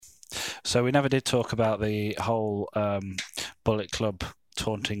So we never did talk about the whole Bullet Club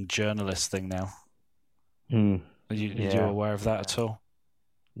taunting journalist thing now. Are you aware of that at all?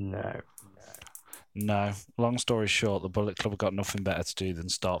 No. Long story short, the Bullet Club have got nothing better to do than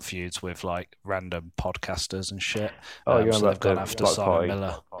start feuds with like random podcasters and shit. Oh, so they've gone after Simon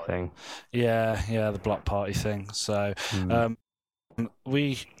Miller thing. Yeah, the block party thing. So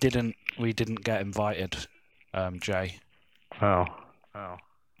we didn't get invited, Jay. Oh.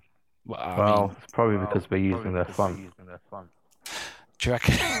 Well, it's probably because we're using their fun. Do you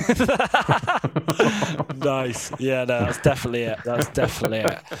reckon? Nice. Yeah, no, that's definitely it.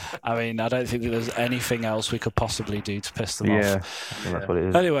 I mean, I don't think that there's anything else we could possibly do to piss them off. Yeah, I think that's what it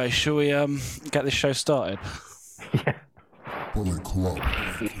is. Anyway, shall we get this show started? Yeah. Bullet Club.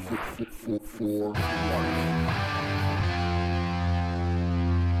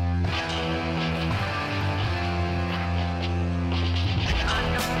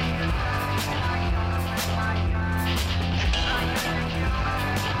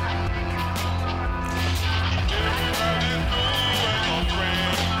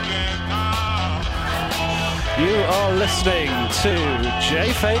 You are listening to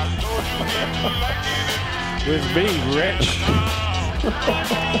J Fate with me, Rich,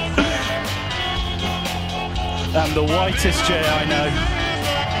 and the whitest J I know.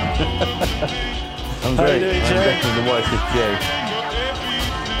 I'm How great. you doing, I'm Jay? definitely the whitest J.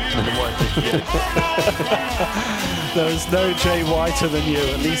 There's no Jay whiter than you.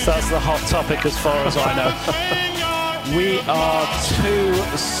 At least that's the hot topic as far as I know. We are two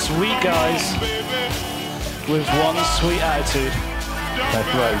sweet guys with one sweet attitude.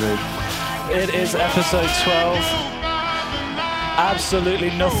 That's right, dude. It is episode 12.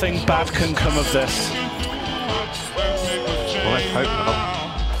 Absolutely nothing bad can come of this. Well, let's hope not.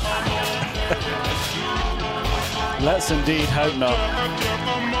 Let's indeed hope not.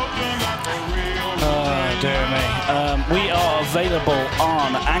 Oh, dear me. We are available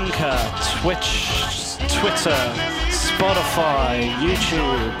on Anchor, Twitch, Twitter, Spotify,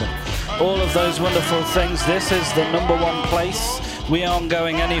 YouTube, all of those wonderful things. This is the number one place. We aren't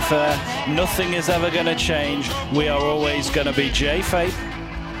going anywhere. Nothing is ever going to change. We are always going to be J-Fate.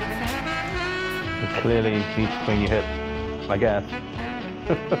 You clearly need to swing your hips, I guess.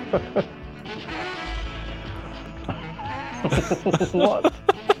 What?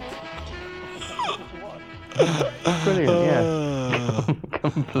 Brilliant, yeah.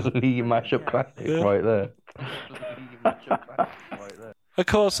 Complete mashup classic right there. Of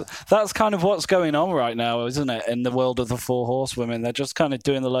course, that's kind of what's going on right now, isn't it? In the world of the Four Horsewomen, they're just kind of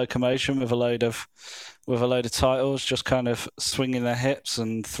doing the locomotion with a load of titles, just kind of swinging their hips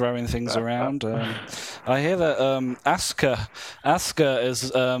and throwing things around. I hear that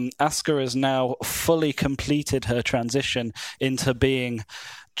Asuka is now fully completed her transition into being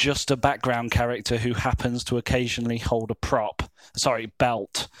just a background character who happens to occasionally hold a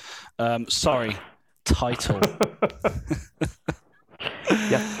belt. Title.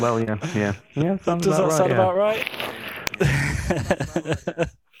 Yeah, well, yeah. Does that sound about right?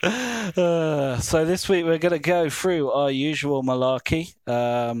 So this week we're going to go through our usual malarkey.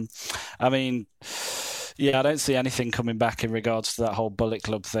 I don't see anything coming back in regards to that whole Bullet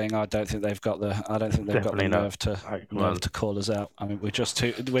Club thing. I don't think they've got the nerve to call us out. I mean, we're just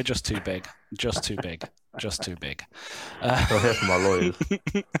too big. Just too big. I'll hear from our lawyers.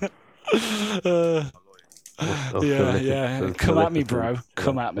 Yeah. Come at me, bro.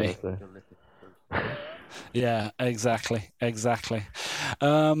 Come at me. Yeah, exactly.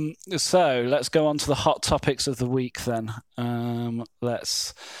 So let's go on to the hot topics of the week then.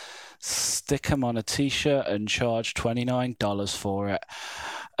 Let's stick them on a t-shirt and charge $29 for it.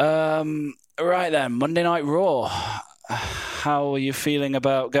 Right then, Monday Night Raw. How are you feeling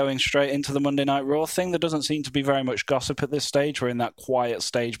about going straight into the Monday Night Raw thing? There doesn't seem to be very much gossip at this stage. We're in that quiet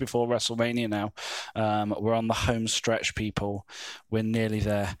stage before WrestleMania now. We're on the home stretch, people. We're nearly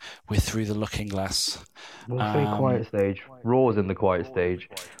there. We're through the looking glass. We'll say quiet stage. Raw's in the quiet stage.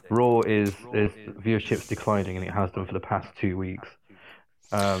 Raw is viewership's declining, and it has done for the past 2 weeks.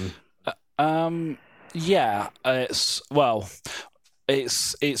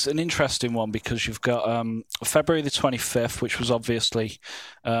 It's an interesting one because you've got February the 25th, which was obviously,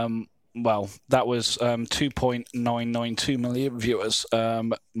 that was 2.992 million viewers.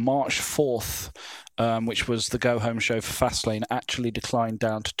 March 4th, which was the go-home show for Fastlane, actually declined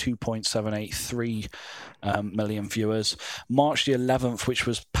down to 2.783 million viewers. March the 11th, which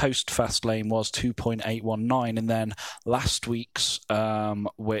was post-Fastlane, was 2.819. And then last week's,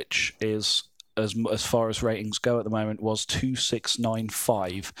 which is as far as ratings go at the moment was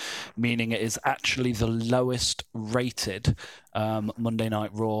 2695, meaning it is actually the lowest rated Monday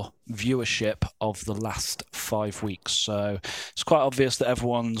Night Raw viewership of the last 5 weeks. So it's quite obvious that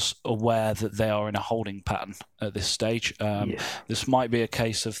everyone's aware that they are in a holding pattern at this stage. This might be a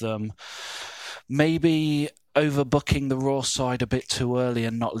case of them maybe overbooking the Raw side a bit too early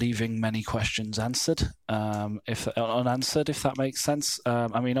and not leaving many questions unanswered, if that makes sense.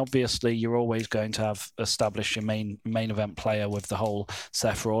 I mean, obviously, you're always going to have established your main event player with the whole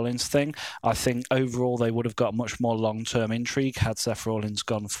Seth Rollins thing. I think overall they would have got much more long-term intrigue had Seth Rollins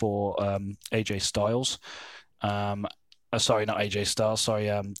gone for AJ Styles. Sorry, not AJ Styles. Sorry,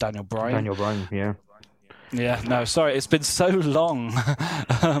 Daniel Bryan. Daniel Bryan, yeah. Yeah, no, sorry. It's been so long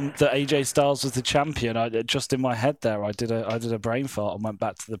that AJ Styles was the champion. Just in my head there, I did a brain fart and went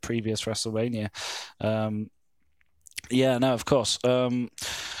back to the previous WrestleMania. Yeah, no, of course. And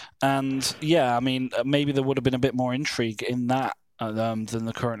yeah, I mean, maybe there would have been a bit more intrigue in that than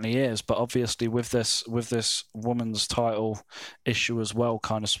there currently is. But obviously, with this woman's title issue as well,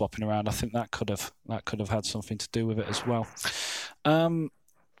 kind of swapping around, I think that could have had something to do with it as well.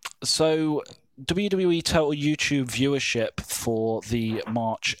 So WWE total YouTube viewership for the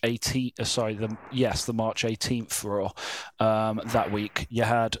March 18th, the March 18th Raw that week. You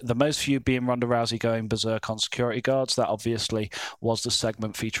had the most viewed being Ronda Rousey going berserk on security guards. That obviously was the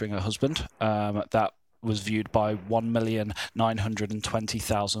segment featuring her husband. That was viewed by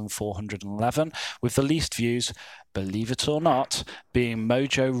 1,920,411, with the least views, believe it or not, being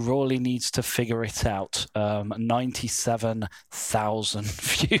Mojo Rawley Needs to Figure It Out, 97,000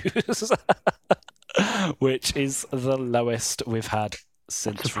 views, which is the lowest we've had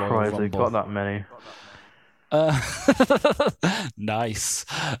since Royal Rumble. Surprised they got that many. Nice.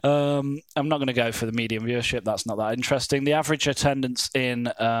 I'm not going to go for the medium viewership. That's not that interesting. The average attendance in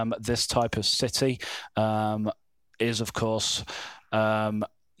this type of city is, of course,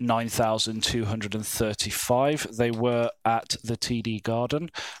 9,235. They were at the TD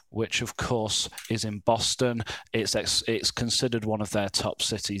Garden, which of course is in Boston. It's considered one of their top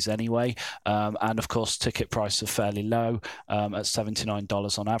cities anyway, and of course ticket prices are fairly low at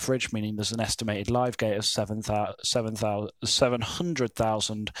 $79 on average, meaning there's an estimated live gate of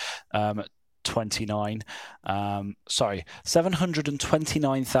 700,000.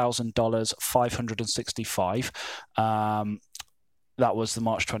 $729,565. That was the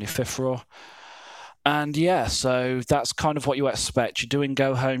March 25th Raw. And yeah, so that's kind of what you expect. You're doing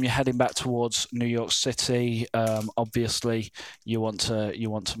go home, you're heading back towards New York City. Obviously, you want to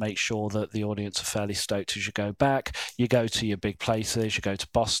make sure that the audience are fairly stoked as you go back. You go to your big places, you go to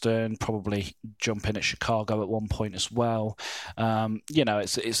Boston, probably jump in at Chicago at one point as well.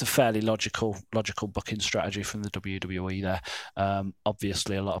 It's a fairly logical booking strategy from the WWE there.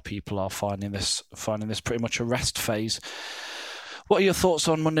 Obviously, a lot of people are finding this pretty much a rest phase. What are your thoughts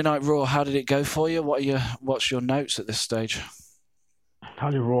on Monday Night Raw? How did it go for you? What's your notes at this stage? How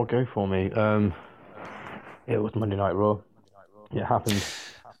did Raw go for me? It was Monday Night Raw. It happened.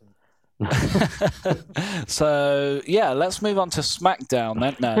 So yeah, let's move on to SmackDown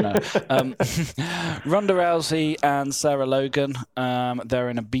then. No. Ronda Rousey and Sarah Logan. They're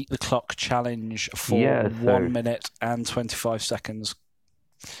in a beat the clock challenge for 1 minute and 25 seconds.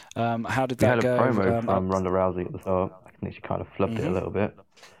 How did that go? We had a promo from Ronda Rousey at the start. I think she kind of flubbed it a little bit.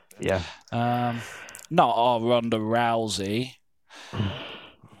 Yeah. Not our Ronda Rousey.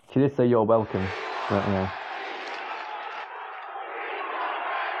 She did say you're welcome. But, yeah.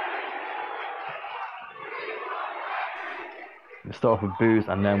 We start off with boos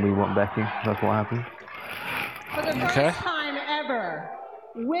and then we want Becky. That's what happened. For the first time ever,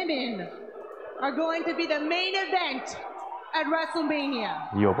 women are going to be the main event at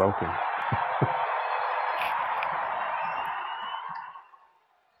WrestleMania. You're welcome.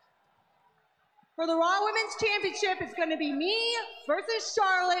 For the Raw Women's Championship, it's going to be me versus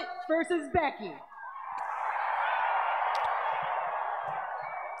Charlotte versus Becky.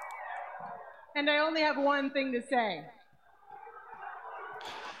 And I only have one thing to say.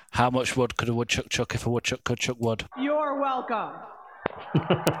 How much wood could a woodchuck chuck if a woodchuck could chuck wood? You're welcome.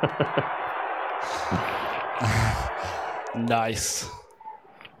 Nice.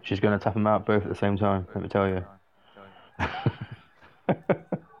 She's going to tap them out both at the same time, let me tell you.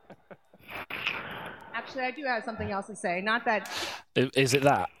 Actually, I do have something else to say. Not that... Is it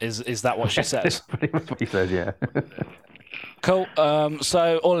that? Is that what she says? Pretty much what he says, yeah. Cool.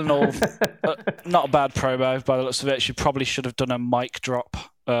 So, all in all, not a bad promo by the looks of it. She probably should have done a mic drop.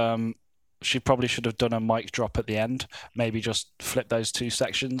 She probably should have done a mic drop at the end. Maybe just flip those two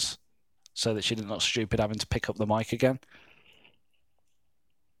sections so that she didn't look stupid having to pick up the mic again.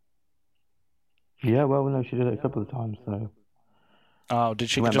 Yeah, well, no, she did it a couple of times. So Oh, did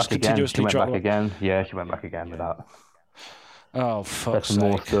she went just back again. She continuously went drop? back again. Yeah, she went back again with that. Oh, There's fuck's some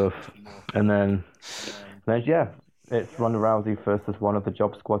more sake. stuff, and then yeah, it's Ronda Rousey versus one of the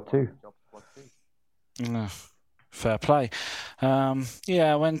Job Squad too. Fair play.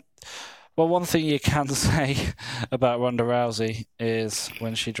 Yeah, one thing you can say about Ronda Rousey is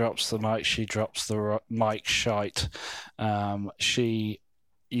when she drops the mic, she drops the mic shite. I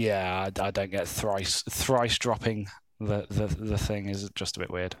don't get thrice dropping the thing is just a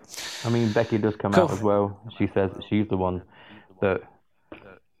bit weird. I mean, Becky does come out as well. She says that she's the one that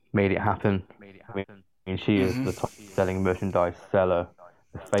made it happen. I mean, she is the top-selling merchandise seller,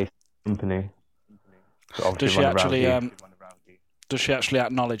 the face of the company. So does she actually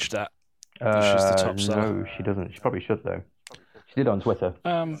acknowledge that? She's the top seller? No, she doesn't. She probably should though. She did on Twitter.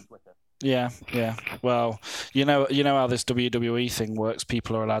 Yeah. Well, you know how this WWE thing works.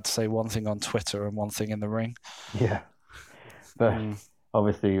 People are allowed to say one thing on Twitter and one thing in the ring. Yeah, but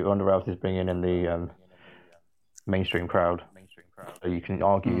obviously Ronda Rousey's bringing in the mainstream crowd, so you can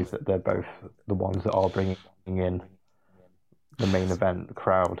argue that they're both the ones that are bringing in the main event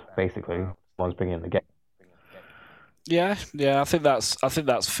crowd. Basically, the ones bringing in the game. Yeah, I think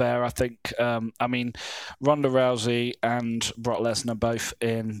that's fair. I think, I mean, Ronda Rousey and Brock Lesnar both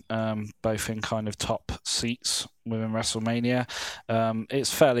in kind of top seats within WrestleMania.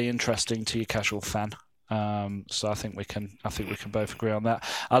 It's fairly interesting to your casual fan. So I think we can both agree on that.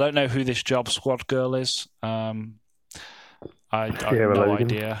 I don't know who this Job Squad girl is. I have no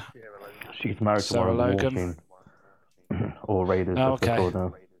idea. She's married to one of the War Team or Raiders. Oh, okay.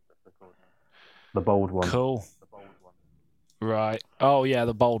 The bold one. Cool. Right. Oh yeah,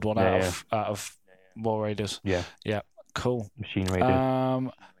 the bold one out of War Raiders. Yeah. Cool. Machine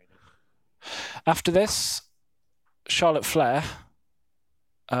Raiders. After this, Charlotte Flair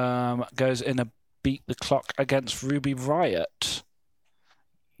goes in a beat the clock against Ruby Riott.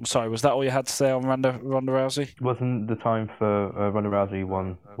 Sorry, was that all you had to say on Ronda Rousey? Wasn't the time for Ronda Rousey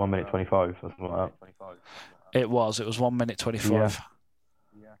 1 minute 25 or something like that? It was 1 minute 25.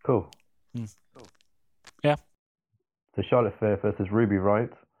 Yeah. Cool. Yeah. So Charlotte Flair versus Ruby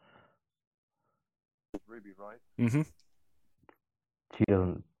Riott. Mm-hmm. She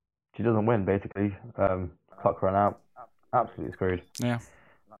doesn't win basically. Clock run out. Absolutely screwed. Yeah.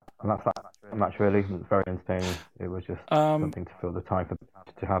 And that's that match really. It's very entertaining. It was just something to fill the time to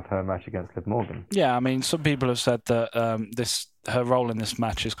have her match against Liv Morgan. Yeah, I mean, some people have said that her role in this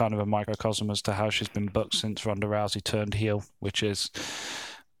match is kind of a microcosm as to how she's been booked since Ronda Rousey turned heel, which is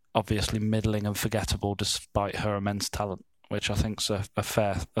obviously middling and forgettable despite her immense talent, which I think's a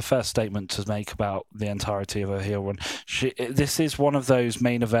fair statement to make about the entirety of her heel run. This is one of those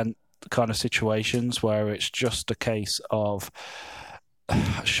main event kind of situations where it's just a case of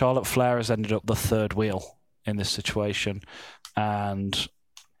Charlotte Flair has ended up the third wheel in this situation, and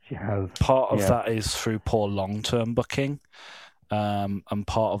she has. Part of that is through poor long-term booking, and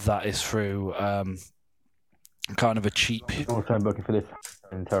part of that is through kind of a cheap long-term booking for this.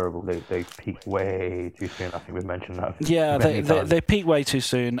 And terrible. They peaked way too soon. I think we've mentioned that. Yeah, they peaked way too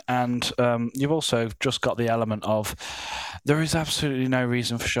soon, and you've also just got the element of there is absolutely no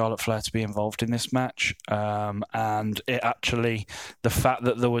reason for Charlotte Flair to be involved in this match, and it actually the fact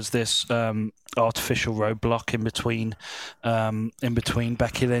that there was this artificial roadblock in between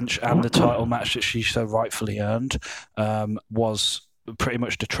Becky Lynch and the title match that she so rightfully earned was pretty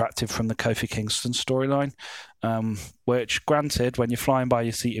much detracted from the Kofi Kingston storyline, which, granted, when you're flying by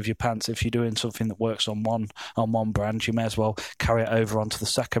your seat of your pants, if you're doing something that works on one brand, you may as well carry it over onto the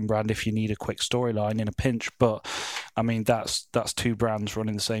second brand if you need a quick storyline in a pinch. But I mean, that's two brands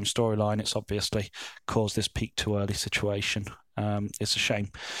running the same storyline. It's obviously caused this peak too early situation. It's a shame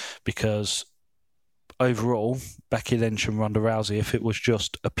because overall, Becky Lynch and Ronda Rousey, if it was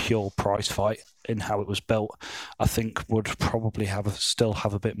just a pure prize fight in how it was built, I think would probably still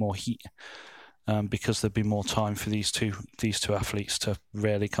have a bit more heat, because there'd be more time for these two athletes to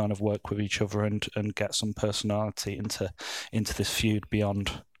really kind of work with each other and get some personality into this feud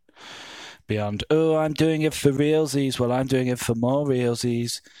beyond oh, I'm doing it for realsies, well, I'm doing it for more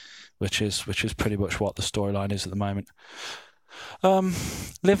realsies, which is pretty much what the storyline is at the moment.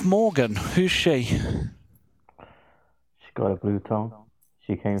 Liv Morgan, who's she? She got a blue tongue.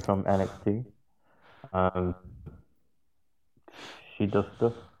 She came from NXT. She does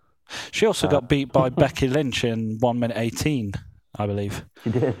stuff. She also got beat by Becky Lynch in 1 minute 18, I believe. She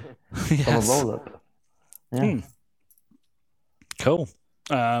did. Yes. From a roll-up. Yeah. Cool.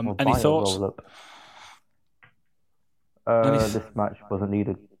 Any thoughts? This match wasn't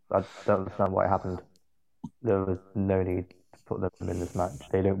needed. I don't understand why it happened. There was no need to put them in this match.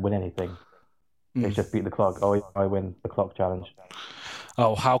 They don't win anything. It's just beat the clock. Oh, I win the clock challenge.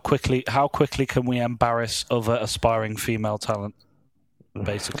 Oh, how quickly can we embarrass other aspiring female talent?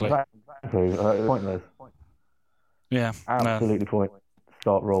 Basically. Exactly. Pointless. Yeah. Absolutely pointless.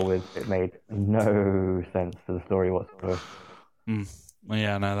 Start roll with. It made no sense to the story whatsoever.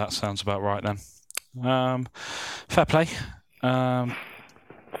 Yeah, no, that sounds about right then. Fair play. Fair.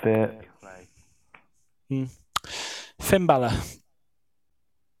 Finn Balor.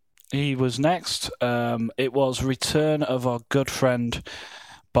 He was next. It was return of our good friend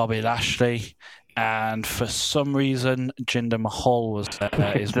Bobby Lashley, and for some reason Jinder Mahal was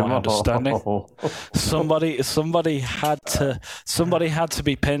there. Is my understanding. Somebody had to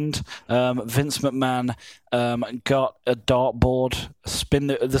be pinned. Vince McMahon got a dartboard, spin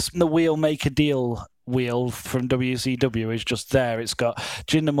the wheel, make a deal. Wheel from WCW is just there. It's got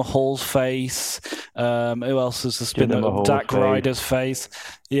Jinder Mahal's face. Who else is the spinner? Zack Ryder's face.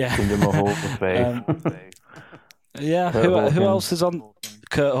 Yeah. Jinder Mahal's face. Yeah. Who else is on?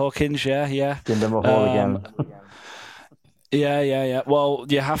 Kurt Hawkins. Yeah. Jinder Mahal again. Yeah. Well,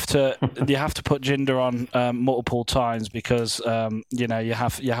 you have to put Jinder on multiple times because you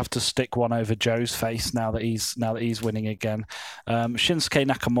have to stick one over Joe's face now that he's winning again. Shinsuke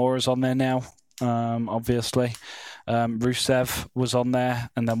Nakamura's on there now. Obviously, Rusev was on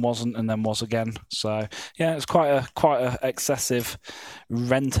there and then wasn't and then was again. So yeah, it's quite a excessive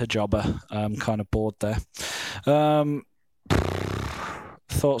rent-a-jobber kind of board there.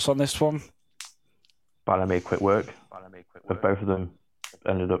 Thoughts on this one? Balor made quick work. But both of them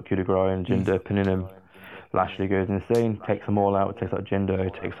ended up coup de grace and Jinder pinning him. Lashley goes insane, takes them all out, takes out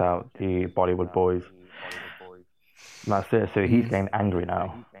Jinder, takes out the Bollywood boys. And that's it. So he's getting angry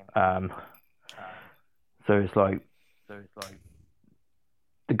now. So it's like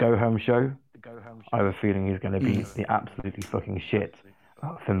the go home show. I have a feeling he's going to be the absolutely fucking shit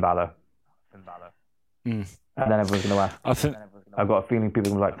Finn Balor. And then everyone's going to ask. I've got a feeling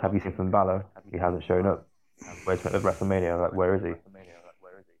people are going to have you seen Finn Balor? He hasn't shown up. Where's at WrestleMania? Like, where is he?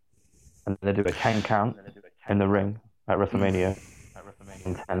 And they do a 10 count in the ring at WrestleMania.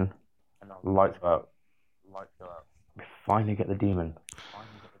 In 10, lights go out. We finally get the Demon.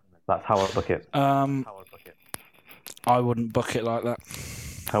 That's how I book it. I wouldn't book it like that.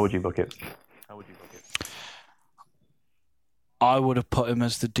 How would you book it? I would have put him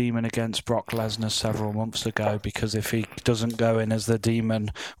as the Demon against Brock Lesnar several months ago, because if he doesn't go in as the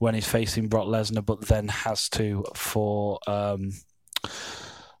Demon when he's facing Brock Lesnar, but then has to for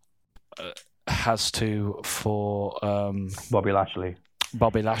Bobby Lashley.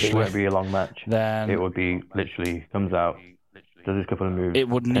 It won't be a long match. Then it would be literally comes out, does his couple of moves. It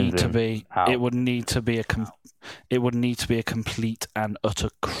would need to be. It would need to be a complete and utter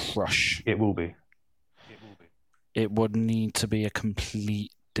crush. It will be. It would need to be a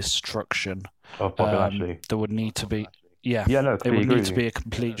complete destruction of Bobby Lashley. There would need to be. Yeah. No, it would need to be a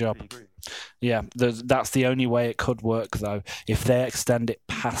complete job. Yeah, that's the only way it could work, though. If they extend it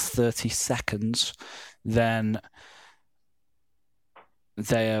past 30 seconds, then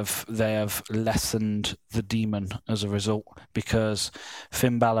they have lessened the Demon as a result, because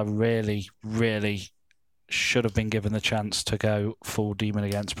Finn Balor really, really should have been given the chance to go full Demon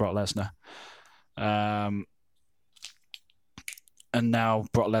against Brock Lesnar. And now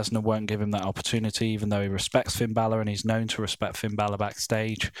Brock Lesnar won't give him that opportunity, even though he respects Finn Balor and he's known to respect Finn Balor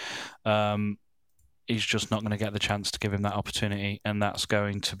backstage. He's just not going to get the chance to give him that opportunity, and that's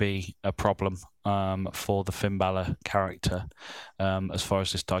going to be a problem for the Finn Balor character as far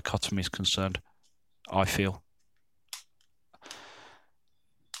as this dichotomy is concerned, I feel.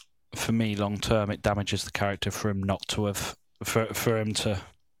 For me, long term, it damages the character for him not to have... For him to...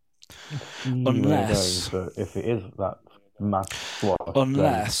 Unless... But if it is that mass squash,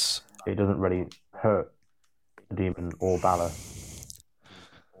 unless... it doesn't really hurt the Demon or Balor.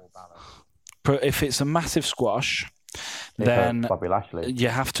 If it's a massive squash, then Bobby Lashley. You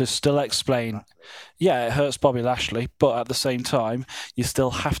have to still explain. Yeah, it hurts Bobby Lashley, but at the same time, you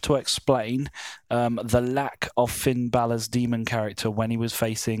still have to explain the lack of Finn Balor's Demon character when he was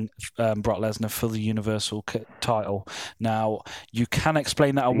facing Brock Lesnar for the Universal title. Now, you can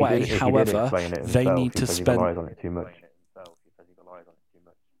explain that away. However, they need to spend. He relies on it too much.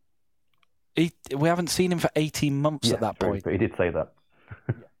 We haven't seen him for 18 months at that point. But he did say that.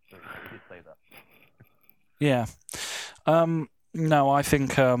 Yeah. No, I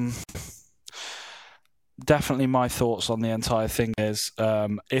think definitely my thoughts on the entire thing is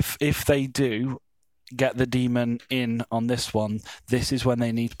if they do get the Demon in on this one, this is when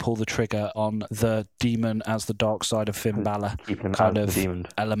they need to pull the trigger on the Demon as the dark side of Finn Balor kind of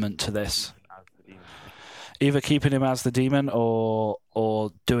element to this. either keeping him as the demon or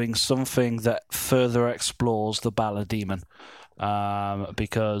doing something that further explores the Balor demon.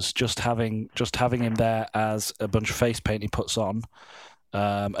 Because just having him there as a bunch of face paint he puts on,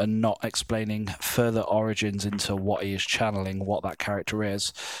 and not explaining further origins into what he is channeling, what that character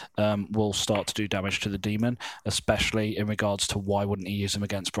is, will start to do damage to the demon, especially in regards to why wouldn't he use him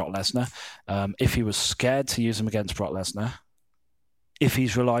against Brock Lesnar. If he was scared to use him against Brock Lesnar, if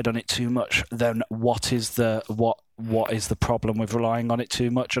he's relied on it too much, then what is the problem with relying on it too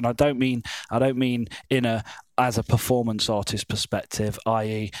much? And I don't mean as a performance artist perspective,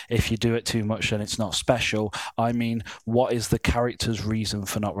 i.e., if you do it too much, then it's not special. I mean, what is the character's reason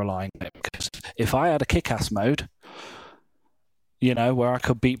for not relying on it? Because if I had a kick-ass mode, where I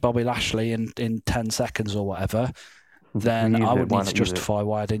could beat Bobby Lashley in 10 seconds or whatever, then I would need to justify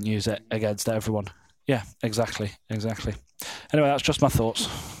why I didn't use it against everyone. Yeah, exactly. Anyway, that's just my thoughts.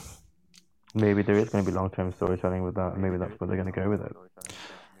 Maybe there is going to be long-term storytelling with that. Maybe that's where they're going to go with it.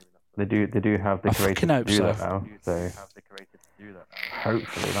 They do have the creative to do that now. So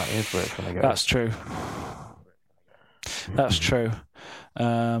hopefully that is where it's going to go. That's true. That's true.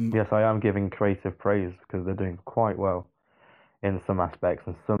 Yes, I am giving creative praise because they're doing quite well in some aspects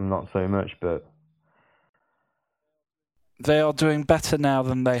and some not so much, but they are doing better now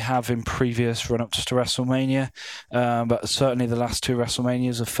than they have in previous run-ups to WrestleMania. But certainly the last two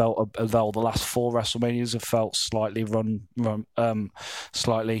WrestleManias have felt, the last four WrestleManias have felt slightly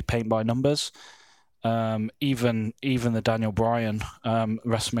slightly paint by numbers. Even the Daniel Bryan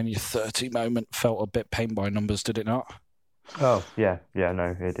WrestleMania 30 moment felt a bit paint by numbers, did it not? Oh, yeah,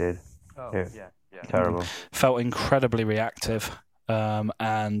 no, it did. Yeah. Terrible. Felt incredibly reactive.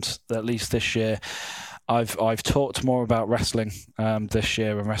 And at least this year, I've talked more about wrestling this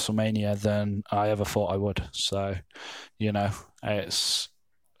year in WrestleMania than I ever thought I would. So, it's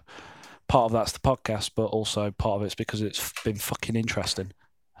part of that's the podcast, but also part of it's because it's been fucking interesting.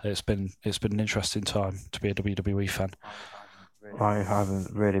 It's been an interesting time to be a WWE fan. I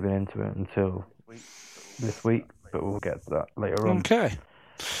haven't really been into it until this week, but we'll get to that later on. Okay.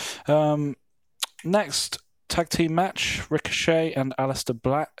 Next tag team match, Ricochet and Aleister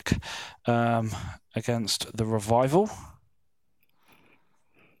Black against the Revival.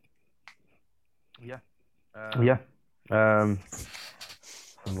 From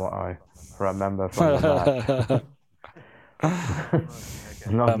what I remember from the match.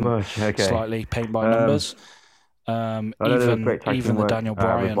 Not much, okay. Slightly paint by numbers. Even the Daniel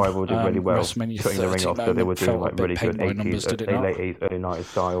Bryan Revival did really well, WrestleMania putting the ring off, so they were doing like really good 80s, numbers, late 80s, early 90s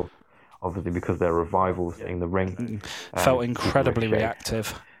style. Obviously, because they're Revivals in the ring. Felt incredibly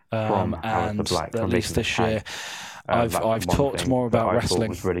reactive. And at least this year, I've talked more about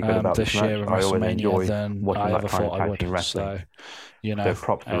wrestling this year in WrestleMania than I ever thought I would. So, so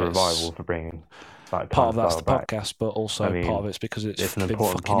props to Revival for bringing part of that's the podcast, but also part of it's because it's been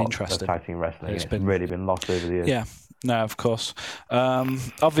fucking interesting. Tag team wrestling. It's really been lost over the years. Yeah, no, of course.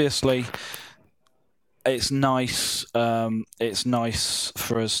 Obviously, it's nice. It's nice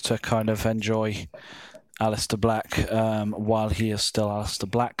for us to kind of enjoy Aleister Black while he is still Aleister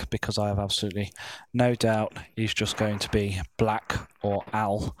Black, because I have absolutely no doubt he's just going to be Black or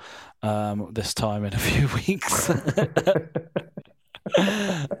Al this time in a few weeks.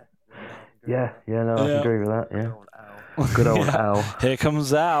 I agree with that. Yeah, good old Al. Here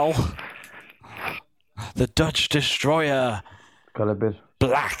comes Al, the Dutch Destroyer. Got a bit.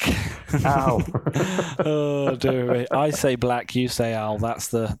 Black. Al. Oh dear me. I say Black, you say Al. That's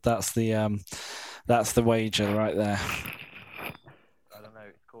the wager right there.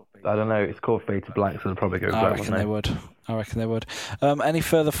 I don't know. It's called Fade to Black, so they'll probably go Black. I reckon they would. Any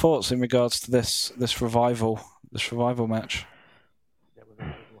further thoughts in regards to this revival match?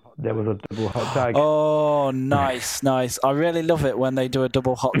 There was a double hot tag. Oh, nice. I really love it when they do a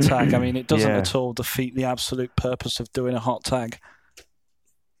double hot tag. I mean, it doesn't at all defeat the absolute purpose of doing a hot tag.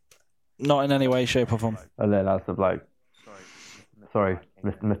 Not in any way, shape, or form. And then Aleister Black. Sorry,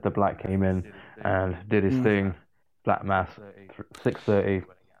 Mr. Black came in and did his thing. Black Mass, 6:30,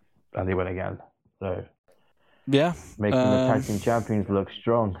 and he went again. So yeah, making the tag team champions look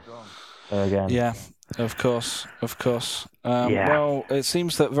strong again. Yeah. Of course. Well, it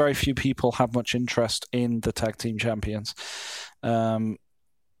seems that very few people have much interest in the tag team champions, other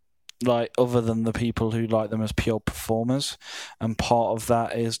than the people who like them as pure performers, and part of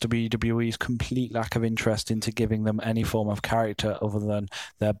that is WWE's complete lack of interest into giving them any form of character other than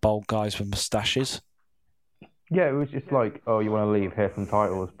their bald guys with moustaches. Yeah, it was just like, oh, you want to leave, here's some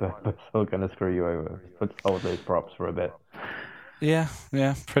titles, but we're still going to screw you over. Let's hold those props for a bit. Yeah,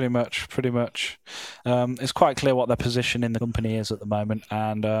 pretty much. It's quite clear what their position in the company is at the moment,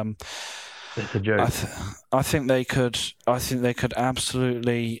 and It's a joke. I think they could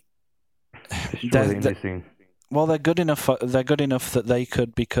absolutely. Well, they're good enough. They're good enough that they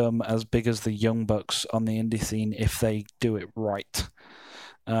could become as big as the Young Bucks on the indie scene if they do it right.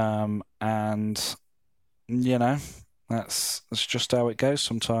 And you know, that's just how it goes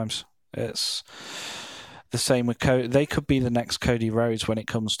sometimes. It's the same with They could be the next Cody Rhodes when it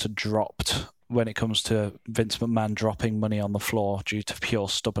comes to Vince McMahon dropping money on the floor due to pure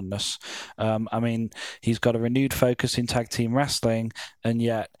stubbornness. I mean, he's got a renewed focus in tag team wrestling, and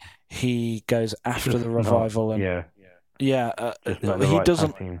yet he goes after the Revival. He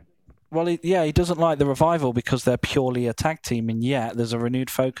doesn't. Well, he doesn't like the Revival because they're purely a tag team, and yet there's a renewed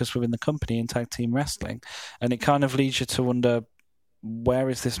focus within the company in tag team wrestling, and it kind of leads you to wonder, where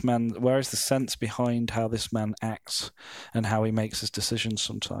is the sense behind how this man acts and how he makes his decisions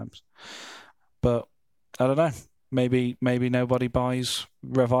sometimes? But I don't know. Maybe nobody buys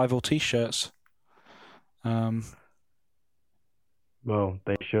Revival T-shirts. Well,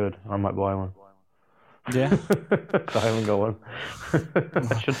 they should. I might buy one. Yeah, I haven't got one.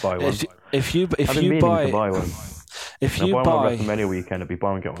 I should buy one. If you buy one, if you buy WrestleMania weekend, it'd be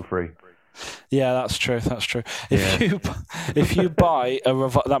buy one get one free. Yeah, that's true. If you buy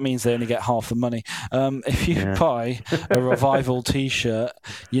that means they only get half the money. If you buy a Revival T-shirt,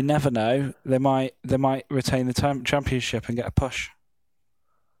 you never know. They might retain the championship and get a push.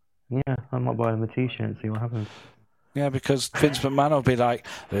 Yeah, I might buy them a T-shirt and see what happens. Yeah, because Vince McMahon will be like,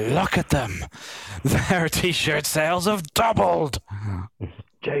 "Look at them, their T-shirt sales have doubled."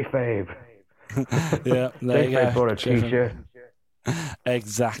 J-Fave. Yeah, there you go. For a T-shirt.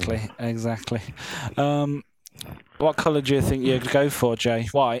 Exactly. What colour do you think you'd go for, Jay?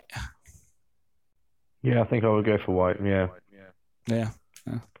 White? Yeah, I think I would go for white, Yeah.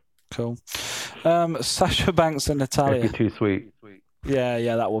 Cool. Sasha Banks and Natalya. It'd be too sweet.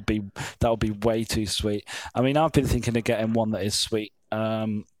 Yeah, that would be way too sweet. I mean, I've been thinking of getting one that is sweet,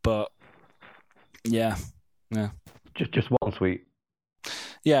 but yeah. Just one sweet.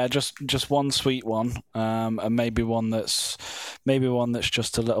 Yeah, just one sweet one, and maybe one that's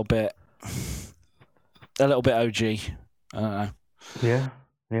just a little bit OG. I don't know. Yeah.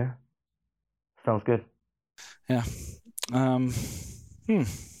 Sounds good. Yeah.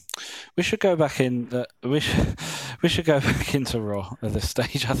 We should go back in. We should go back into Raw at this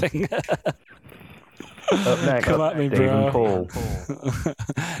stage, I think. Up next, come at me, Dave bro. And Paul.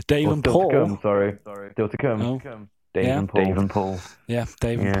 Dave and Paul. To come, sorry. Still to come. Oh. Dave and Paul. Yeah,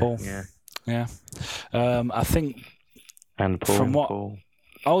 Dave and Paul. Yeah. I think. And Paul. From what? Paul.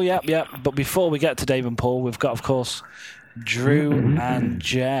 Oh yeah. But before we get to Dave and Paul, we've got, of course, Drew and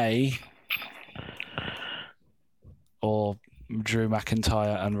Jay, or Drew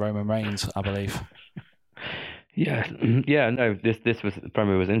McIntyre and Roman Reigns, I believe. Yeah. No, this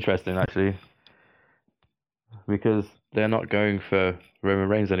promo was interesting actually, because they're not going for Roman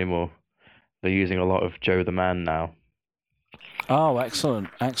Reigns anymore. They're using a lot of Joe the Man now. Oh, excellent.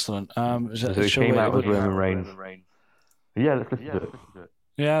 So it came out with Roman Reigns. Yeah, let's listen to it.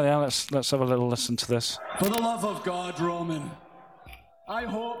 Yeah, let's have a little listen to this. For the love of God, Roman, I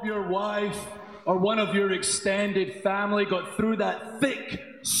hope your wife or one of your extended family got through that thick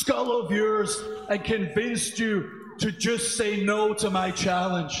skull of yours and convinced you to just say no to my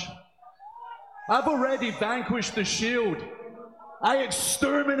challenge. I've already vanquished the Shield. I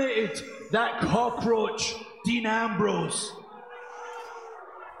exterminated that cockroach, Dean Ambrose.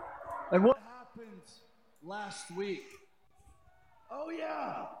 And what happened last week? Oh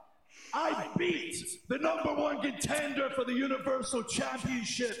yeah, I beat the #1 contender for the Universal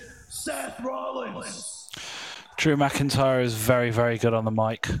Championship, Seth Rollins. Drew McIntyre is very, very good on the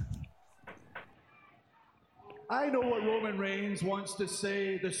mic. I know what Roman Reigns wants to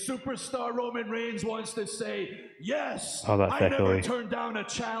say. The superstar Roman Reigns wants to say, yes, I never turned down a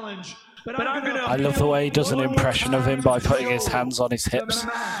challenge. But I'm gonna I love the way he does an impression of him by putting his hands on his hips,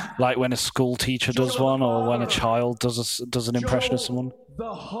 like when a school teacher does one, or when a child does an impression of someone.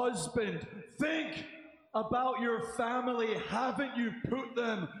 The husband, think about your family. Haven't you put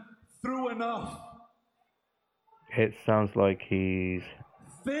them through enough? It sounds like he's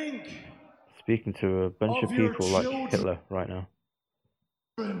speaking to a bunch of people like Hitler right now.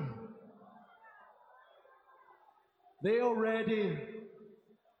 They already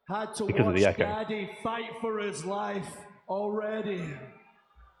had to because watch of the echo. Daddy fight for his life already.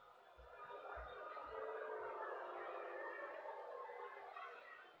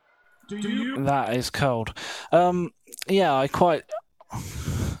 That is cold. Yeah, I quite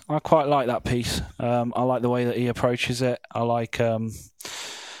like that piece. I like the way that he approaches it. I like.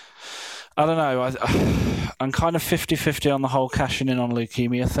 I don't know. I'm kind of 50-50 on the whole cashing in on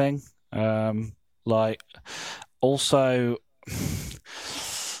leukemia thing. Also,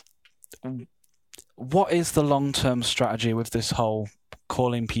 what is the long-term strategy with this whole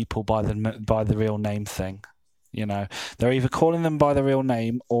calling people by the real name thing? You know, they're either calling them by the real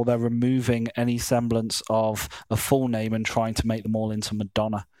name or they're removing any semblance of a full name and trying to make them all into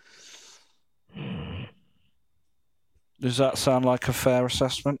Madonna. Does that sound like a fair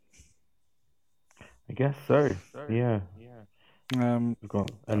assessment? I guess so. Yeah. And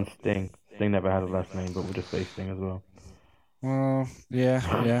Sting. Sting never had a last name, but we'll just say Sting as well. Well,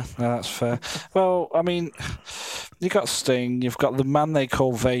 yeah, that's fair. Well, I mean, you got Sting, you've got the man they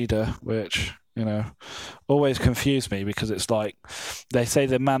call Vader, which, you know, always confused me because it's like they say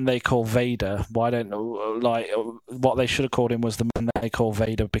the man they call Vader. Why don't what they should have called him was the man they call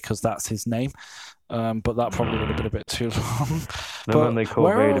Vader because that's his name. But that probably would have been a bit too long. The man they call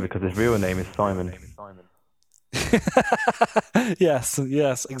Vader because his real name is Simon. yes,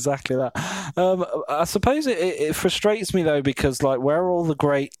 exactly that. I suppose it frustrates me though because like where are all the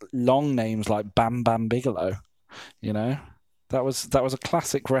great long names like Bam Bam Bigelow? You know, that was a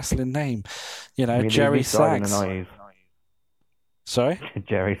classic wrestling name. You know, Jerry Sags. Sorry,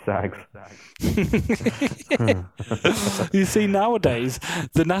 Jerry Sags. You see, nowadays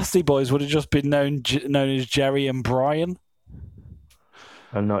the Nasty Boys would have just been known as Jerry and Brian,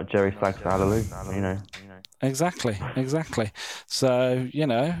 and not Jerry Sags Hallelujah. You know. Exactly. So, you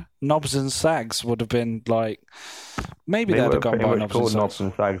know, Knobs and Sags would have been like, maybe they'd have gone by Knobs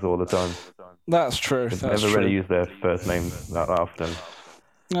and Sags all the time. That's true. They never really use their first names that often.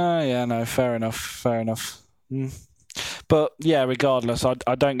 Oh, yeah, no, fair enough. But, yeah, regardless, I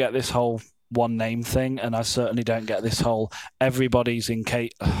don't get this whole one name thing, and I certainly don't get this whole everybody's in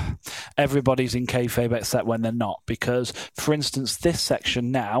kayfabe except when they're not. Because, for instance, this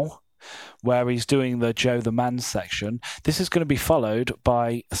section now, where he's doing the Joe the Man section, this is going to be followed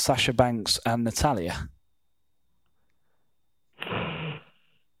by Sasha Banks and Natalya.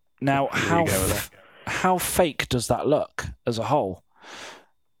 Now, how fake does that look as a whole?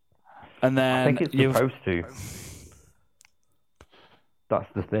 And then I think it's supposed to. That's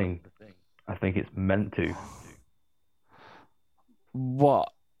the thing. I think it's meant to.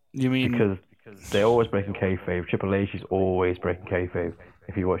 What? You mean? Because they're always breaking kayfabe. Triple H is always breaking kayfabe.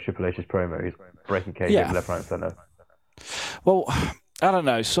 If you watch Triple H's promo, he's breaking kayfabe left, right, and centre. Well, I don't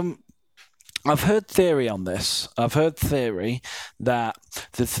know. I've heard theory on this. I've heard theory that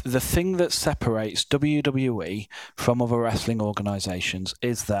the thing that separates WWE from other wrestling organizations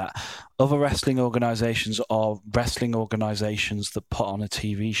is that other wrestling organizations are wrestling organizations that put on a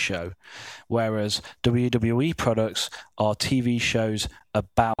TV show, whereas WWE products are TV shows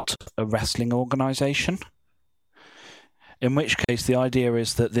about a wrestling organization. In which case, the idea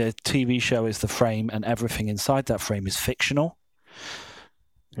is that the TV show is the frame and everything inside that frame is fictional.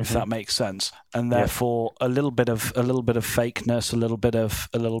 If that makes sense, and therefore a little bit of fakeness, a little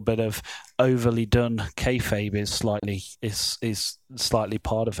bit of overly done kayfabe is slightly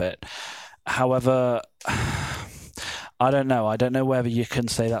part of it. However, I don't know. I don't know whether you can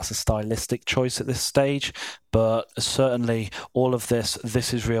say that's a stylistic choice at this stage, but certainly all of this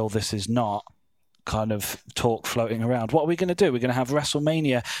is real, this is not, kind of talk floating around. What are we going to do? We're going to have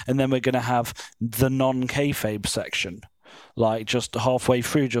WrestleMania, and then we're going to have the non-kayfabe section. Like, just halfway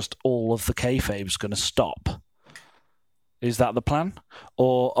through, just all of the kayfabe's going to stop. Is that the plan?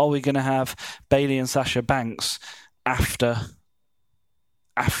 Or are we going to have Bayley and Sasha Banks after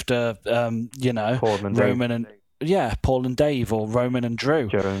Roman and Paul and Dave, or Roman and Drew.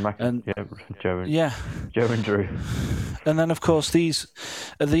 Joe and Drew. And then, of course, these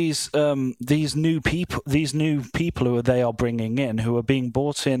new people who they are bringing in, who are being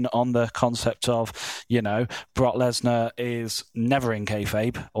brought in on the concept of, Brock Lesnar is never in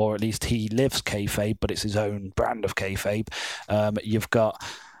kayfabe, or at least he lives kayfabe, but it's his own brand of kayfabe. You've got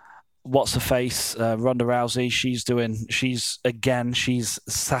what's her face, Ronda Rousey. She's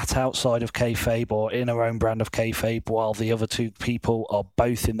sat outside of kayfabe or in her own brand of kayfabe, while the other two people are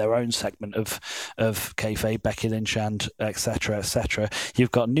both in their own segment of kayfabe, Becky Lynch and etc. etc.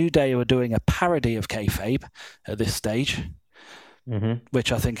 You've got New Day, who are doing a parody of kayfabe at this stage,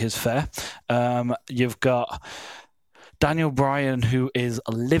 which I think is fair. You've got Daniel Bryan, who is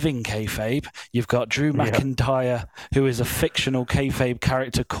a living kayfabe. You've got Drew McIntyre, who is a fictional kayfabe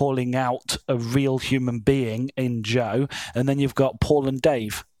character calling out a real human being in Joe. And then you've got Paul and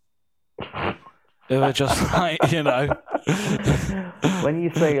Dave, who are just like, When you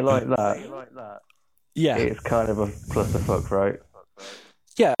say it like that, it's kind of a clusterfuck, right?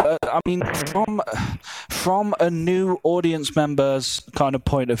 Yeah, I mean, from a new audience member's kind of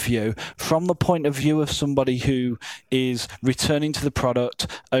point of view, from the point of view of somebody who is returning to the product,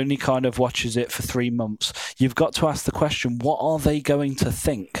 only kind of watches it for 3 months, you've got to ask the question, what are they going to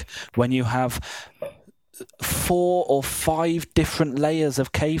think when you have 4 or 5 different layers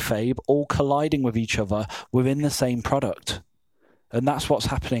of kayfabe all colliding with each other within the same product? And that's what's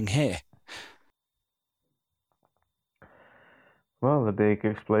happening here. Well, the big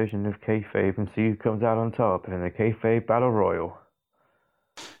explosion of kayfabe, and see who comes out on top in the kayfabe battle royal.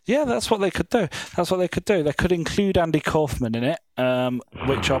 Yeah, that's what they could do. They could include Andy Kaufman in it,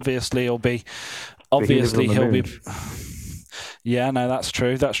 which obviously he'll be. Obviously, he'll be. Yeah, no, that's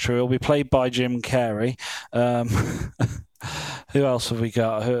true. He'll be played by Jim Carrey. Who else have we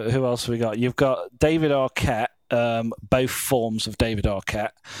got? Who else have we got? You've got David Arquette. Both forms of David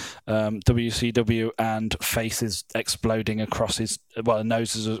Arquette, WCW, and faces exploding across his,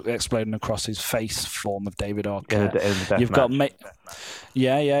 noses exploding across his face form of David Arquette. You've got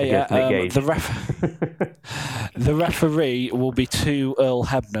the referee will be 2 Earl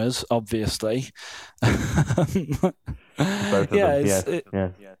Hebners, obviously. Both of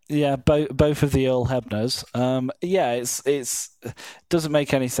them. Yeah, both of the Earl Hebners. It doesn't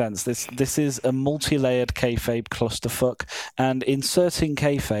make any sense. This is a multi-layered kayfabe clusterfuck, and inserting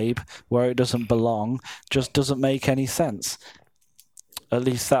kayfabe where it doesn't belong just doesn't make any sense. At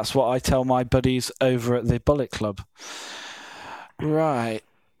least that's what I tell my buddies over at the Bullet Club. Right.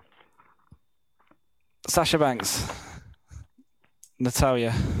 Sasha Banks,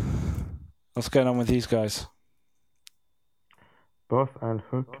 Natalya, what's going on with these guys? Boss and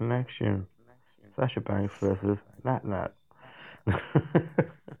Hook Connection. Sasha Banks versus Nat.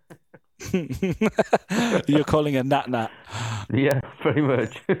 You're calling a Nat. Yeah, pretty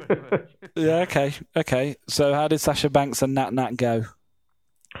much. Yeah, okay. So how did Sasha Banks and Nat go?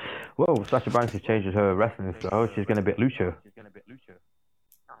 Well, Sasha Banks has changed her wrestling style. She's going to be lucha.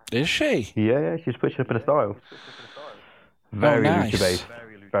 Is she? Yeah, she's switched up in a style. Very nice. lucha based.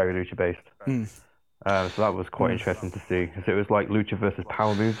 Very lucha based. So that was quite interesting to see. So it was like lucha versus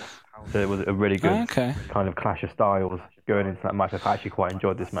power moves. So it was a really good kind of clash of styles going into that match. I've actually quite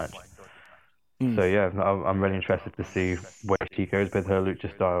enjoyed this match. So yeah, I'm really interested to see where she goes with her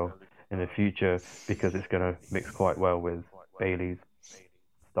lucha style in the future, because it's going to mix quite well with Bayley's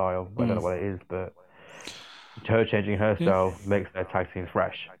style. I don't know what it is, but her changing her style makes their tag team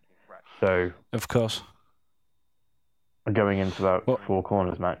fresh. So of course, going into that 4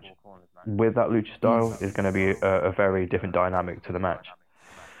 corners match with that lucha style is going to be a very different dynamic to the match.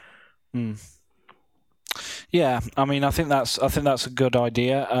 Yeah, I mean, I think that's a good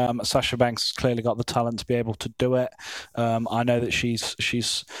idea. Sasha Banks has clearly got the talent to be able to do it. I know that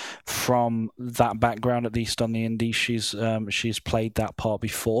she's from that background, at least on the indies. She's played that part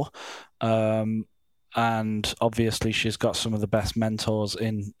before. And obviously she's got some of the best mentors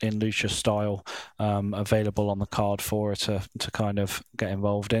in lucha style available on the card for her to kind of get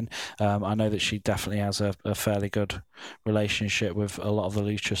involved in. I know that she definitely has a fairly good relationship with a lot of the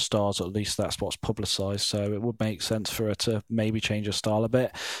lucha stars, at least that's what's publicized, so it would make sense for her to maybe change her style a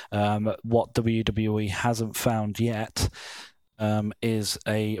bit. What WWE hasn't found yet is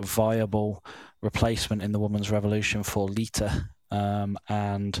a viable replacement in the Women's Revolution for Lita.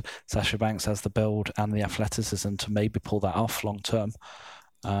 And Sasha Banks has the build and the athleticism to maybe pull that off long term,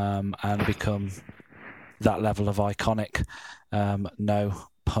 and become that level of iconic. No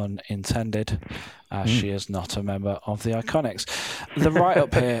pun intended, as she is not a member of the Iconics.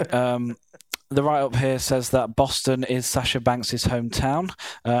 The write-up here says that Boston is Sasha Banks' hometown.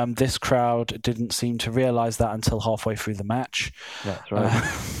 This crowd didn't seem to realise that until halfway through the match. That's right.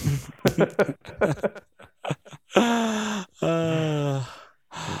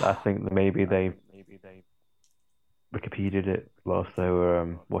 I think maybe they Wikipedia'd it whilst they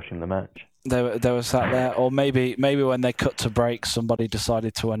were watching the match. They were sat there, or maybe when they cut to break, somebody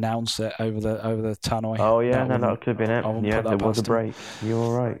decided to announce it over the tannoy. Oh yeah, that could have been it. Yeah, there was a break. You're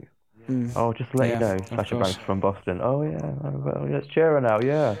all right. Oh, just to let you know, Sasha Banks from Boston. Oh yeah, well, let's cheer her now.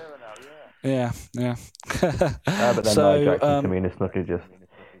 Yeah. Yeah. But then Nia Jax and Tamina Snuka just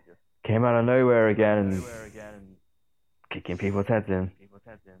came out of nowhere again and kicking people's heads in.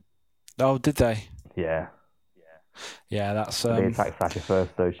 Oh, did they? Yeah. Yeah, that's. They attacked Sasha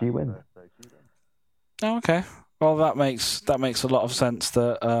first, so she wins. Oh, okay. Well, that makes a lot of sense.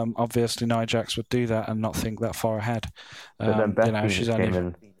 That obviously Nia Jax would do that and not think that far ahead. But then Beth came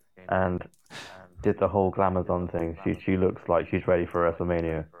in and did the whole Glamazon thing. She looks like she's ready for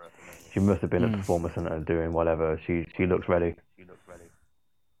WrestleMania. She must have been at the Performance Center doing whatever. She looks ready.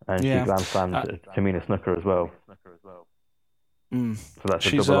 And she glam slammed Tamina Snuka as well. So that's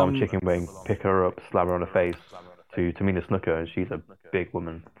a double arm chicken wing. Pick her up, slam her on the face to Tamina Snuka, and she's a big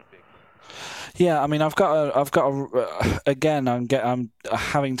woman. Yeah, I mean, again, I'm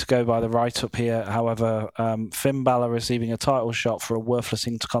having to go by the write-up here. However, Finn Balor receiving a title shot for a worthless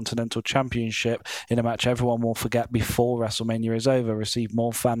Intercontinental Championship in a match everyone will forget before WrestleMania is over received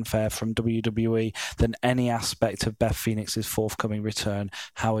more fanfare from WWE than any aspect of Beth Phoenix's forthcoming return.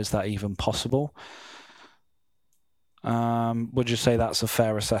 How is that even possible? Would you say that's a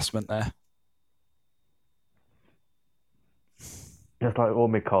fair assessment there? Just like all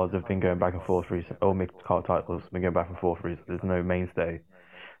mid-cards have been going back and forth recently. All mid-card titles have been going back and forth recently. There's no mainstay.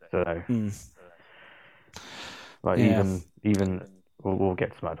 So, even we'll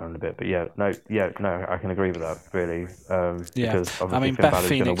get to SmackDown in a bit. But I can agree with that, really. Because obviously Finn Balor's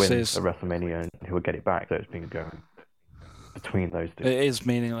going to win at WrestleMania and he'll get it back. So it's been going between those two. It is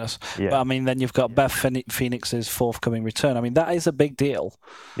meaningless. Yeah. But I mean, then you've got Beth Phoenix's forthcoming return. I mean, that is a big deal.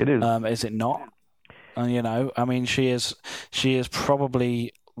 It is. Is it not? I mean, she is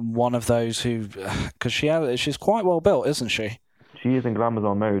probably one of those who, because she's quite well built, isn't she? She is in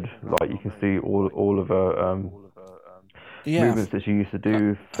Glamazon mode. Like, you can see all of her movements that she used to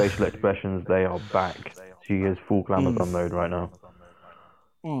do, facial expressions, they are back. She is full Glamazon mode right now.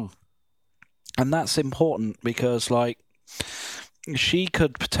 And that's important because, like, she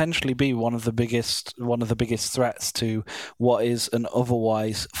could potentially be one of the biggest threats to what is an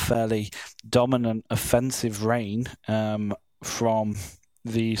otherwise fairly dominant offensive reign from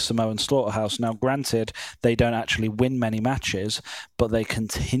the Samoan Slaughterhouse. Now, granted, they don't actually win many matches, but they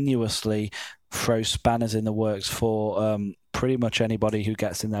continuously throw spanners in the works for pretty much anybody who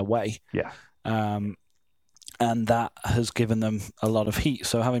gets in their way. Yeah. And that has given them a lot of heat.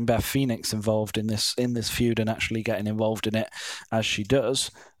 So having Beth Phoenix involved in this feud and actually getting involved in it as she does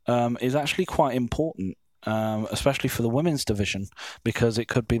is actually quite important, especially for the women's division, because it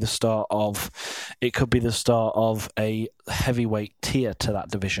could be the start of a heavyweight tier to that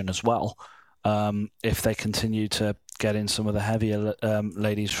division as well. If they continue to get in some of the heavier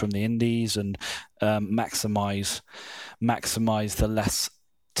ladies from the indies and maximize the less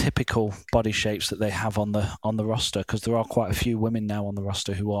typical body shapes that they have on the roster, because there are quite a few women now on the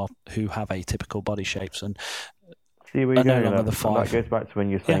roster who have atypical body shapes and see where you're going. And that goes back to when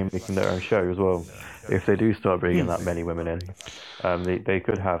you're saying making their own show as well. If they do start bringing that many women in, they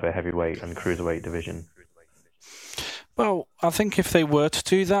could have a heavyweight and cruiserweight division. Well, I think if they were to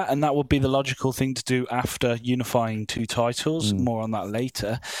do that, and that would be the logical thing to do after unifying two titles, more on that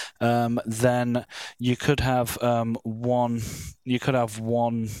later, then you could have one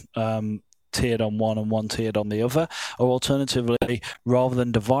tiered on one and one tiered on the other, or alternatively, rather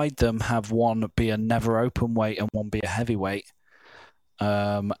than divide them, have one be a never open weight and one be a heavyweight,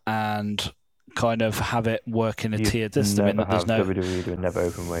 and kind of have it work in a tiered system. In that there's no WWE do a never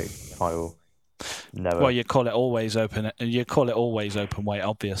open weight title. Never. Well, you call it always open. You call it always open weight,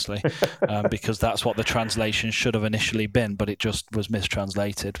 obviously, because that's what the translation should have initially been, but it just was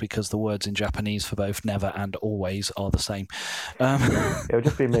mistranslated because the words in Japanese for both never and always are the same. It would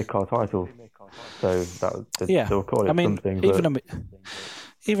just be a mid-card title, so they'll call it something.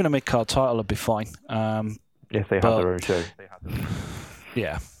 Even a mid-card title would be fine if they have their own show.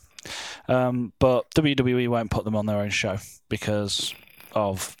 Yeah, but WWE won't put them on their own show because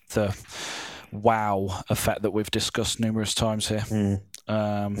of the wow effect that we've discussed numerous times here.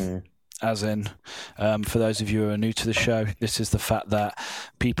 As in, for those of you who are new to the show, this is the fact that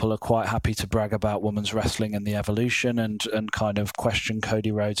people are quite happy to brag about women's wrestling and the evolution and kind of question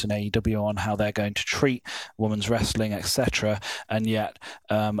Cody Rhodes and AEW on how they're going to treat women's wrestling, etc. And yet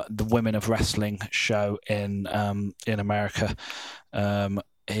the Women of Wrestling show in America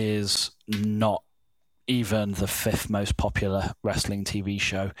is not even the 5th most popular wrestling TV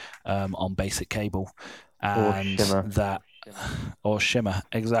show on basic cable, and or Shimmer,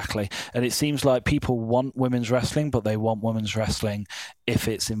 exactly. And it seems like people want women's wrestling, but they want women's wrestling if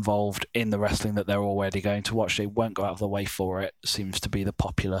it's involved in the wrestling that they're already going to watch. They won't go out of the way for it. Seems to be the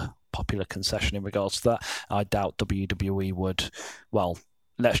popular concession in regards to that. I doubt WWE would. Well,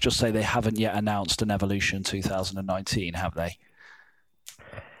 let's just say they haven't yet announced an Evolution 2019, have they?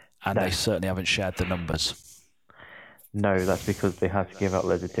 And they certainly haven't shared the numbers. No, that's because they have to give out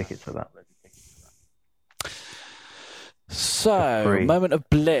loads of tickets for that. So, moment of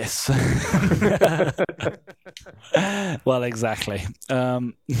bliss. Well, exactly.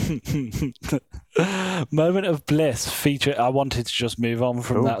 Moment of bliss feature. I wanted to just move on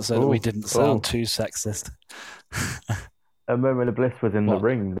from that so that we didn't sound too sexist. A moment of bliss was in the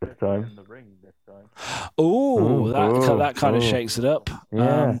ring this time. That kind of shakes it up.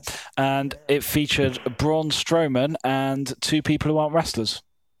 Yeah. And it featured Braun Strowman and two people who aren't wrestlers,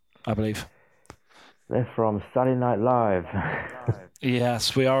 I believe. They're from Saturday Night Live.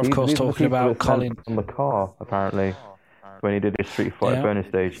 Yes, we are, of course, These are the talking people about that Colin. sent on the car, apparently, when he did his Street Fighter bonus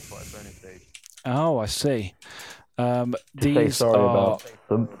stage. Oh, I see. Say These sorry are. about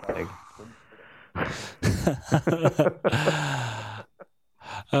something.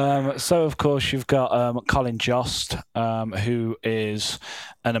 So, of course, you've got Colin Jost, who is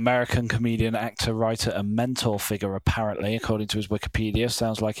an American comedian, actor, writer, and mentor figure, apparently, according to his Wikipedia.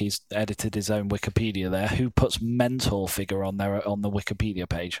 Sounds like he's edited his own Wikipedia there. Who puts mentor figure on there on the Wikipedia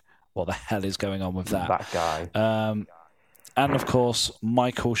page? What the hell is going on with that? That guy. And, of course,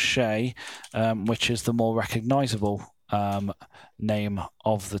 Michael Shea, which is the more recognisable name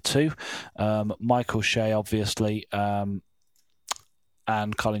of the two. Michael Shea, obviously,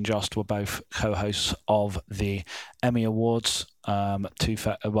 and Colin Jost were both co-hosts of the Emmy Awards, the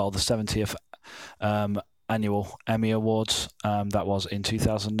 70th annual Emmy Awards. That was in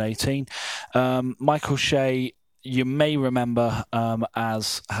 2018. Michael Shea, you may remember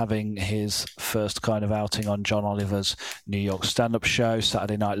as having his first kind of outing on John Oliver's New York stand-up show.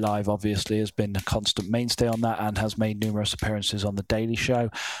 Saturday Night Live, obviously, has been a constant mainstay on that and has made numerous appearances on The Daily Show.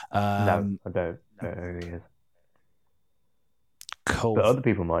 No, I don't know who he is. Cool. But other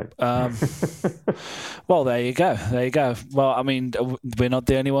people might. Well, there you go. Well, I mean, we're not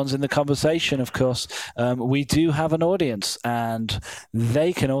the only ones in the conversation, of course. We do have an audience, and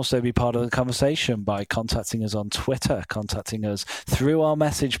they can also be part of the conversation by contacting us on Twitter, contacting us through our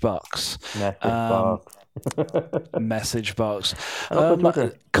message box. Message box.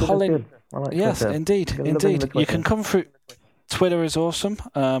 Colin, yes, Twitter. indeed. You can come through. Twitter is awesome.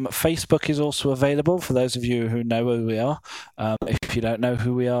 Facebook is also available for those of you who know who we are. If you don't know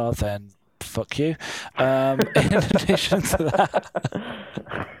who we are, then fuck you. In addition to that,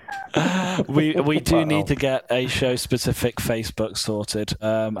 we do need to get a show-specific Facebook sorted.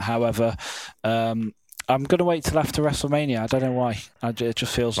 However, I'm going to wait till after WrestleMania. I don't know why. It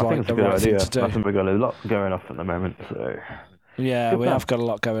just feels like the right thing to do. I think we've got a lot going off at the moment. So. Yeah, we have got a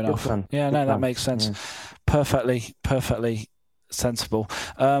lot going off. That makes sense. Yeah. Perfectly sensible.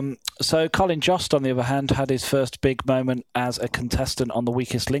 So Colin Jost, on the other hand, had his first big moment as a contestant on The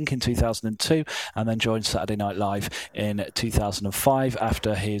Weakest Link in 2002 and then joined Saturday Night Live in 2005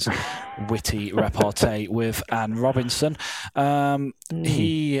 after his witty repartee with Anne Robinson.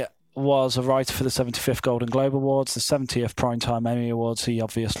 He was a writer for the 75th Golden Globe Awards, the 70th Primetime Emmy Awards. He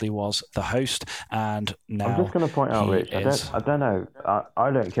obviously was the host, and now I'm just going to point out, Rich, I don't know. I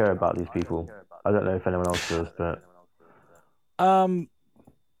don't care about these people. I don't know if anyone else does, but...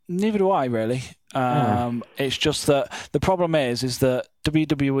 Neither do I, really. It's just that the problem is that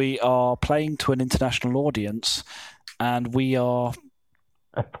WWE are playing to an international audience, and we are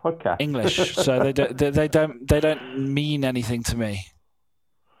a podcast English, so they don't mean anything to me.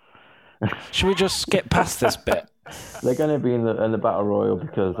 Should we just skip past this bit? They're going to be in the Battle Royal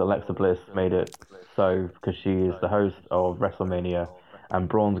because Alexa Bliss made it so, because she is the host of WrestleMania, and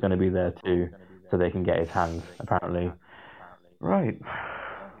Braun's going to be there too, so they can get his hands, apparently. Right.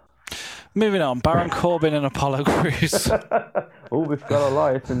 Moving on, Baron Corbin and Apollo Crews. We've got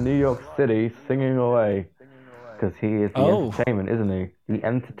Elias in New York City singing away, because he is the entertainment, isn't he? The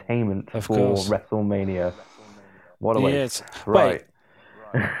entertainment for WrestleMania. What a waste. Right.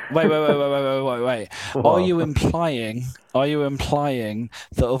 Wait. Are you implying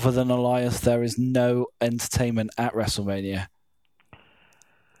that other than Elias there is no entertainment at WrestleMania?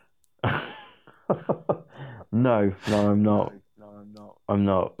 No, I'm not.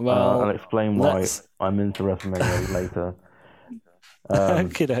 Well, I'll explain why I'm into WrestleMania later.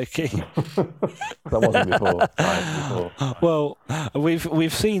 Okie. That wasn't before. Well,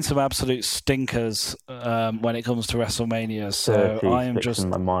 we've seen some absolute stinkers when it comes to WrestleMania, so I am just in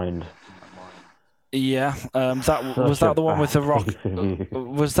my mind. Yeah, was that the one with the Rock?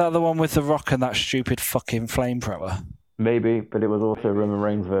 Was that the one with the Rock and that stupid fucking flamethrower? Maybe, but it was also Roman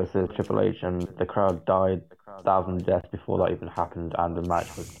Reigns versus Triple H, and the crowd died 1,000 deaths before that even happened, and the match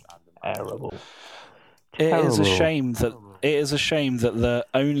was terrible. It is a shame that the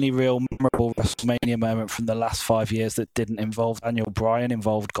only real memorable WrestleMania moment from the last 5 years that didn't involve Daniel Bryan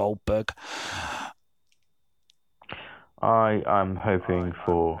involved Goldberg. I am hoping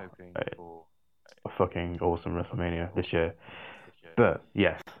for a fucking awesome WrestleMania this year. But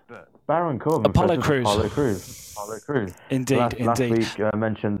yes, Baron Corbin Apollo Crews. Indeed. Last week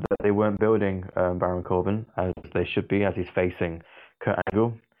mentioned that they weren't building Baron Corbin as they should be, as he's facing Kurt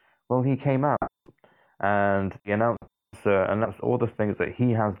Angle. Well, he came out and the announcer announced all the things that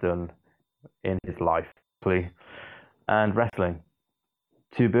he has done in his life, and wrestling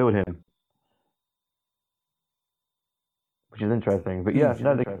to build him, which is interesting. But yeah,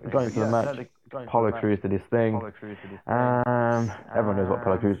 they're going into the match. Apollo Crews did his thing. Everyone knows what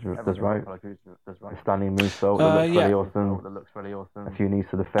Apollo Crews does, right? The standing moonsault that looks really awesome. A few knees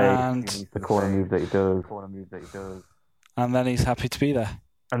to the face. And the corner move that he does. And then he's happy to be there.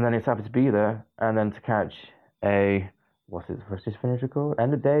 And then to catch a, what's his finisher called?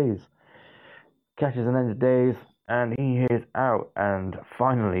 End of Days. Catches an End of Days, and he is out. And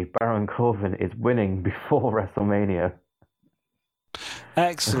finally, Baron Corbin is winning before WrestleMania.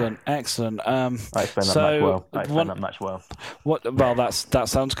 Excellent. I explained that match well. Well, that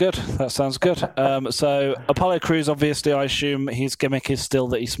sounds good. So Apollo Crews, obviously, I assume his gimmick is still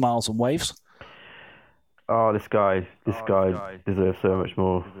that he smiles and waves. Oh, this guy deserves so much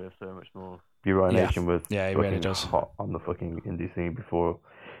more. Uriah Nation was he really does. Hot on the fucking indie scene before.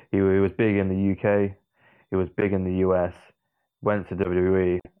 He was big in the UK. He was big in the US. Went to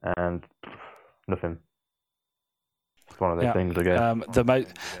WWE and nothing. It's one of those things, I guess.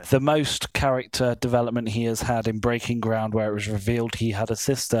 The most character development he has had in Breaking Ground, where it was revealed he had a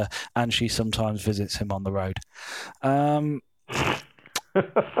sister and she sometimes visits him on the road. Does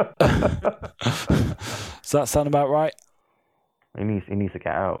that sound about right? He needs to get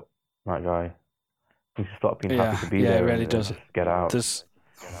out, that guy. He needs to stop being happy to be there. Yeah, he really does. Just get out.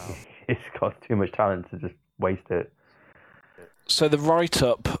 He's got too much talent to just waste it. So the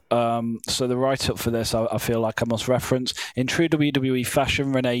write-up for this, I feel like I must reference. In true WWE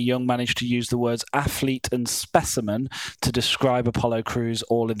fashion, Renee Young managed to use the words athlete and specimen to describe Apollo Crews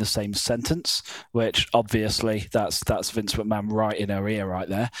all in the same sentence, which obviously that's Vince McMahon right in her ear right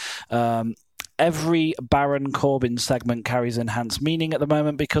there. Every Baron Corbin segment carries enhanced meaning at the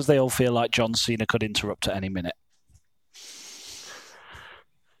moment because they all feel like John Cena could interrupt at any minute.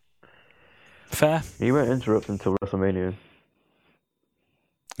 Fair? He won't interrupt until WrestleMania.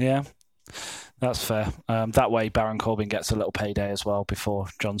 Yeah, that's fair. That way Baron Corbin gets a little payday as well before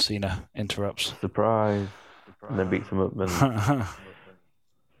John Cena interrupts. Surprise. And then beats him up and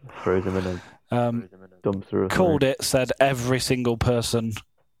throws him in a dumpster. Called it, said every single person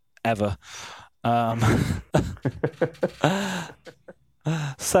ever.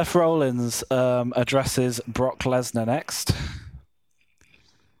 Seth Rollins addresses Brock Lesnar next.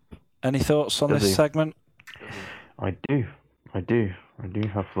 Any thoughts on this segment? I do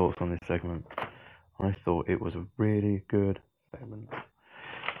have thoughts on this segment. I thought it was a really good segment.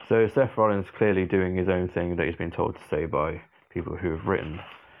 So Seth Rollins clearly doing his own thing that he's been told to say by people who have written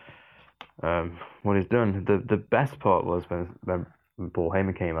what he's done. The best part was when Paul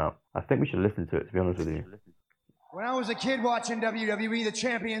Heyman came out. I think we should listen to it, to be honest with you. When I was a kid watching WWE, the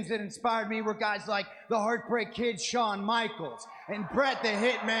champions that inspired me were guys like the Heartbreak Kid Shawn Michaels and Bret the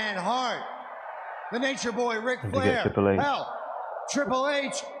Hitman Hart, the Nature Boy Ric Flair, hell, Triple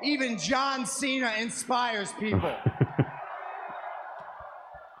H, even John Cena inspires people.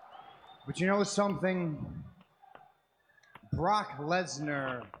 But you know something? Brock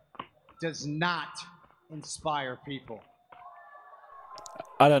Lesnar does not inspire people.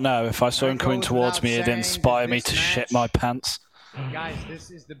 I don't know. If I saw him coming towards me, it'd inspire me to shit my pants. Guys, this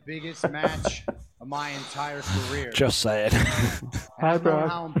is the biggest match of my entire career. Just saying. I don't know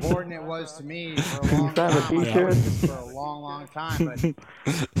how important it was to me for a long time. For a long time,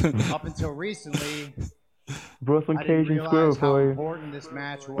 but up until recently, brought some I didn't Cajun realize how for you. important this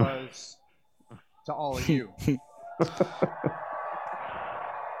match was to all of you.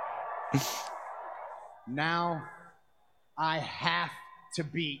 Now, I have to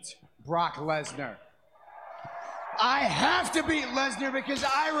beat Brock Lesnar. I have to beat Lesnar because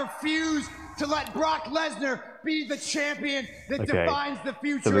I refuse to let Brock Lesnar be the champion that defines the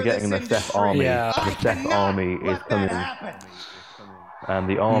future so we're getting of the this Seth Army. Yeah. The Seth Army is coming. And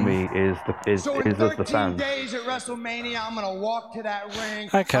the army is so us, the fans. 13 days at WrestleMania, I'm going to walk to that ring.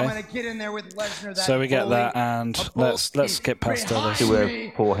 Okay. I'm going to get in there with Lesnar. So we get that, and let's skip past all this. See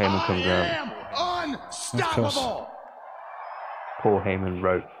where Paul Heyman comes out. Unstoppable. Paul Heyman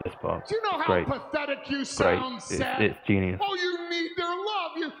wrote this part. Do you know how pathetic you sound, Seth? It's genius. Oh, you need their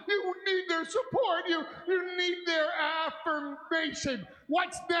love. You need their support. You need their affirmation.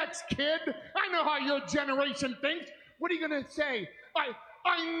 What's next, kid? I know how your generation thinks. What are you going to say?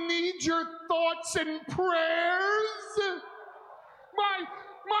 I need your thoughts and prayers.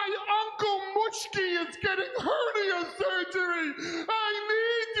 My Uncle Mushki is getting hernia surgery. I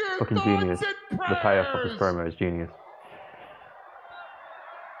need your fucking thoughts genius. and prayers. The payoff of his promo is genius.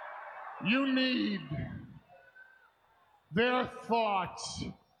 You need their thoughts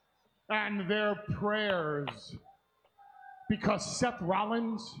and their prayers because Seth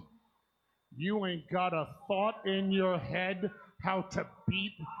Rollins, You ain't got a thought in your head how to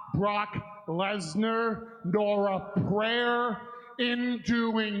beat Brock Lesnar, nor a prayer in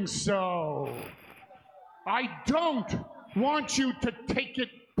doing so. I don't want you to take it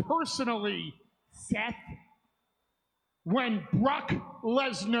personally, Seth. When Brock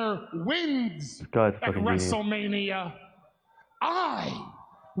Lesnar wins at WrestleMania, I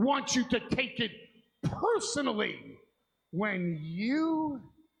want you to take it personally when you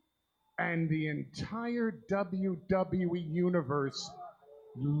and the entire WWE Universe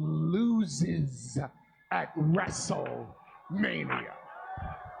loses at WrestleMania.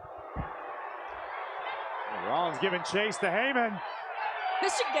 Rollins giving chase to Heyman.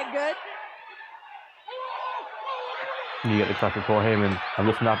 This should get good. You get the classic Paul Heyman. I'm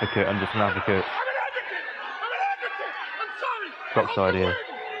just an advocate. I'm an advocate. I'm sorry. Brock's idea. I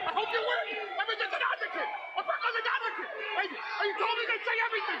hope you win. I'm just an advocate. I'm an advocate. And you told me to say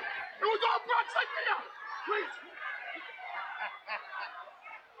everything. It was all Brock's idea. Please.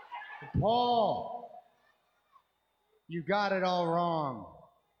 Paul, you got it all wrong.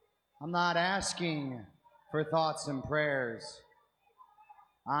 I'm not asking for thoughts and prayers.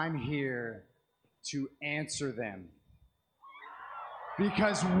 I'm here to answer them.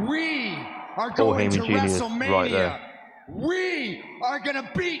 Because we are going to WrestleMania. Right, we are going to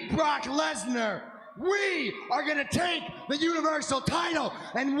beat Brock Lesnar. We are going to take the Universal title.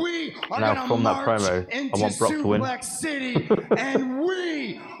 And we are going to march into Suplex City. And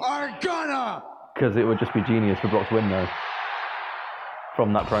we are gonna. Because it would just be genius for Brock to win, though.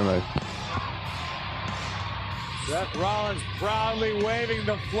 From that promo. Seth Rollins proudly waving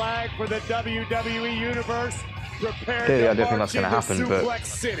the flag for the WWE Universe. Clearly, I don't think that's going to happen, but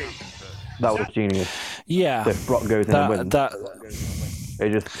that was genius. Yeah. So if Brock goes in and wins,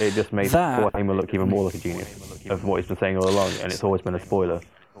 it just made Paul Heyman look even more like a genius of what he's been saying all along, and it's always been a spoiler.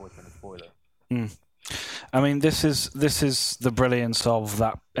 I mean, this is the brilliance of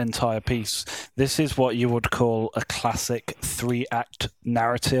that entire piece. This is what you would call a classic 3-act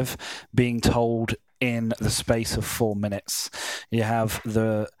narrative being told in the space of 4 minutes. You have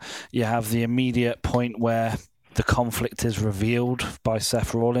the immediate point where the conflict is revealed by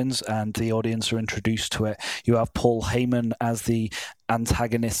Seth Rollins and the audience are introduced to it. You have Paul Heyman as the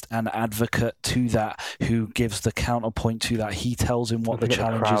antagonist and advocate to that, who gives the counterpoint to that. He tells him what the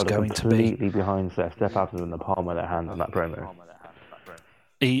challenge is going to be. Completely behind Seth. Steph has in the palm of their hand on that promo.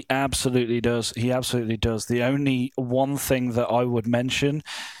 He absolutely does. He absolutely does. The only one thing that I would mention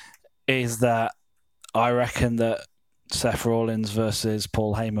is that I reckon that Seth Rollins versus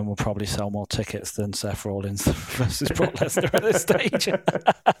Paul Heyman will probably sell more tickets than Seth Rollins versus Brock Lesnar at this stage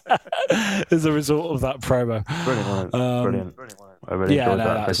as a result of that promo. Brilliant. I really enjoyed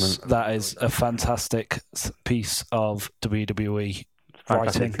that segment. That is a fantastic piece of WWE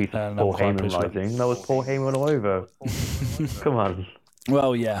writing. Piece of Paul Heyman writing. That was Paul Heyman all over. Come on.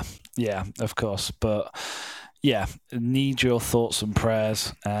 Well, yeah, of course, but yeah, need your thoughts and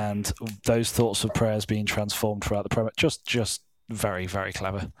prayers, and those thoughts and prayers being transformed throughout the promo. Just very, very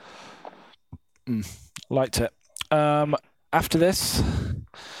clever. Liked it. After this,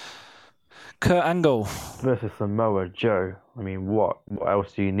 Kurt Angle versus Samoa Joe. I mean, what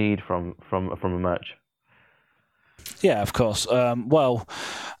else do you need from a match? Yeah, of course. Well,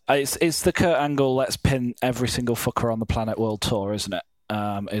 it's the Kurt Angle let's pin every single fucker on the planet world tour, isn't it?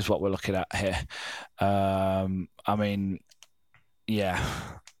 Is what we're looking at here. I mean, yeah,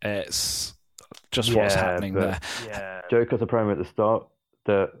 it's just what's happening there. Yeah. Joe cuts a promo at the start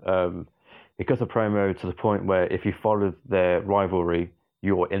that he cuts a promo to the point where if you followed their rivalry,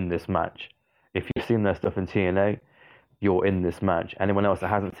 you're in this match. If you've seen their stuff in TNA, you're in this match. Anyone else that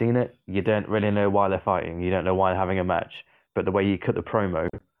hasn't seen it, you don't really know why they're fighting. You don't know why they're having a match. But the way you cut the promo,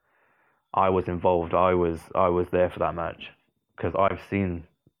 I was involved. I was there for that match. Because I've seen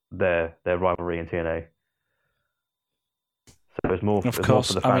their rivalry in TNA. So it's more, of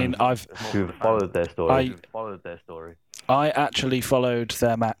course. More for the fans who've followed their story. I actually followed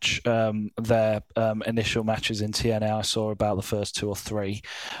their match, their initial matches in TNA. I saw about the first 2 or 3.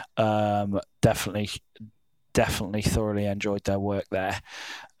 Definitely thoroughly enjoyed their work there.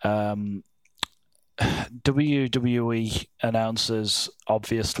 WWE announcers,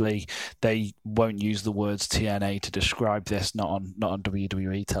 obviously, they won't use the words TNA to describe this, not on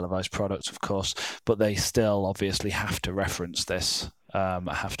WWE televised products, of course, but they still obviously have to reference this,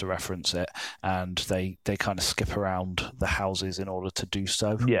 have to reference it, and they kind of skip around the houses in order to do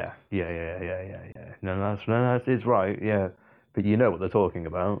so. Yeah. No, that's right. Yeah, but you know what they're talking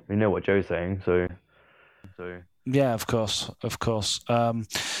about. You know what Joe's saying, so Yeah, of course.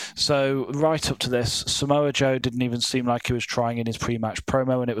 So right up to this, Samoa Joe didn't even seem like he was trying in his pre-match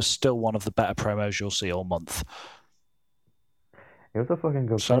promo, and it was still one of the better promos you'll see all month. It was a fucking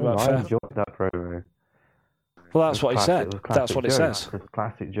good Sound promo. about I fair? enjoyed that promo. Well, that's what he said. That's what it says. It's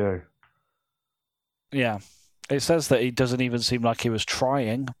classic Joe. Yeah. It says that he doesn't even seem like he was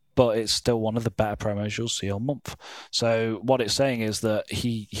trying, but it's still one of the better promos you'll see all month. So what it's saying is that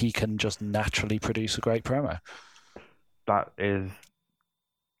he can just naturally produce a great promo. That is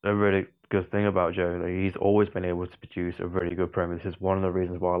a really good thing about Joe. Like, he's always been able to produce a really good promo. This is one of the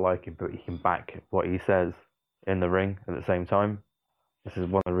reasons why I like him, but he can back what he says in the ring at the same time. This is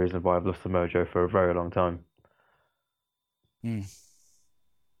one of the reasons why I've loved Samoa Joe for a very long time.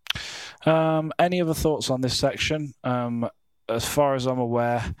 Any other thoughts on this section? As far as I'm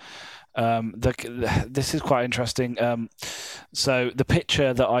aware, this is quite interesting. So the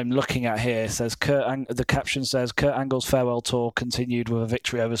picture that I'm looking at here says the caption says Kurt Angle's farewell tour continued with a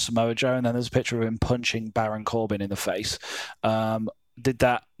victory over Samoa Joe, and then there's a picture of him punching Baron Corbin in the face. Did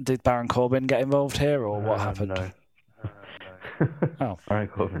Baron Corbin get involved here, or what happened? No. Oh, Baron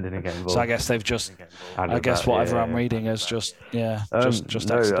Corbin didn't get involved. so I guess they've just. I guess whatever I'm reading is just just no. I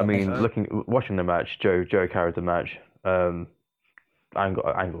accidentally. mean, watching the match, Joe carried the match. Angle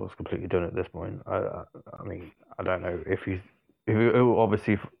was completely done at this point. I mean, I don't know if he'll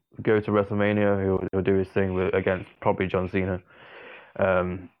obviously go to WrestleMania. He'll do his thing against probably John Cena.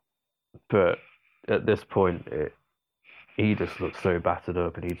 But at this point, he just looks so battered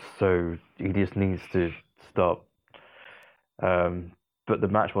up, and he just needs to stop. But the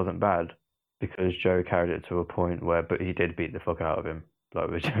match wasn't bad because Joe carried it to a point but he did beat the fuck out of him, like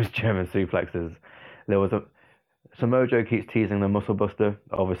with German suplexes. Samoa Joe keeps teasing the Muscle Buster.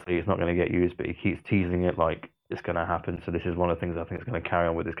 Obviously, it's not going to get used, but he keeps teasing it like it's going to happen. So this is one of the things I think is going to carry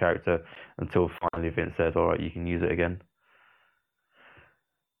on with his character until finally Vince says, "All right, you can use it again."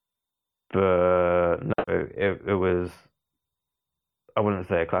 But no, it was. I wouldn't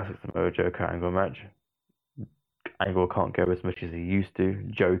say a classic Samoa Joe Kurt Angle match. Angle can't go as much as he used to.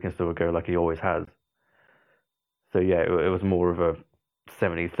 Joe can still go like he always has. So yeah, it was more of a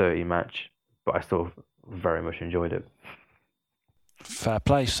 70-30 match, but I still very much enjoyed it. Fair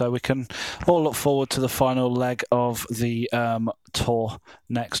play. So we can all look forward to the final leg of the tour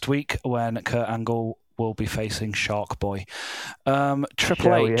next week when Kurt Angle will be facing Shark Boy.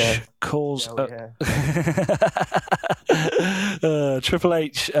 Triple H calls. Triple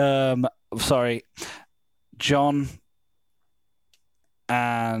H. John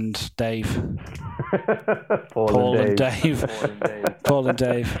and Dave. Paul and Dave. Paul and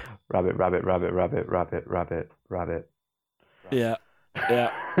Dave. Rabbit. Yeah.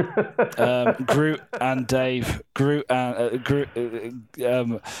 Groot and Dave. Vin.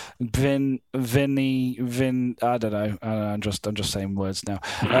 I don't know. I'm just saying words now.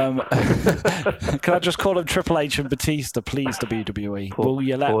 Can I just call him Triple H and Batista, please, WWE? Will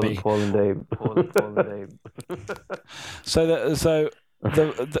you let me? Paul and Dave. So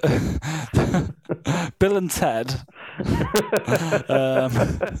the Bill and Ted.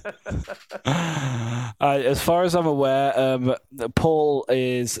 As far as I'm aware, Paul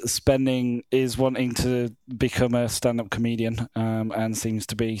is wanting to become a stand-up comedian, and seems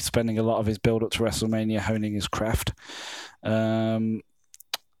to be spending a lot of his build-up to WrestleMania honing his craft. And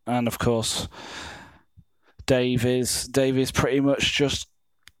of course, Dave is pretty much just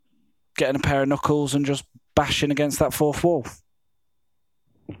getting a pair of knuckles and just bashing against that fourth wall.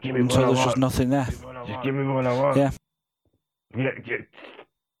 Until there's just nothing there. Just give me what I want. Yeah.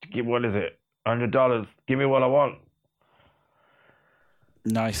 Give what is it? $100. Give me what I want.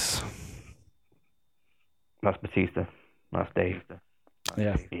 Nice. That's Batista. That's Dave.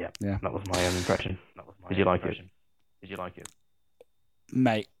 Yeah. That was my impression. Did you like it?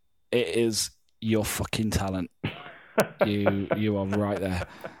 Mate, it is your fucking talent. You are right there.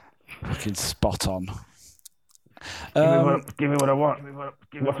 Fucking spot on. Give me what I want.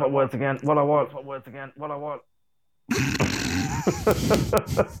 What's my words again? What I want.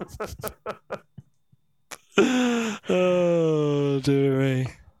 Oh, dearie.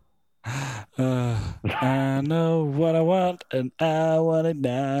 I know what I want, and I want it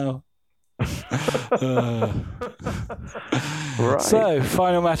now. Right. So,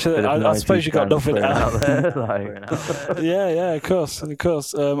 final match of the I suppose you got nothing out there. Yeah, of course. I am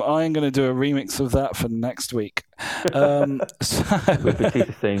going to do a remix of that for next week. With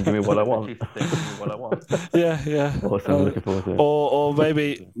Batista saying, "Give me what I want." Yeah. Awesome. I'm looking forward to it. Or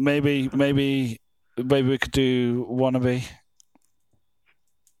maybe we could do Wannabe.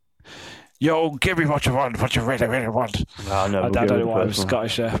 Yo, give me what you want, what you really, really want. No, I don't know why I'm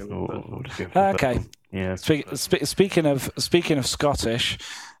Scottish there. Okay. Yeah. Speaking of Scottish,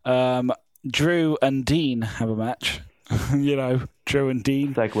 Drew and Dean have a match. Drew and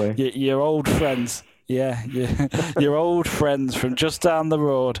Dean. Segue. Your old friends. Yeah, your old friends from just down the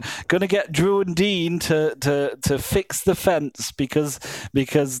road. Gonna get Drew and Dean to fix the fence because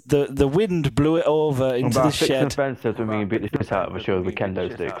the wind blew it over into the shed. The fence doesn't mean beat the shit out of a show with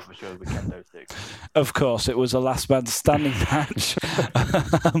kendo sticks. Of course, it was a last man standing match,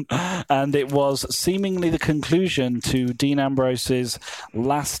 and it was seemingly the conclusion to Dean Ambrose's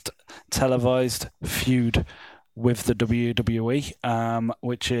last televised feud with the WWE,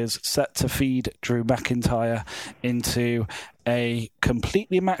 which is set to feed Drew McIntyre into a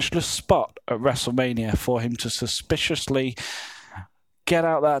completely matchless spot at WrestleMania for him to suspiciously get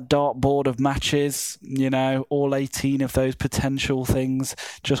out that dartboard of matches, all 18 of those potential things,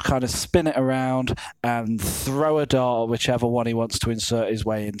 just kind of spin it around and throw a dart at whichever one he wants to insert his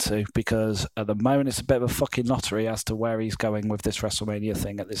way into, because at the moment it's a bit of a fucking lottery as to where he's going with this WrestleMania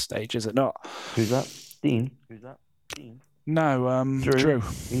thing at this stage, is it not? Who's that? Dean? No, Drew.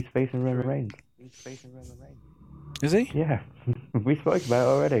 He's facing Roman Reigns. Is he? Yeah. We spoke about it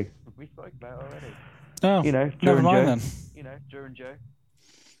already. Oh, Drew never mind then. Drew and Joe.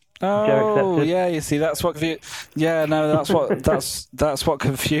 Oh, yeah. You see, that's what. That's what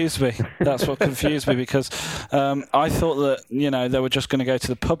confused me. That's what confused me because I thought that they were just going to go to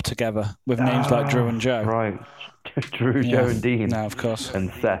the pub together with names like Drew and Joe. Right, Drew, Joe, and Dean. No, of course.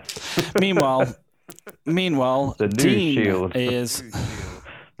 And Seth. Meanwhile, the new Dean Shield is.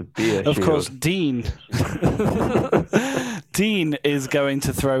 The beer of shield. course, Dean. Dean is going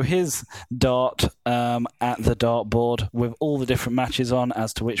to throw his dart at the dartboard with all the different matches on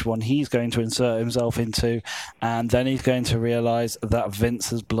as to which one he's going to insert himself into, and then he's going to realise that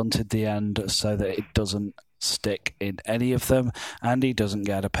Vince has blunted the end so that it doesn't stick in any of them, and he doesn't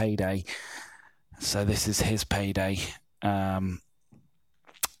get a payday. So this is his payday.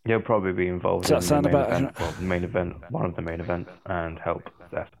 He'll probably be involved Does in that the sound main about event, one of the main events, and help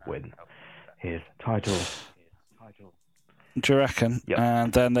Seth win his title. Do you reckon? Yep.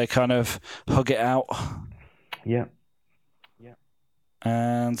 And then they kind of hug it out. Yeah.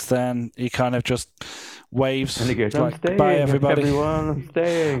 And then he kind of just waves. And he goes, like, I'm staying, bye everybody. Everyone, I'm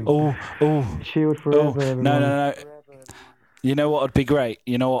staying. Oh. Shield forever. No. You know what would be great?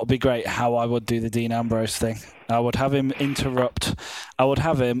 How I would do the Dean Ambrose thing. I would have him interrupt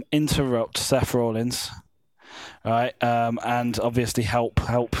Seth Rollins, right? And obviously help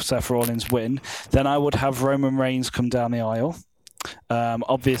Seth Rollins win. Then I would have Roman Reigns come down the aisle.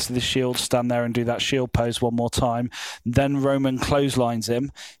 Obviously the Shield stand there and do that Shield pose one more time. Then Roman clotheslines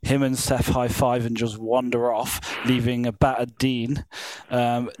him and Seth high five and just wander off, leaving a battered Dean.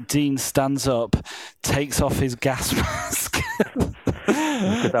 Dean stands up, takes off his gas mask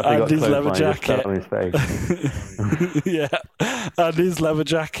and his leather jacket. On his face. Yeah, and his leather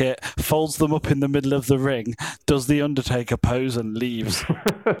jacket, folds them up in the middle of the ring, does the Undertaker pose and leaves.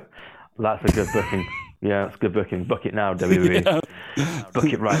 That's a good booking. Yeah, that's good booking. Book it now, WWE. Yeah. Book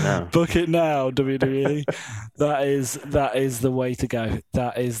it right now. Book it now, WWE. That is the way to go.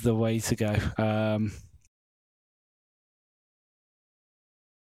 That is the way to go.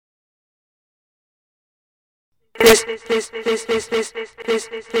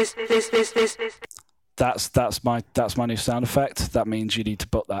 That's my new sound effect. That means you need to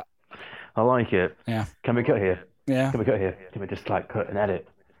book that. I like it. Yeah. Can we cut here? Yeah. Can we cut here? Can we just cut and edit?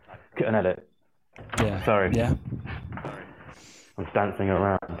 Cut and edit. Yeah. Sorry. Yeah. I'm dancing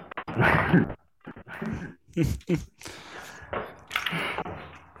around.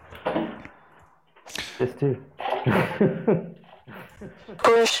 This too.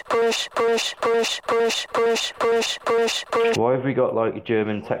 Push. Why have we got like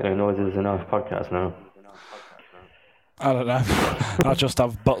German techno noises in our podcast now? I don't know. I just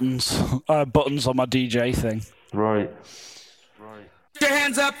have buttons. I have buttons on my DJ thing. Right. Put your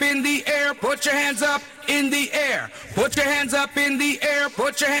hands up in the air. Put your hands up in the air. Put your hands up in the air.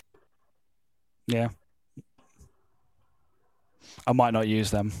 Put your hands. Yeah. I might not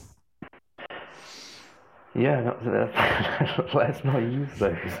use them. Yeah, let's not use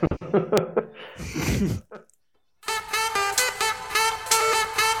those.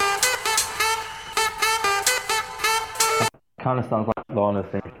 Kind of sounds like Lana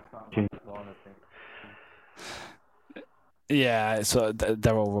thing. Yeah,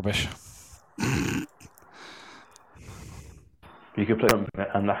 they're all rubbish. You could play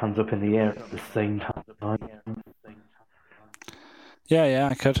and the hands up in the air at the same time. Yeah,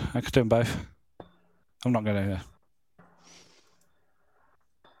 I could do them both. I'm not going to.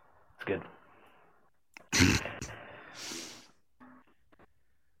 It's good.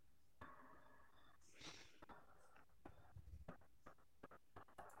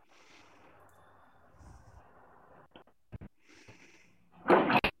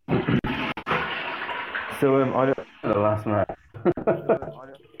 So I don't know the last match.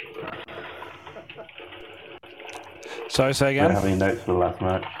 Sorry, say I again? don't have any notes for the last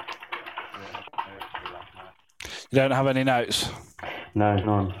match. You don't have any notes? No,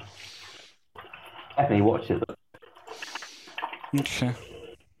 none. Definitely watch it. Okay.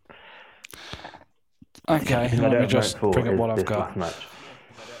 Okay, let me just bring up what I've got.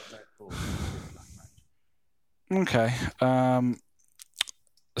 Okay.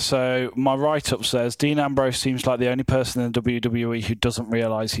 So my write-up says Dean Ambrose seems like the only person in the WWE who doesn't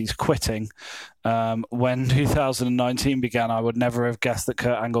realise he's quitting. When 2019 began, I would never have guessed that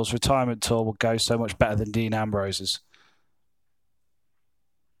Kurt Angle's retirement tour would go so much better than Dean Ambrose's.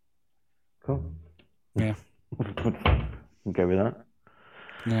 Cool. Yeah. Go with that.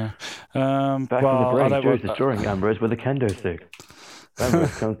 Yeah. Back in the break, Drew's destroying Ambrose with a kendo stick.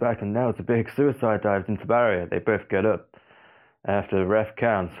 Ambrose comes back and nails a big suicide dives into barrier. They both get up after the ref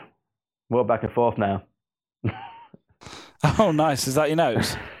counts. Well, back and forth now. Oh, nice. Is that your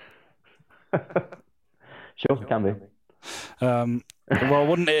notes? Sure, can be. Well,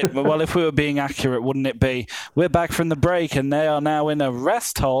 wouldn't it? Well, if we were being accurate, wouldn't it be? We're back from the break and they are now in a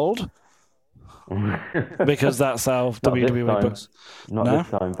rest hold. Because that's how WWE books. Not this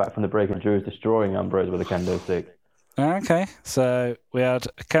time. Back from the break and Drew's destroying Ambrose with a kendo stick. Okay, so we had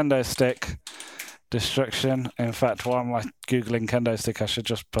a kendo stick destruction. In fact, while I'm Googling kendo stick, I should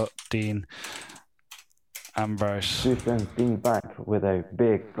just put Dean Ambrose. Drew sends Dean back with a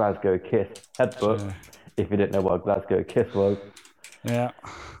big Glasgow kiss headbutt. If you didn't know what a Glasgow kiss was. Yeah.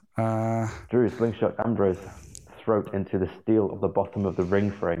 Drew slingshot Ambrose throat into the steel of the bottom of the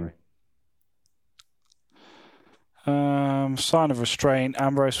ring frame. Sign of restraint.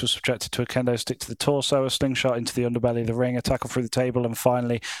 Ambrose was subjected to a kendo stick to the torso, a slingshot into the underbelly of the ring, a tackle through the table, and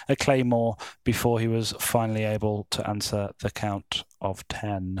finally a claymore before he was finally able to answer the count of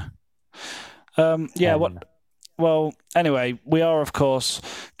 10. Well, anyway, we are, of course,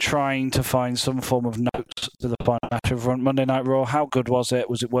 trying to find some form of notes to the final match of Monday Night Raw. How good was it?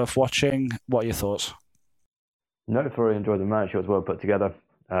 Was it worth watching? What are your thoughts? No, I thoroughly enjoyed the match. It was well put together.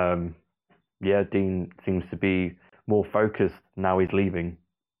 Dean seems to be more focused now he's leaving.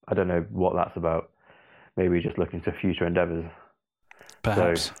 I don't know what that's about. Maybe he's just looking to future endeavours.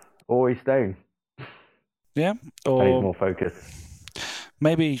 Perhaps. Or he's staying. Yeah. Or he's more focused.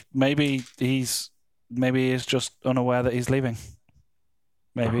 Maybe he's just unaware that he's leaving.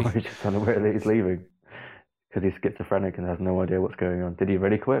 Maybe. He's just unaware that he's leaving. Because he's schizophrenic and has no idea what's going on. Did he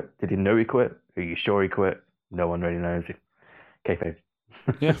really quit? Did he know he quit? Are you sure he quit? No one really knows. Kayfabe.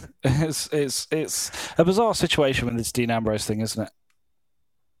 Yeah, it's a bizarre situation with this Dean Ambrose thing, isn't it?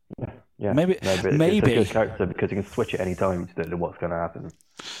 Yeah. Maybe it's a good character because he can switch at any time. You just don't know what's going to happen.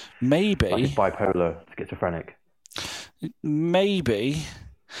 Maybe like he's bipolar, schizophrenic. Maybe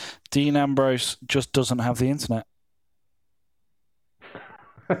Dean Ambrose just doesn't have the internet.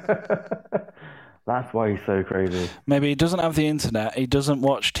 That's why he's so crazy. Maybe he doesn't have the internet. He doesn't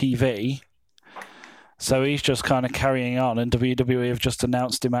watch TV. So he's just kind of carrying on, and WWE have just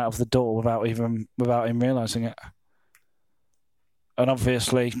announced him out of the door without him realising it. And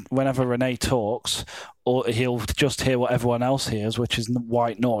obviously, whenever Renee talks, or he'll just hear what everyone else hears, which is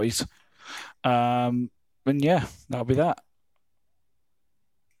white noise. And yeah, that'll be that.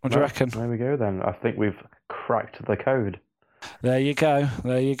 What do you reckon? There we go then. I think we've cracked the code. There you go.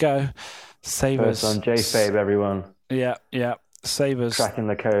 Savers. First on J-Fabe, everyone. Yeah. Savers. Cracking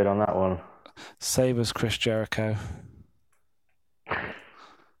the code on that one. Savers Chris Jericho.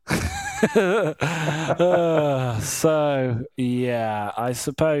 So yeah, I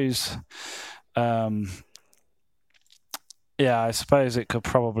suppose it could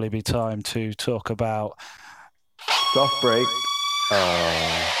probably be time to talk about soft break.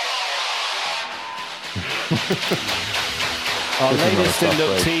 Our latest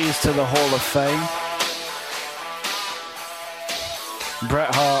inductees to the Hall of Fame,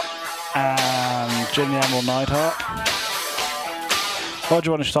 Bret Hart and Jimmy Animal Neidhart. Or do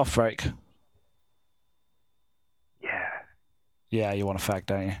you want a soft break? Yeah, you want a fag,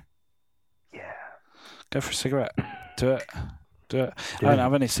 don't you? Yeah. Go for a cigarette. Do it. I don't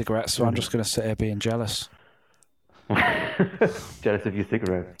have any cigarettes, so I'm just going to sit here being jealous. Jealous of your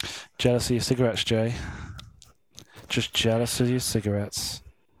cigarettes? Jealous of your cigarettes, Jay. Just jealous of your cigarettes.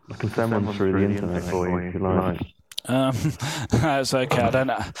 I can send one through the internet for you if you like. That's okay. I don't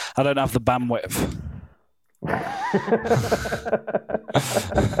have the bandwidth.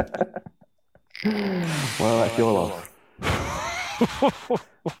 Well, that's your loss.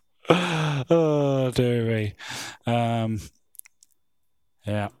 Oh dear me.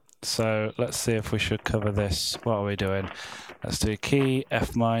 Yeah. So let's see if we should cover this. What are we doing? Let's do key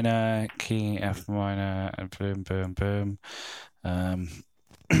F minor, and boom, boom, boom.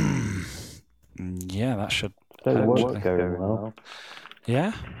 Yeah, that should. What's going well?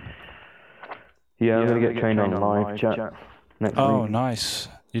 Yeah. Yeah, I'm gonna get trained on live chat next week. Oh, nice.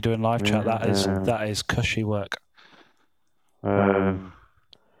 You're doing live chat. That is cushy work.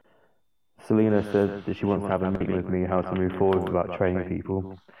 Selena said that she wants to have a meeting with me how to move forward about training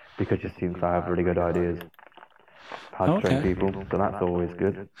people, because she thinks I have really good ideas how to train people, so that's always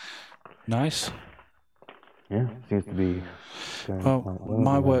good. Nice. Yeah, seems to be going well. Quite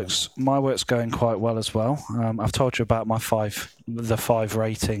well. My work's going quite well as well. I've told you about my the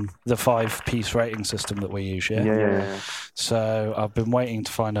 5-piece rating system that we use. Yeah. So I've been waiting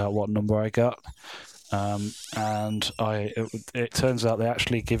to find out what number I got. And it turns out they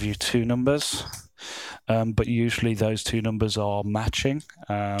actually give you 2 numbers, but usually those 2 numbers are matching.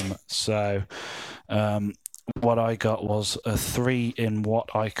 What I got was a 3 in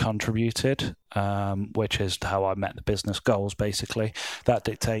what I contributed, which is how I met the business goals. Basically, that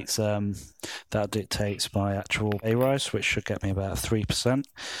dictates my actual pay rise, which should get me about 3%,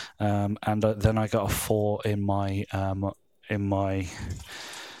 and then I got a 4 in my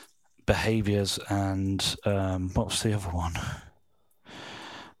behaviors and what was the other one?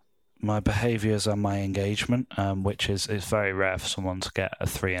 My behaviors and my engagement, which is very rare for someone to get a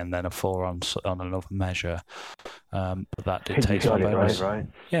 3 and then a 4 on another measure. But that dictates my bonus. Right.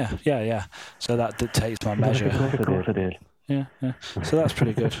 Yeah. So that dictates my measure. Of course I did. Yeah. So that's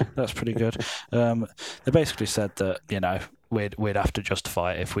pretty good. They basically said that we'd have to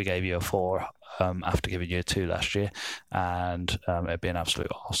justify it if we gave you a 4 after giving you a 2 last year, and it'd be an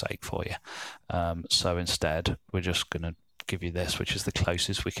absolute arseache for you. So instead, we're just going to give you this, which is the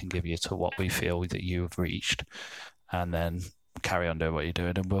closest we can give you to what we feel that you have reached, and then carry on doing what you're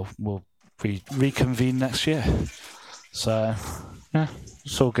doing, and we'll reconvene next year. So yeah,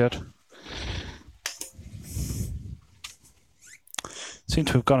 it's all good. Seem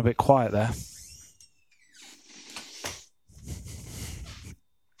to have gone a bit quiet there.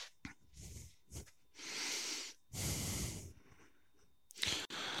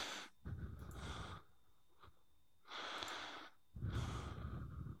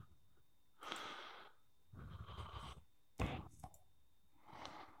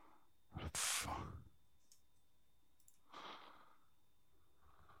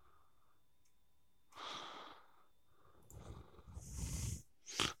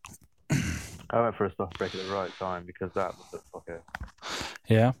 I went for a soft break at the right time because that was the fucker.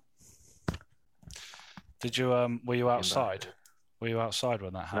 Yeah. Did you were you outside? Were you outside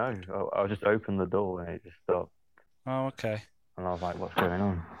when that happened? No, I just opened the door and it just stopped. Oh, okay. And I was like, what's going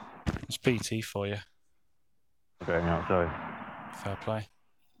on? It's PT for you. Going outside. Fair play.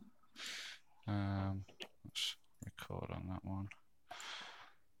 Let's record on that one.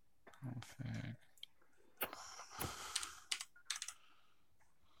 Perfect.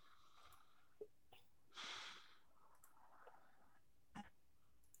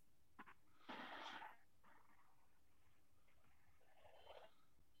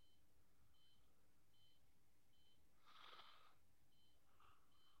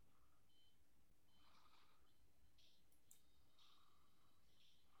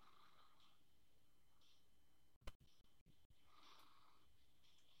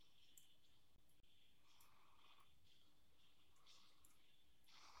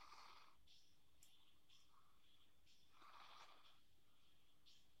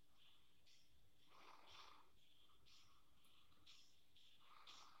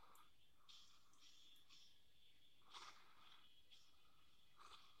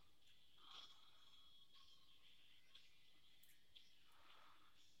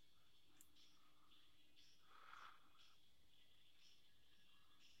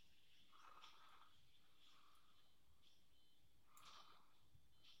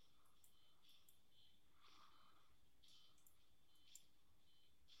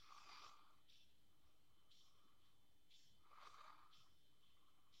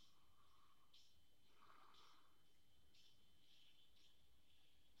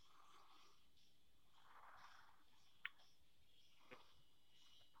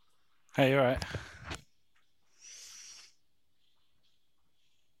 Hey, you all right?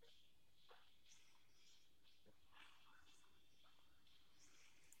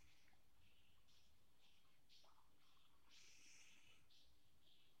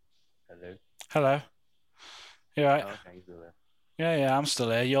 Hello. You all right? Oh, okay, he's still there. Yeah, I'm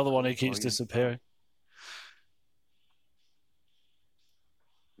still here. You're the one who keeps disappearing.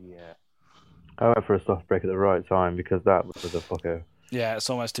 Yeah. I went for a soft break at the right time because that was the fucker. Yeah, it's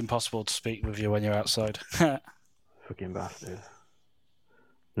almost impossible to speak with you when you're outside. fucking bastard.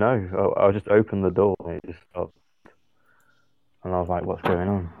 No, I just opened the door and it just stopped. And I was like, what's going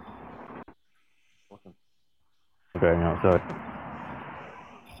on? I'm going outside.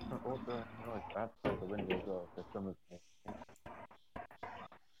 Also, it's bad for the window as well. There's some of me.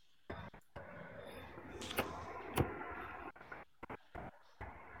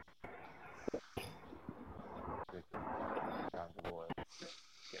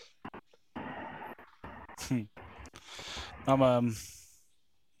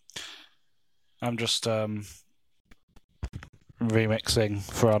 I'm just remixing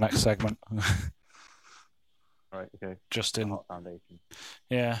for our next segment. Right, okay. Just in Heart Foundation.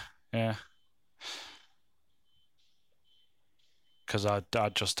 Yeah. Because I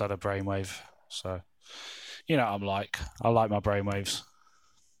just had a brainwave, so you know what I'm like. I like my brainwaves.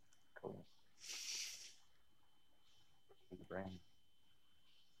 Cool. Brain.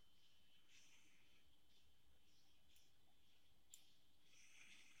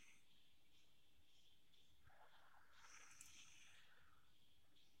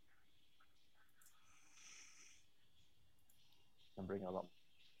 Can bring a lot.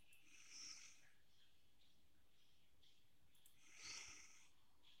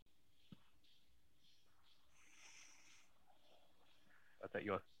 I'll take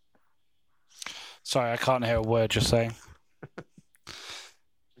yours. Sorry, I can't hear a word you're saying.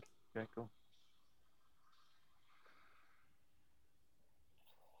 Okay, cool.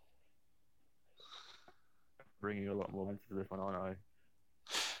 Bringing a lot more into this one, aren't I?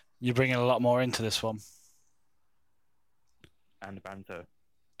 You're bringing a lot more into this one. And banter.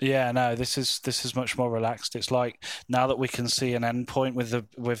 Yeah, no, this is much more relaxed. It's like now that we can see an end point with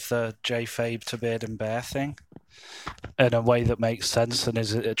the J-Fabe to Beard and Bear thing in a way that makes sense and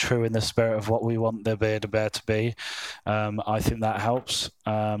is true in the spirit of what we want the Beard and Bear to be. I think that helps,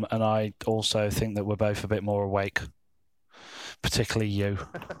 and I also think that we're both a bit more awake, particularly you.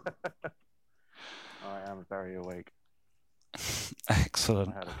 I am very awake.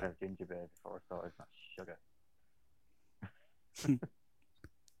 Excellent. I had a bit of ginger beer before I started. That's sugar.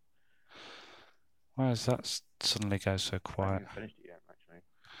 Why does that suddenly go so quiet? I haven't finished it yet, actually.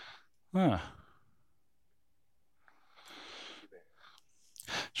 Ah.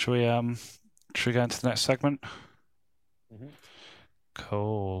 Should we go into the next segment? Mm-hmm.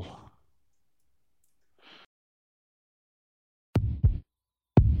 Cool.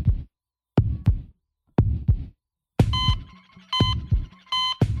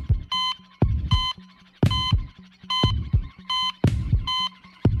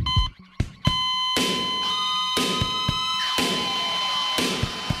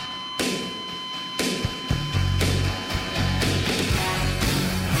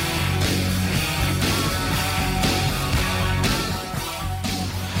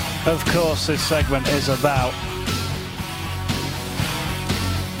 Of course, this segment is about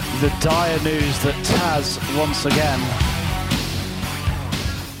the dire news that Taz, once again,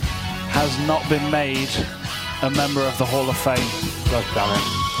 has not been made a member of the Hall of Fame. God damn it.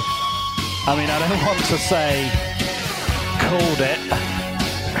 I mean, I don't want to say called it,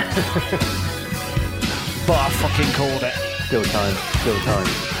 but I fucking called it. Still time.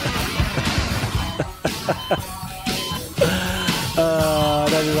 I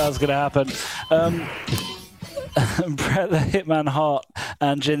don't think that's going to happen. Bret the Hitman Hart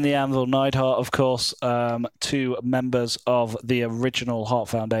and Jim the Anvil Neidhart, of course, two members of the original Hart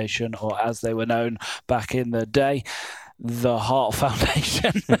Foundation, or as they were known back in the day, the Hart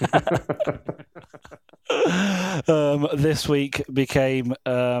Foundation. This week became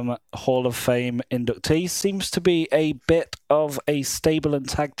Hall of Fame inductees. Seems to be a bit of a stable and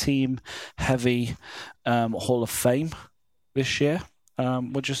tag team heavy Hall of Fame this year.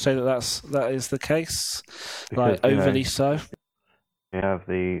 Would you say that is the case? Because, like overly so? We have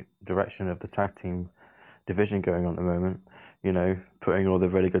the direction of the tag team division going on at the moment. You know, putting all the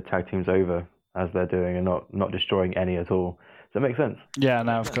really good tag teams over as they're doing, and not destroying any at all. Does that make sense? Yeah,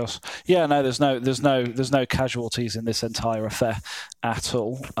 no, of course. Yeah, no, there's no casualties in this entire affair at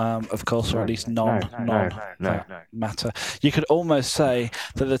all. Of course, or at least non matter. You could almost say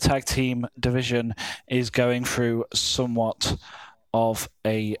that the tag team division is going through somewhat of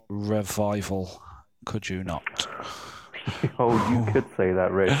a revival. Could you not? Oh, you could say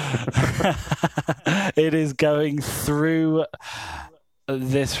that, Rich. It is going through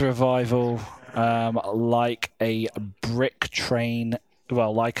this revival like a brick train.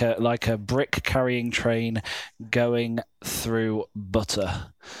 Well, like a brick carrying train going through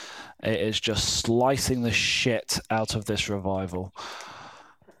butter. It is just slicing the shit out of this revival.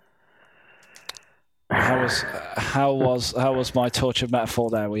 How was my tortured metaphor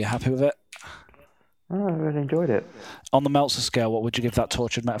there? Were you happy with it? Oh, I really enjoyed it. On the Meltzer scale, what would you give that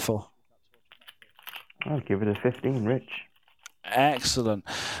tortured metaphor? I'd give it a 15, Rich. Excellent.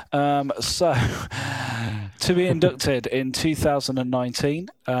 So, to be inducted in 2019,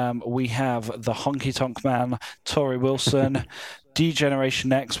 we have the Honky Tonk Man, Tori Wilson,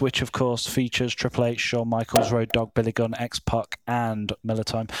 D-Generation X, which of course features Triple H, Shawn Michaels, Road Dogg, Billy Gunn, X-Pac, and Miller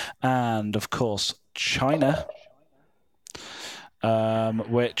Time, and of course China,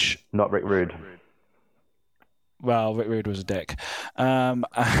 which... Not Rick Rude. Well, Rick Rude was a dick.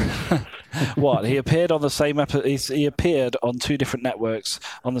 What? He appeared on the same episode. He appeared on 2 different networks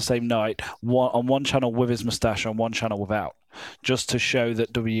on the same night. On one channel with his moustache, on one channel without, just to show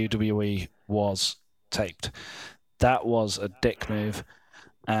that WWE was taped. That was a dick move,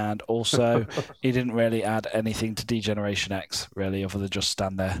 and also he didn't really add anything to D-Generation X, really, other than just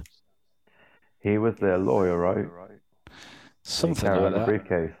stand there. He was their lawyer, right? Something like that.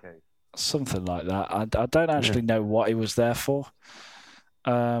 Briefcase. Something like that. I don't actually know what he was there for.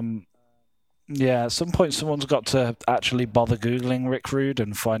 Yeah, at some point someone's got to actually bother Googling Rick Rude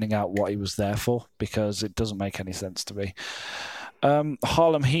and finding out what he was there for, because it doesn't make any sense to me.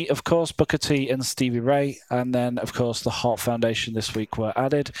 Harlem Heat, of course, Booker T and Stevie Ray, and then, of course, the Hart Foundation this week were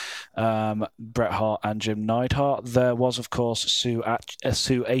added. Bret Hart and Jim Neidhart. There was, of course, Sue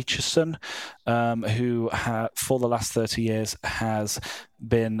Aitchison, who for the last 30 years has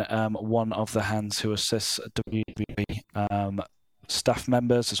been one of the hands who assists WWE staff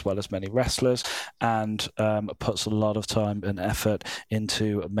members as well as many wrestlers, and puts a lot of time and effort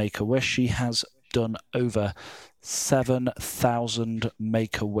into Make-A-Wish. She has done over 7,000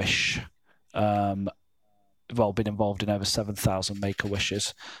 Make-A-Wish. Been involved in over 7,000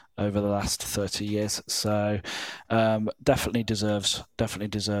 Make-A-Wishes over the last 30 years. So definitely deserves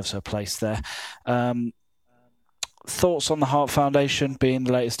her place there. Thoughts on the Hart Foundation being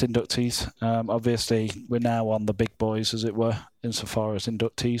the latest inductees? Obviously, we're now on the big boys, as it were, insofar as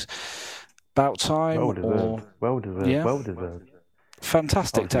inductees. About time? Well deserved.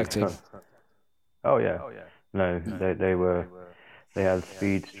 Fantastic tag team. Oh yeah. No, they had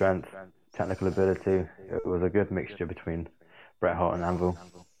speed, strength, technical ability. It was a good mixture between Bret Hart and Anvil.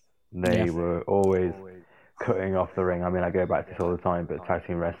 They were always cutting off the ring. I mean, I go back to this all the time, but tag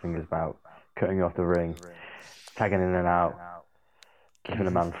team wrestling is about cutting off the ring, tagging in and out, keeping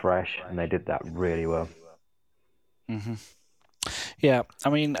a man fresh, and they did that really well. Mm-hmm. Yeah, I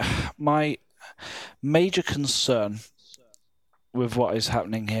mean, my major concern with what is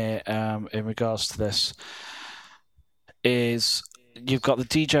happening here in regards to this is you've got the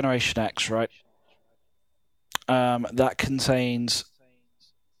D-Generation X, right? That contains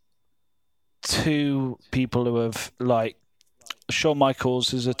 2 people who have, like, Shawn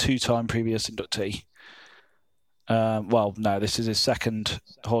Michaels is a 2-time previous inductee. This is his second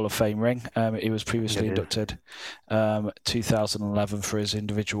Hall of Fame ring. He was previously inducted 2011 for his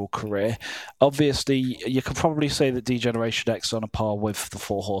individual career. Obviously, you could probably say that D-Generation X is on a par with the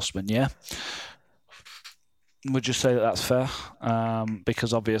Four Horsemen, yeah? Would you say that that's fair?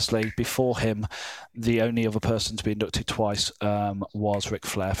 Because obviously, before him, the only other person to be inducted twice was Ric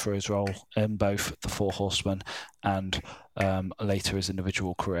Flair for his role in both the Four Horsemen and later his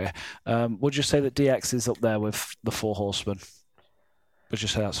individual career. Would you say that DX is up there with the Four Horsemen? Would you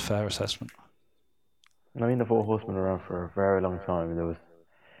say that's a fair assessment? I mean, the Four Horsemen were around for a very long time, and there was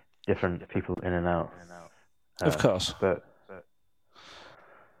different people in and out. Of course. But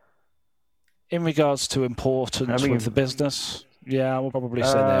in regards to importance with the business, I will probably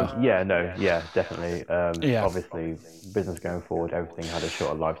say that. Definitely. Obviously, business going forward, everything had a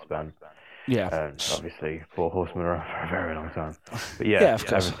shorter lifespan. Yeah. Obviously, Four Horsemen are for a very long time. But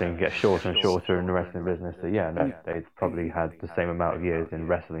everything gets shorter and shorter in the wrestling business. So they probably had the same amount of years in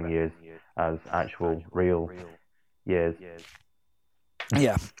wrestling years as actual real years.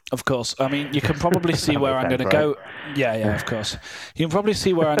 Yeah, of course. I mean, you can probably see where I'm going to go. Yeah, of course. You can probably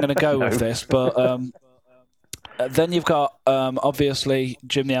see where I'm going to go with this, but then you've got, obviously,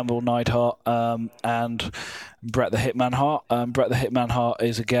 Jim the Anvil Neidhart and Bret the Hitman Hart. Bret the Hitman Hart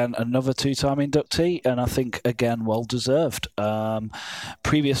is, again, another 2-time inductee, and I think, again, well-deserved.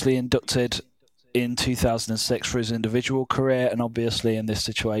 Previously inducted in 2006 for his individual career, and obviously in this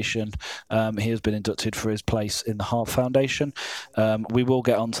situation he has been inducted for his place in the Hart Foundation. We will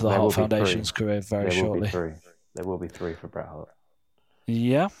get onto the Hart Foundation's career very shortly. There will be 3 for Bret Hart.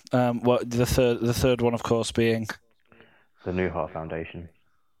 Yeah. The third one, of course, being the new Hart Foundation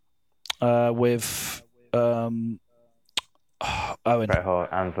with Owen. Bret Hart,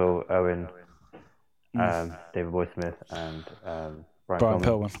 Anvil, Owen, David Boy Smith, and Brian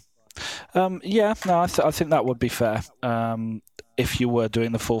Pillman. I think that would be fair. if you were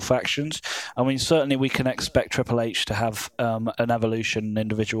doing the full factions. I mean, certainly we can expect Triple H to have an Evolution, an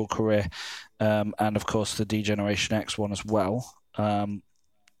individual career, and of course the D-Generation X one as well.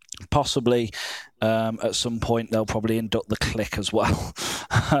 Possibly at some point they'll probably induct the Click as well,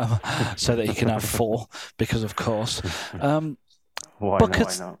 so that he can have 4, because of course. Why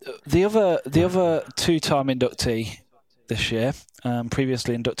not? The other two-time inductee this year,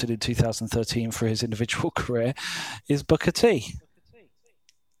 previously inducted in 2013 for his individual career, is Booker T.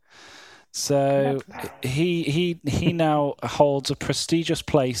 So he now holds a prestigious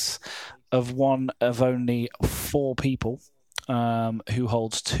place of one of only 4 people who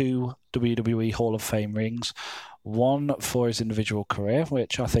holds 2 WWE Hall of Fame rings, 1 for his individual career,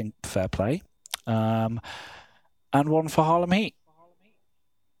 which I think fair play, and 1 for Harlem Heat.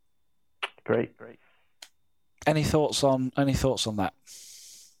 Great. Any thoughts on that?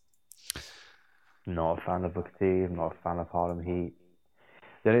 Not a fan of Booker T. I'm not a fan of Harlem Heat.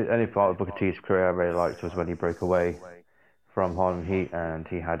 The only part of Booker T's career I really liked was when he broke away from Harlem Heat and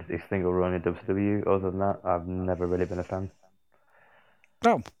he had a single run in WWE. Other than that, I've never really been a fan.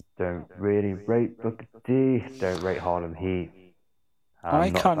 No. Don't really rate Booker T. Don't rate Harlem Heat.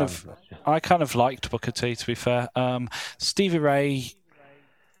 I kind of liked Booker T, to be fair. Stevie Ray,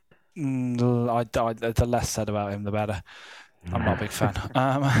 the less said about him, the better. I'm not a big fan.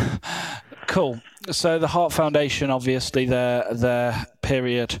 Cool. So the Hart Foundation, obviously, their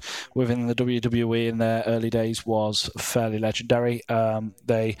period within the WWE in their early days was fairly legendary.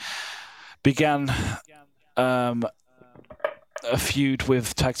 They began a feud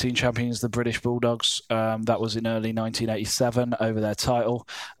with tag team champions, the British Bulldogs. That was in early 1987 over their title,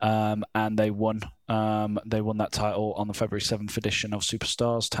 and they won. They won that title on the February 7th edition of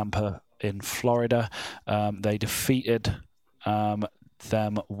Superstars, Tampa in Florida. They defeated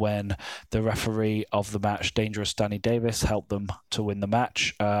them when the referee of the match, Dangerous Danny Davis, helped them to win the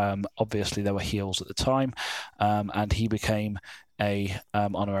match. Obviously, they were heels at the time, and he became a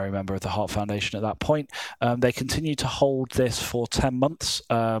honorary member of the Hart Foundation at that point. They continued to hold this for 10 months.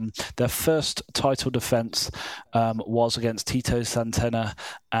 Their first title defense was against Tito Santana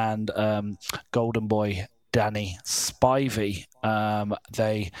and Golden Boy Danny Spivey.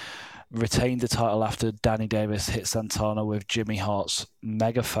 They retained the title after Danny Davis hit Santana with Jimmy Hart's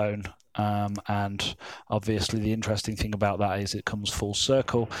megaphone. And obviously the interesting thing about that is it comes full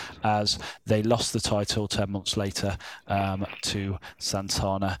circle as they lost the title 10 months later to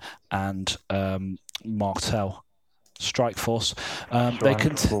Santana and Martel. Strikeforce.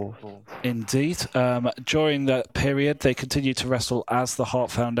 Indeed. During that period, they continued to wrestle as the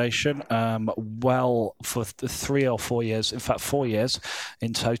Hart Foundation, for 3 or 4 years. In fact, 4 years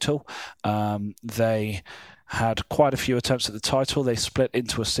in total. They had quite a few attempts at the title. They split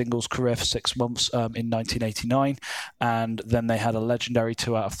into a singles career for 6 months in 1989, and then they had a legendary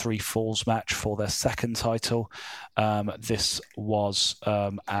 2 out of 3 falls match for their second title. This was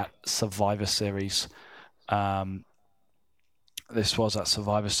at Survivor Series. This was at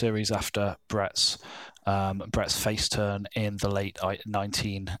Survivor Series after Brett's face turn in the late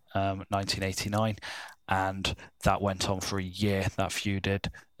 1989, and that went on for a year. That feuded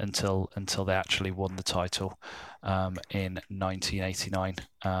until they actually won the title in 1989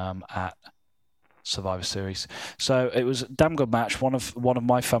 at Survivor Series. So it was a damn good match. One of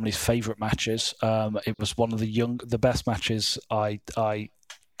my family's favourite matches. It was one of the best matches I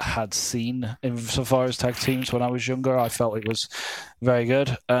had seen in so far as tag teams when I was younger. I felt it was very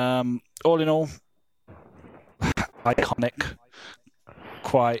good. All in all, iconic.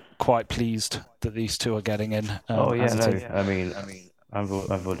 Quite pleased that these two are getting in. I mean,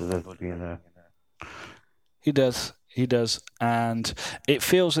 Anvil deserves to be in there. He does, and it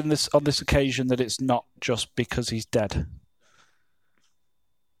feels on this occasion that it's not just because he's dead.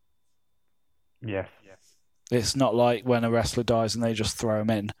 Yes. It's not like when a wrestler dies and they just throw him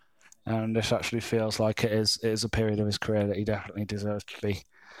in. And this actually feels like it is a period of his career that he definitely deserves to be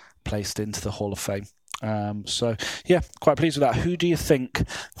placed into the Hall of Fame. So, yeah, quite pleased with that. Who do you think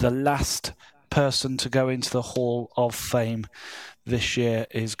the last person to go into the Hall of Fame this year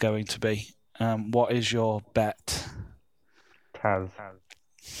is going to be? What is your bet? Taz.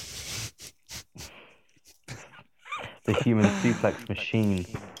 The human suplex machine.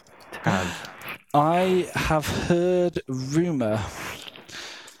 Taz. I have heard rumour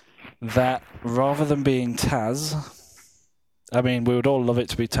that rather than being Taz, I mean, we would all love it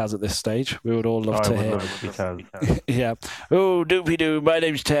to be Taz at this stage. We would all love to hear. Love it to be Taz. Yeah. Oh, doopy-doo, my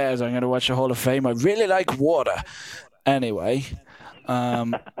name's Taz. I'm going to watch the Hall of Fame. I really like water. Anyway.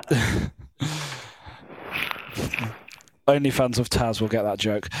 Only fans of Taz will get that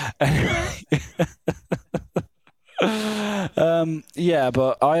joke. Anyway. Yeah,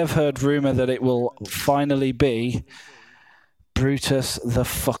 but I have heard rumour that it will finally be Brutus the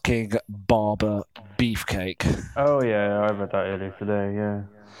fucking Barber Beefcake. Oh, yeah, I read that earlier today, yeah.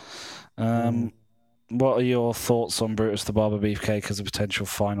 What are your thoughts on Brutus the Barber Beefcake as a potential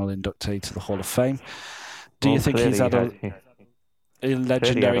final inductee to the Hall of Fame? Do you think he's had a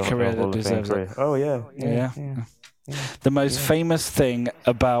legendary career that deserves it? Oh, yeah. The most famous thing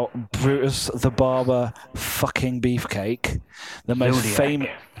about Brutus the Barber fucking Beefcake, the most famous...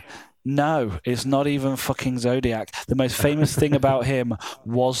 No, it's not even fucking Zodiac. The most famous thing about him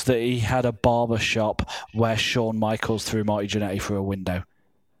was that he had a barber shop where Shawn Michaels threw Marty Jannetty through a window.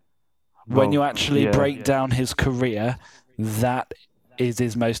 When you actually break down his career, that is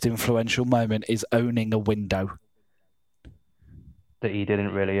his most influential moment, is owning a window. That he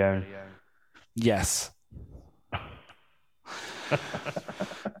didn't really own. Yes.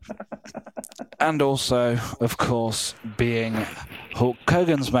 And also, of course, being Hulk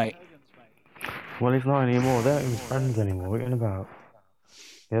Hogan's mate. Well, he's not anymore. They're not even friends anymore. What are you talking about?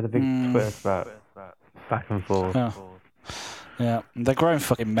 They had a big Twitter spat back and forth. Yeah, they're grown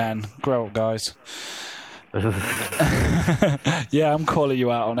fucking men. Grow up, guys. Yeah, I'm calling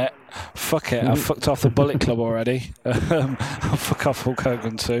you out on it. Fuck it. I fucked off the Bullet Club already. I'll fuck off Hulk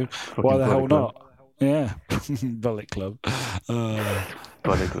Hogan too. Fucking Why the hell Bullet Club. not? Yeah, Bullet Club.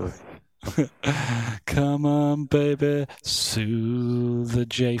 Bullet Club. Come on, baby, sue the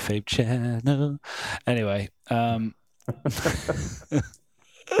J-Fape channel. Anyway, right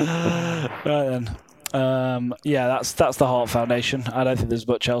then. Yeah, that's the Hart Foundation. I don't think there's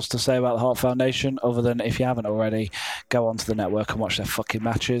much else to say about the Hart Foundation other than if you haven't already, go onto the network and watch their fucking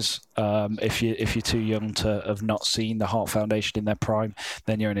matches. If you're too young to have not seen the Hart Foundation in their prime,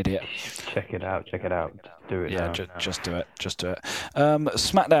 then you're an idiot. Check it out. Do it. Yeah, just do it.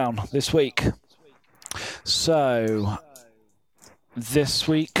 SmackDown this week. So this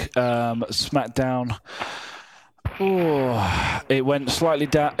week, SmackDown. Oh, it went slightly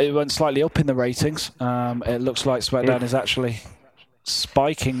down. It went slightly up in the ratings. It looks like SmackDown is actually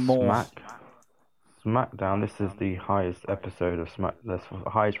spiking more. SmackDown. This is the highest episode of the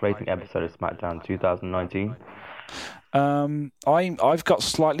highest rating episode of SmackDown 2019. I've got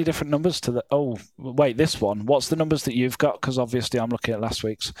slightly different numbers to the. Oh wait, this one. What's the numbers that you've got? Because obviously I'm looking at last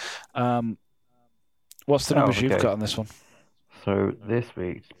week's. What's the numbers you've got on this one? So this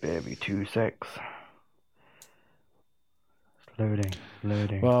week's baby 2-6.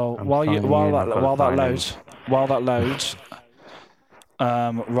 Loading. Well, while that loads,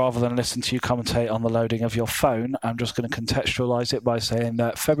 rather than listen to you commentate on the loading of your phone, I'm just going to contextualize it by saying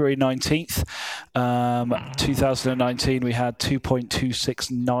that February 19th, 2019, we had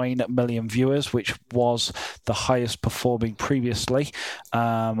 2.269 million viewers, which was the highest performing previously.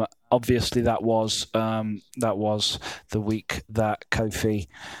 Obviously, that was the week that Kofi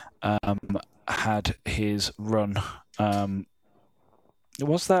had his run.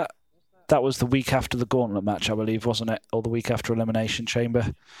 That was the week after the Gauntlet match, I believe, wasn't it? Or the week after Elimination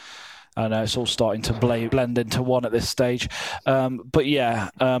Chamber. I know it's all starting to blend into one at this stage. But yeah,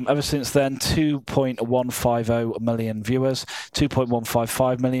 ever since then, 2.150 million viewers,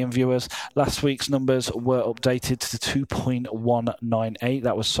 2.155 million viewers. Last week's numbers were updated to 2.198.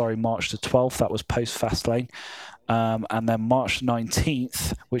 That was, March the 12th. That was post Fastlane. And then March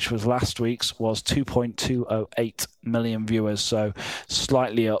 19th, which was last week's, was 2.208 million viewers. So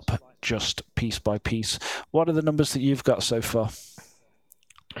slightly up, just piece by piece. What are the numbers that you've got so far?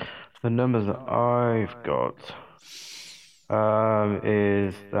 The numbers that I've got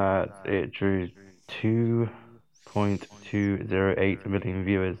is that it drew 2.208 million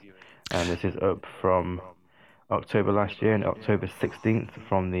viewers, and this is up from October last year and October 16th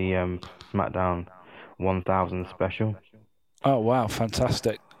from the SmackDown 1000 special. Oh wow,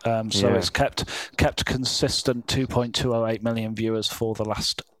 fantastic. It's kept consistent 2.208 million viewers for the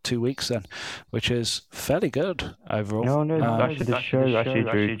last 2 weeks then, which is fairly good overall. No, actually the show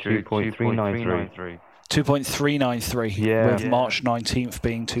drew 2.393. 2.393 with March 19th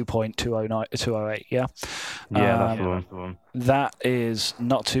being 2.208, yeah? Yeah, that's the one. That is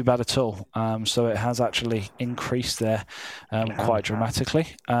not too bad at all. So it has actually increased there quite dramatically.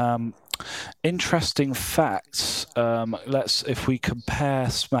 Interesting facts. If we compare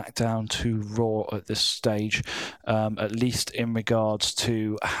SmackDown to Raw at this stage, at least in regards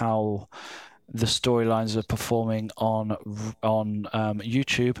to how the storylines are performing on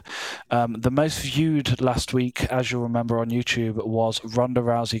YouTube. The most viewed last week, as you'll remember on YouTube, was Ronda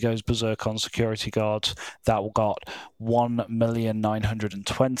Rousey Goes Berserk on Security Guards. That got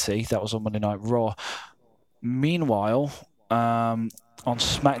 1,920,000. That was on Monday Night Raw. Meanwhile, On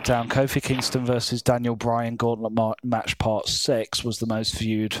SmackDown, Kofi Kingston versus Daniel Bryan Gauntlet match part 6 was the most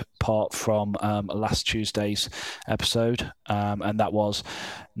viewed part from last Tuesday's episode, and that was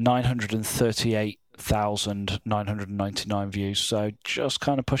 938,999 views, so just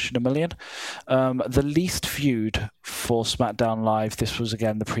kind of pushing 1 million. The least viewed for SmackDown Live, this was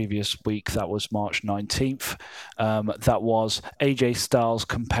again the previous week, that was March 19th. That was AJ Styles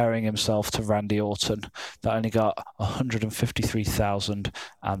comparing himself to Randy Orton. That only got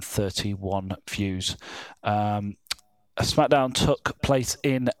 153,031 views. SmackDown took place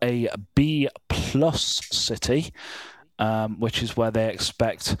in a B+ city, which is where they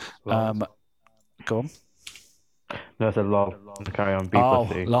expect... Go on. No, it's a lot to carry on.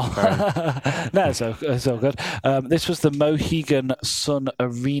 No, it's all good. This was the Mohegan Sun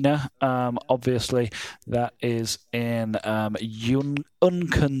Arena. Obviously, that is in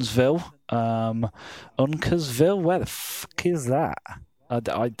Uncasville. Uncasville? Where the fuck is that?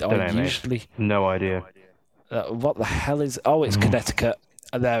 I usually... No idea. What the hell is... Oh, it's Connecticut.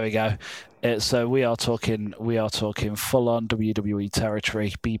 There we go. So we are talking full on WWE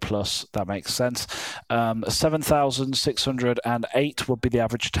territory, B+. That makes sense. 7,608 would be the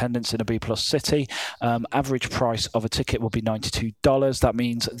average attendance in a B+ city. Average price of a ticket would be $92. That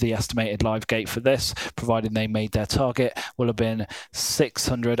means the estimated live gate for this, providing they made their target, will have been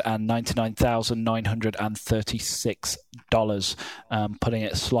 $699,936, putting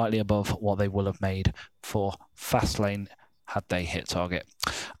it slightly above what they will have made for Fastlane had they hit target.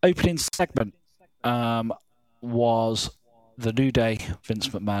 Opening segment was The New Day, Vince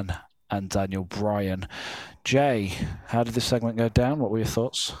McMahon and Daniel Bryan. Jay, how did this segment go down? What were your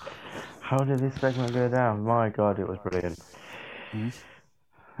thoughts? How did this segment go down? My God, it was brilliant.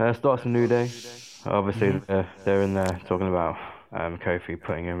 Starts a New Day. Obviously, they're in there talking about Kofi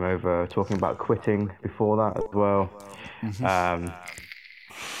putting him over, talking about quitting before that as well.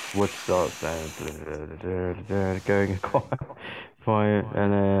 Wood starts going quiet,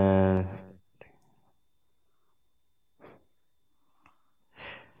 and then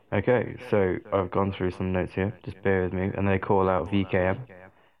okay, so I've gone through some notes here, just bear with me, and they call out VKM.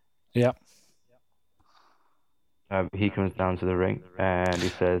 Yeah. He comes down to the ring and he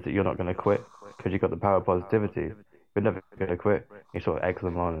says that you're not going to quit because you've got the power of positivity. You're never going to quit. He sort of eggs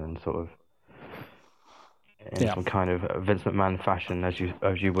them on and sort of in some kind of Vince McMahon fashion, as you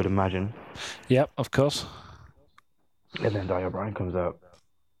would imagine. Yep, of course. And then Daniel Bryan comes out.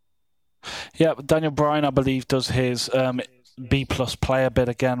 Yeah, Daniel Bryan, I believe, does his B+ player bit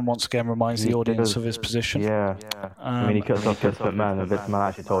again. Once again, reminds the audience of his position. Yeah. I mean, he cuts off Vince McMahon, and Vince McMahon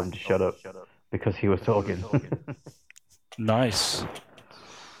actually told him to shut up because he was talking. Nice.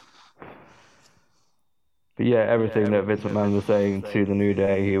 But yeah, everything that Vince McMahon was saying to the New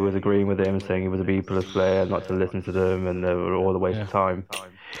Day, he was agreeing with him, saying he was a B+ player, not to listen to them, and they were all a waste of time.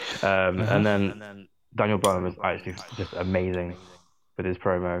 And then Daniel Bryan was actually just amazing with his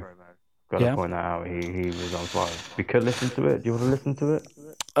promo. Got to point that out. He was on fire. We could listen to it. Do you want to listen to it?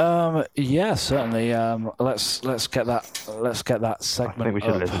 Yeah, certainly. Let's get that segment. I think we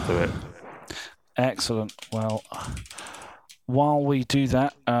should listen to it. Excellent. Well, while we do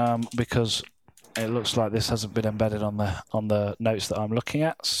that, because it looks like this hasn't been embedded on the notes that I'm looking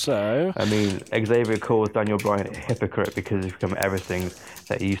at. So I mean, Xavier calls Daniel Bryan a hypocrite because he's become everything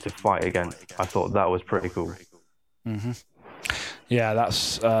that he used to fight against. I thought that was pretty cool. Yeah,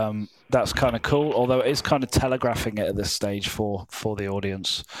 that's kind of cool. Although it is kind of telegraphing it at this stage for the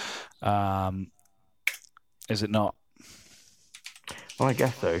audience. Is it not? Well, I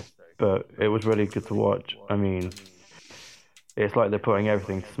guess so. But it was really good to watch. I mean, it's like they're putting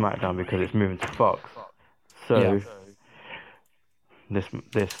everything to SmackDown because it's moving to Fox. So this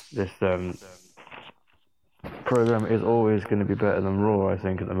program is always going to be better than Raw, I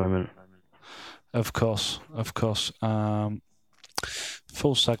think, at the moment. Of course.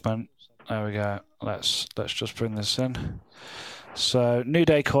 Full segment. There we go. Let's just bring this in. So New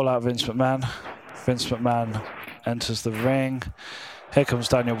Day call out Vince McMahon. Vince McMahon enters the ring. Here comes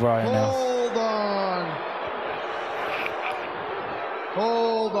Daniel Bryan now.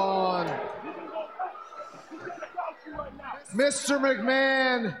 Hold on. Mr.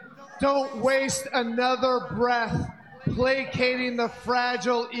 McMahon, don't waste another breath placating the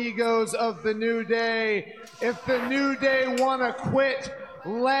fragile egos of the New Day. If the New Day want to quit,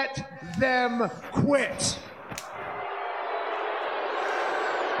 let them quit.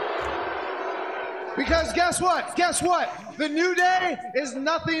 Because guess what? The New Day is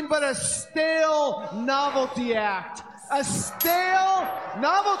nothing but a stale novelty act. A stale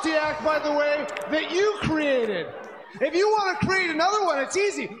novelty act, by the way, that you created. If you want to create another one, it's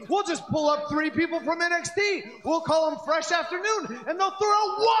easy. We'll just pull up 3 people from NXT. We'll call them Fresh Afternoon, and they'll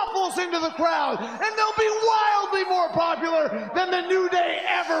throw waffles into the crowd, and they'll be wildly more popular than the New Day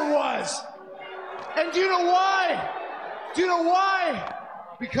ever was. And do you know why? Do you know why?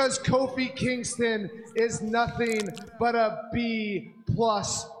 Because Kofi Kingston is nothing but a B+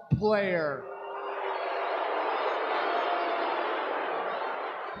 player.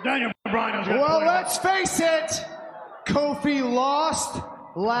 Daniel Bryan. Well, let's face it. Kofi lost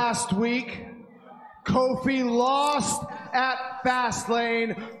last week. Kofi lost at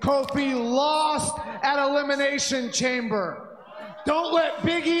Fastlane. Kofi lost at Elimination Chamber. Don't let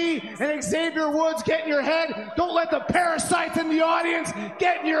Big E and Xavier Woods get in your head. Don't let the parasites in the audience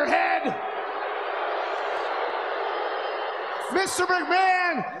get in your head. Mr.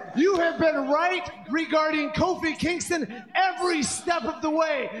 McMahon, you have been right regarding Kofi Kingston every step of the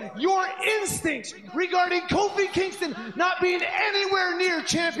way. Your instincts regarding Kofi Kingston not being anywhere near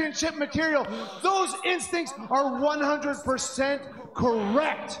championship material, those instincts are 100%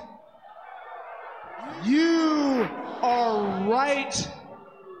 correct. You are right.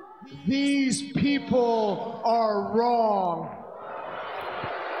 These people are wrong.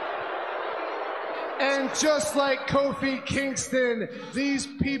 And just like Kofi Kingston, these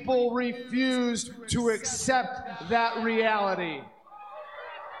people refuse to accept that reality.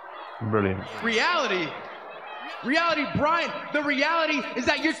 Brilliant. Reality, Brian. The reality is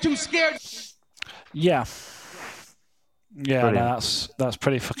that you're too scared. Yeah, no, that's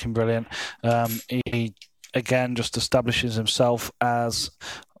pretty fucking brilliant. He again just establishes himself as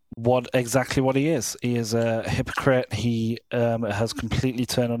exactly what he is. He is a hypocrite. He has completely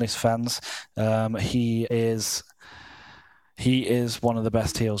turned on his fans. He is one of the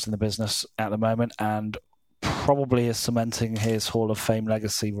best heels in the business at the moment, and probably is cementing his Hall of Fame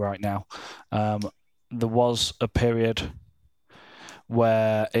legacy right now. There was a period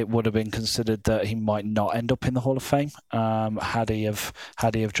where it would have been considered that he might not end up in the Hall of Fame had he have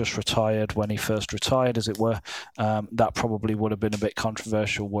just retired when he first retired, as it were. That probably would have been a bit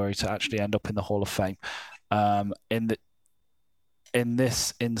controversial were he to actually end up in the Hall of Fame. In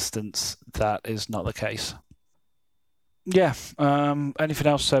this instance, that is not the case. Yeah. Anything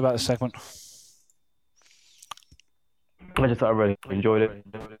else to say about this segment? I really enjoyed it,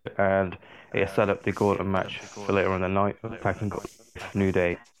 and it set up the Gauntlet match for later on in the night, attacking New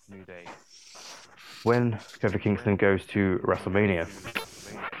Day. When Kofi Kingston goes to WrestleMania,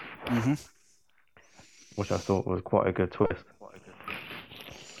 which I thought was quite a good twist.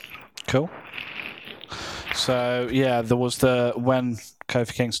 Cool. So yeah, there was when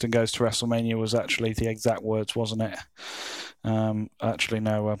Kofi Kingston goes to WrestleMania was actually the exact words, wasn't it? Actually,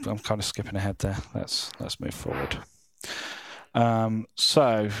 no, I'm kind of skipping ahead there. Let's move forward.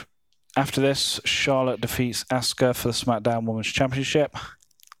 So after this, Charlotte defeats Asuka for the SmackDown Women's Championship.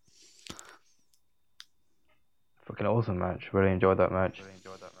 Fucking awesome match. Really enjoyed that match.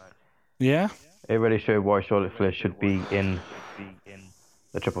 Yeah? It really showed why Charlotte Flair should be in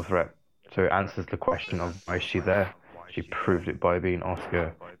the triple threat. So it answers the question of why is she there. She proved it by being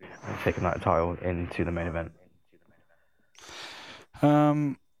Asuka and taking that title into the main event.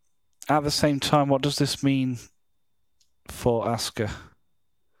 At the same time, what does this mean for Asuka?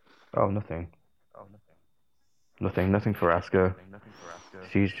 Oh, nothing. Nothing for Asuka.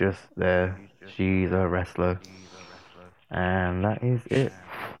 She's just there. She's a wrestler. And that is it.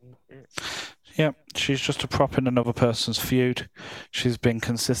 Yeah, she's just a prop in another person's feud. She's been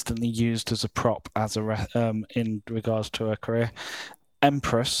consistently used as a prop in regards to her career.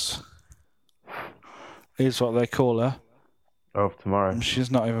 Empress is what they call her. Of Tomorrow.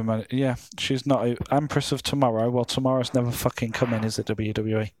 She's not even... Yeah, she's not... Empress of Tomorrow. Well, tomorrow's never fucking coming, is it,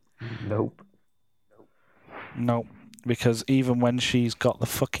 WWE? Nope. Nope. Because even when she's got the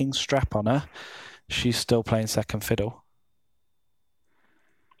fucking strap on her, she's still playing second fiddle.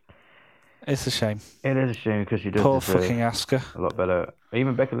 It's a shame. It is a shame because she does Poor fucking Asuka. A lot better.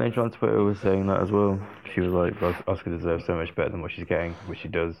 Even Becky Lynch on Twitter was saying that as well. She was like, Asuka deserves so much better than what she's getting, which she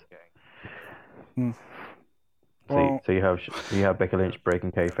does. So you have Becky Lynch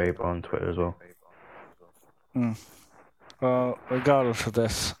breaking kayfabe on Twitter as well. Well, regardless of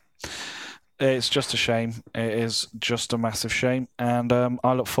this, it's just a shame. It is just a massive shame, and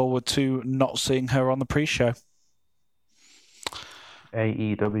I look forward to not seeing her on the pre-show.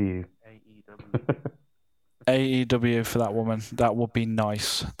 AEW. AEW for that woman. That would be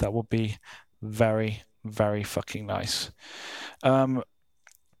nice. That would be very, very fucking nice. Kurt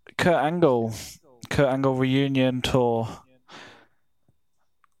Angle reunion tour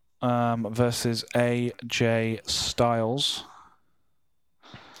versus AJ Styles.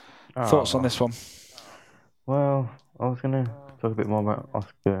 Thoughts on this one? Well, I was going to talk a bit more about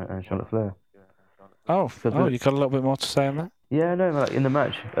Asuka and Charlotte Flair. You got a little bit more to say on that? Yeah, no, like in the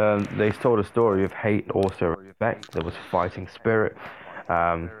match, they told a story of hate, also respect. There was fighting spirit.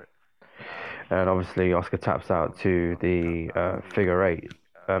 And obviously, Asuka taps out to the figure eight,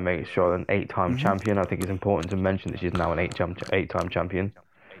 makes sure an 8-time champion. I think it's important to mention that she's now an 8-time champion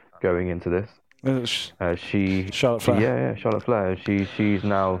going into this. Charlotte Flair. Yeah, Charlotte Flair. She's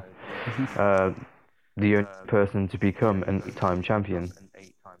now the only person to become an 8-time champion,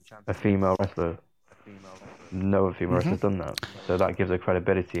 a female wrestler. No female wrestler's done that, so that gives her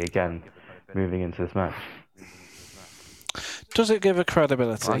credibility again, moving into this match. Does it give her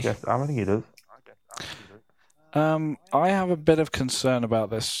credibility? I think it does. I have a bit of concern about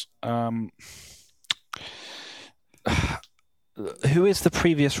this. Who is the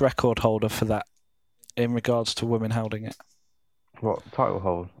previous record holder for that in regards to women holding it? What title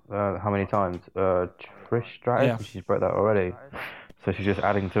hold? How many times? Trish Stratus? Yeah. She's broke that already, so she's just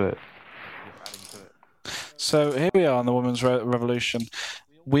adding to it. So here we are in the Women's Revolution.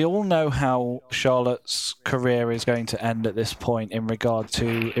 We all know how Charlotte's career is going to end at this point in regards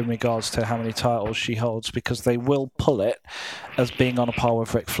to how many titles she holds, because they will pull it as being on a par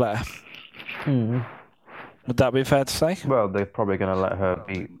with Ric Flair. Would that be fair to say? Well, they're probably going to let her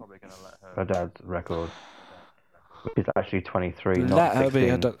beat her dad's record, which is actually 23, not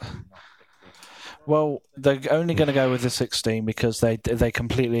 16. Well, they're only going to go with the 16 because they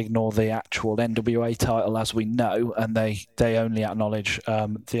completely ignore the actual NWA title, as we know, and they only acknowledge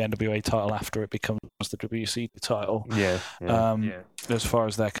the NWA title after it becomes the WCW title. As far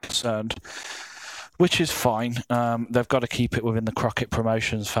as they're concerned, which is fine. They've got to keep it within the Crockett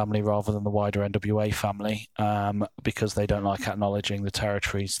Promotions family rather than the wider NWA family, because they don't like acknowledging the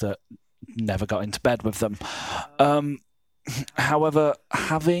territories that never got into bed with them. However,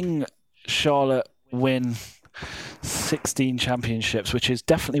 having Charlotte win 16 championships, which is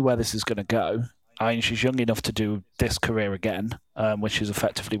definitely where this is going to go. I mean, she's young enough to do this career again, which is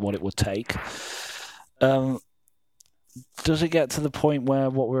effectively what it would take. Does it get to the point where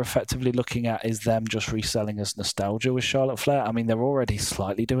what we're effectively looking at is them just reselling as nostalgia with Charlotte Flair? I mean, they're already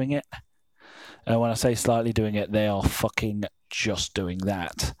slightly doing it. And when I say slightly doing it, they are fucking just doing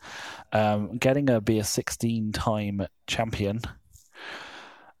that. Getting her be a 16-time champion,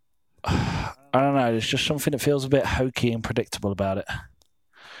 I don't know, there's just something that feels a bit hokey and predictable about it.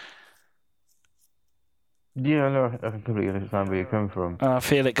 Yeah, no, I can completely understand where you're coming from. I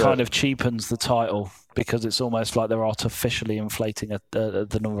feel it kind of cheapens the title because it's almost like they're artificially inflating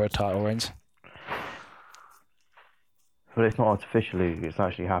the number of title reigns. But it's not artificially, it's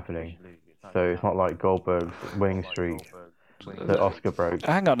actually happening. So it's not like Goldberg's winning streak that Asuka broke.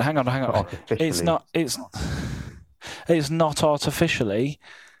 Hang on. It's not artificially.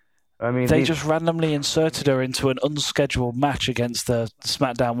 I mean, they just randomly inserted her into an unscheduled match against the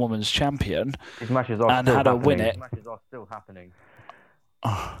SmackDown Women's Champion and had her win it. Matches are still happening.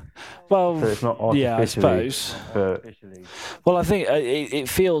 Well, so it's not yeah, I suppose. Well, I think it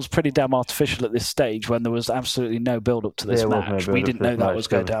feels pretty damn artificial at this stage when there was absolutely no build-up to this match. We didn't know that was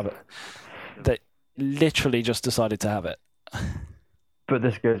going to have it. They literally just decided to have it. But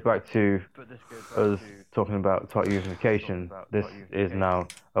this goes back to us talking about title unification. This is now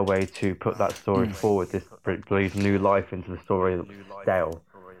a way to put that story forward. This breathes new life into the story of Dale.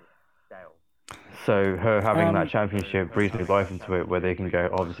 So her having that championship breathes new life into it, where they can go,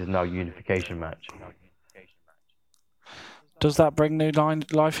 oh, this is now a unification match. Does that bring new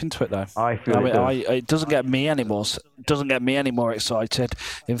life into it, though? I feel it doesn't get me any more excited.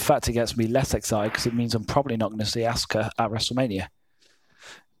 In fact, it gets me less excited because it means I'm probably not going to see Asuka at WrestleMania.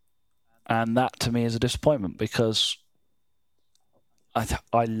 And that, to me, is a disappointment because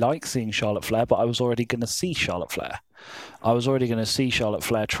I like seeing Charlotte Flair, but I was already going to see Charlotte Flair. I was already going to see Charlotte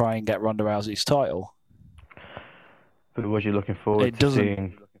Flair try and get Ronda Rousey's title. But was you looking forward to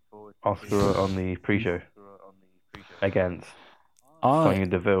seeing Asuka on the pre-show against Sonya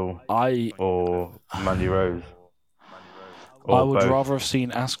Deville or Mandy Rose? I would rather have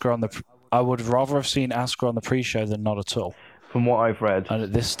seen Asuka on the pre-show than not at all. From what I've read, and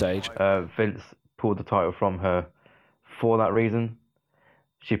at this stage, Vince pulled the title from her for that reason.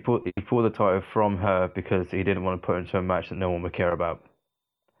 He pulled the title from her because he didn't want to put her into a match that no one would care about.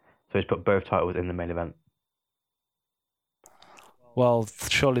 So he's put both titles in the main event. Well,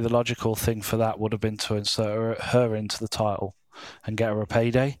 surely the logical thing for that would have been to insert her into the title and get her a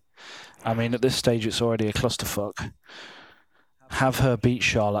payday. I mean, at this stage, it's already a clusterfuck. Have her beat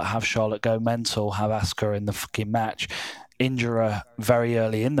Charlotte, have Charlotte go mental, have Asuka in the fucking match. injure her very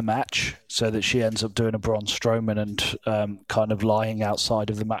early in the match so that she ends up doing a Braun Strowman and kind of lying outside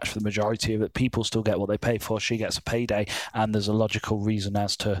of the match for the majority of it. People still get what they pay for. She gets a payday, and there's a logical reason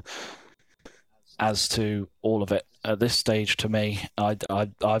as to all of it. At this stage, to me,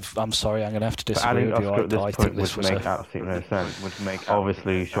 I'm sorry, I'm going to have to disagree with you. I think this would make absolutely no sense.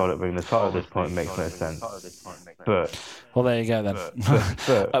 Obviously, Charlotte winning the title at this point makes no sense. But well, there you go then.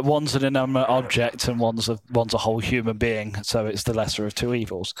 But one's an inanimate object and one's a whole human being, so it's the lesser of two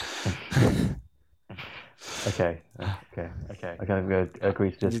evils. Okay. I kind of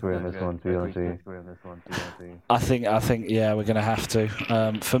agree to disagree on this one, to be honest with you. I think, yeah, we're going to have to.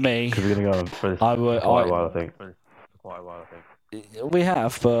 For me, because we're going to go on for this quite a while, I think. We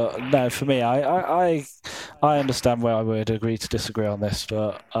have, but no, for me, I understand where I would agree to disagree on this,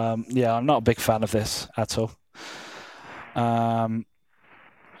 but yeah, I'm not a big fan of this at all.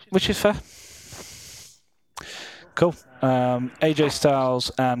 Which is fair. Cool. AJ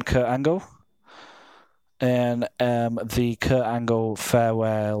Styles and Kurt Angle in the Kurt Angle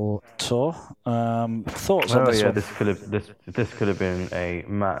farewell tour. Thoughts on this one? This could have been a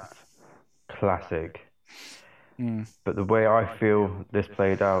Matt classic. But the way I feel this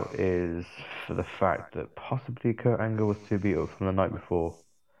played out is for the fact that possibly Kurt Angle was too beat up from the night before.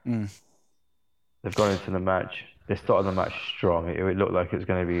 They've gone into the match. They started the match strong. It looked like it was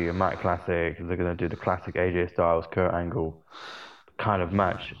going to be a Matt classic. They're going to do the classic AJ Styles, Kurt Angle kind of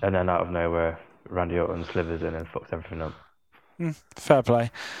match. And then out of nowhere, Randy Orton slithers in and fucks everything up. Fair play.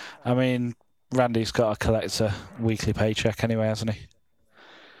 I mean, Randy's got to collect a weekly paycheck anyway, hasn't he?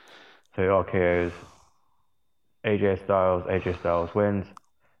 So RKO's AJ Styles wins.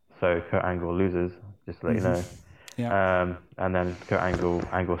 So Kurt Angle loses, just to let you know. Yeah. And then Kurt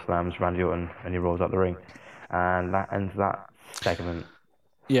Angle slams Randy Orton and he rolls out the ring. And that ends that segment.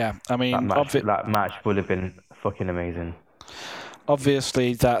 Yeah, I mean... That match would have been fucking amazing.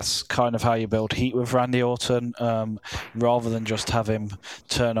 Obviously, that's kind of how you build heat with Randy Orton, rather than just have him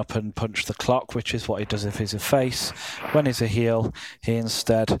turn up and punch the clock, which is what he does if he's a face. When he's a heel, he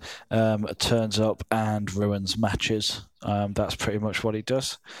instead turns up and ruins matches. That's pretty much what he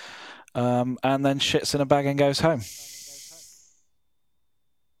does. And then shits in a bag and goes home.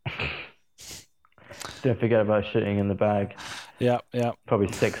 Don't forget about shitting in the bag. Yeah.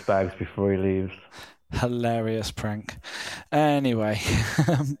 Probably 6 bags before he leaves. Hilarious prank. Anyway.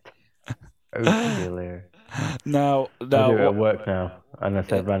 Hilarious. No. I do it at work now. And I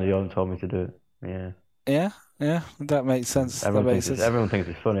said Randy Orton told me to do it. Yeah. That makes sense. Everyone thinks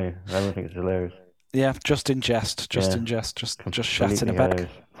it's funny. Everyone thinks it's hilarious. Yeah, just in jest. Just shat in a bag.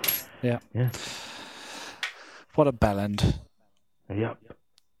 Yeah. What a bellend. Yep.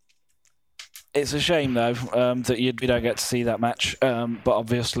 It's a shame, though, that we don't get to see that match. But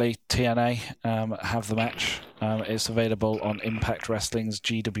obviously, TNA have the match. It's available on Impact Wrestling's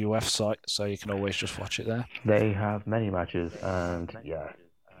GWF site, so you can always just watch it there. They have many matches, and yeah,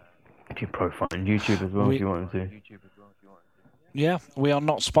 if you profile on YouTube as well, if you want to. Yeah, we are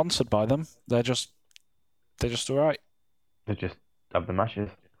not sponsored by them. They're just all right. They just have the matches.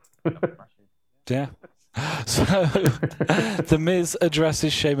 Yeah. So, The Miz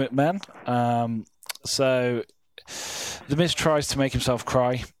addresses Shane McMahon. So, The Miz tries to make himself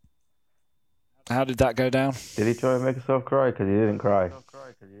cry. How did that go down? Did he try to make himself cry? Because he didn't cry.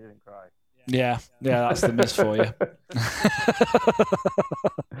 Yeah, that's The Miz for you.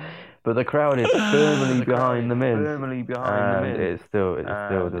 But the crowd is firmly behind The Miz. And it still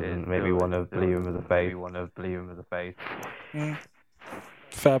doesn't make me want to believe him as a face.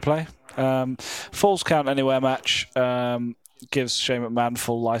 Fair play. Falls Count Anywhere match gives Shane McMahon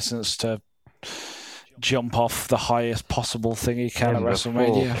full license to jump off the highest possible thing he can at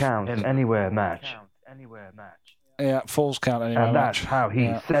WrestleMania. Falls Count Anywhere match. Yeah, Falls Count Anywhere and match. And that's how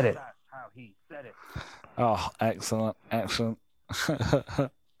he said it. Oh, excellent. Because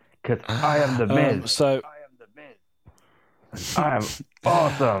I am The Miz. I am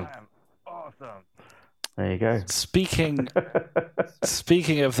awesome. There you go. Speaking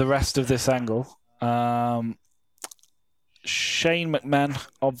of the rest of this angle, Shane McMahon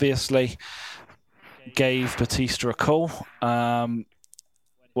obviously gave Batista a call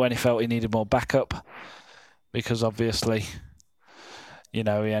when he felt he needed more backup, because obviously, he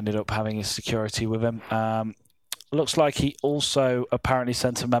ended up having his security with him. Looks like he also apparently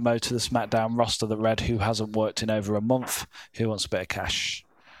sent a memo to the SmackDown roster that read, "Who hasn't worked in over a month? Who wants a bit of cash?"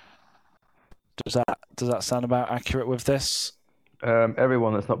 Does that sound about accurate with this?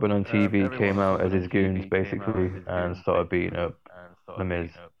 Everyone that's not been on TV came out as his goons, basically, and started beating up The Miz.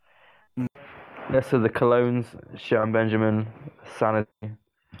 Rest of the Colognes, Shelton Benjamin, Sanity,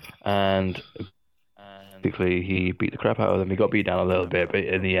 and basically he beat the crap out of him. He got beat down a little bit, but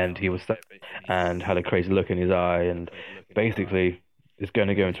in the end he was and had a crazy look in his eye, and basically is going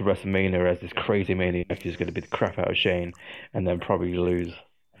to go into WrestleMania as this crazy maniac who's going to beat the crap out of Shane and then probably lose.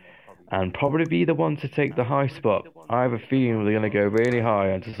 And probably be the one to take the high spot. I have a feeling they're going to go really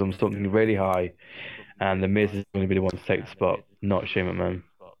high onto something really high, and The Miz is going to be the one to take the spot, not Shane McMahon.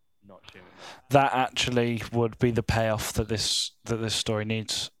 That actually would be the payoff that this story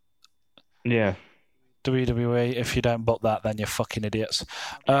needs. Yeah. WWE, if you don't book that, then you're fucking idiots.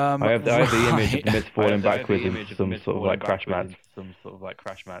 I have the image of Miz falling backwards into some sort of like crash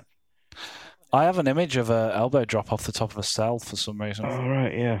mat. I have an image of an elbow drop off the top of a cell for some reason. Oh,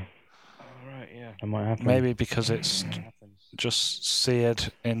 right, yeah. That might happen. Maybe because it's just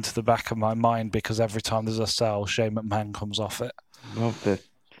seared into the back of my mind because every time there's a cell, Shane McMahon comes off it. Well,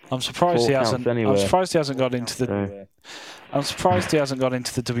 I'm surprised he hasn't. Anywhere. I'm surprised he hasn't got into the. I'm surprised he hasn't got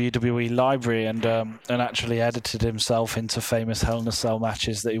into the WWE library and actually edited himself into famous Hell in a Cell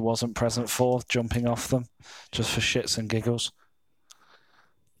matches that he wasn't present for, jumping off them, just for shits and giggles.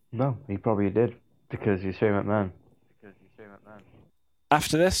 No, he probably did because he's Shane McMahon.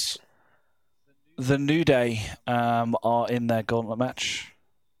 After this, the New Day are in their gauntlet match.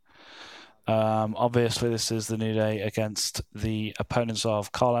 Obviously, this is the New Day against the opponents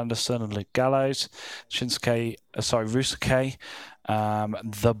of Carl Anderson and Luke Gallows, Rusuke,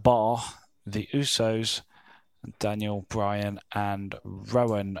 The Bar, the Usos, Daniel Bryan and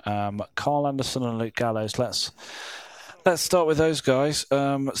Rowan. Carl Anderson and Luke Gallows. Let's start with those guys.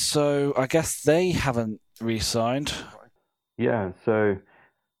 So I guess they haven't re-signed. Yeah. So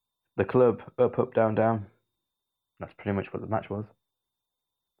the club up, down, down. That's pretty much what the match was.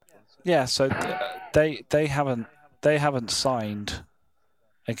 Yeah, so they haven't signed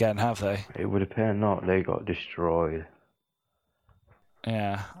again, have they? It would appear not. They got destroyed.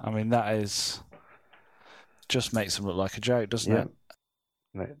 Yeah, I mean that just makes them look like a joke, doesn't it?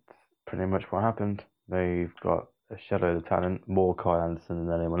 That's pretty much what happened. They've got a shadow of talent, more Kyle Anderson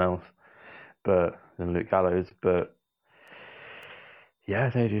than anyone else, than Luke Gallows. But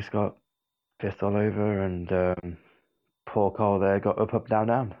yeah, they just got pissed all over, and poor Carl there got up, down,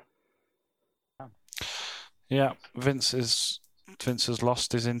 down. Yeah, Vince has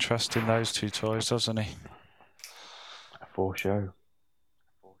lost his interest in those two toys, doesn't he? For sure.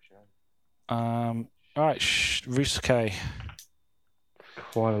 All right, Rusuke.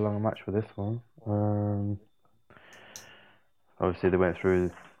 Quite a long match for this one. Obviously, they went through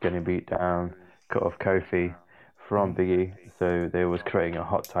getting beat down, cut off Kofi from Big E, so they was creating a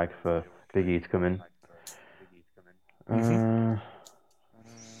hot tag for Big E to come in.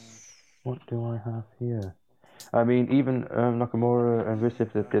 What do I have here? I mean, even Nakamura and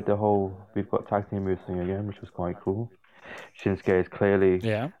Rusev did the whole "we've got tag team moves" thing again, which was quite cool. Shinsuke is clearly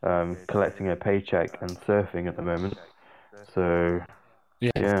collecting a paycheck and surfing at the moment, so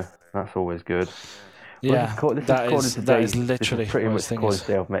yeah, that's always good. Yeah, that is literally pretty much according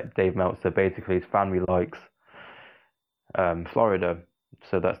to Dave Meltzer. Basically, his family likes Florida,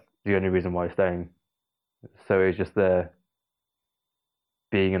 so that's the only reason why he's staying. So he's just there,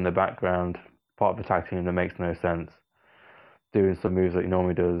 being in the background, part of the tag team that makes no sense, doing some moves that he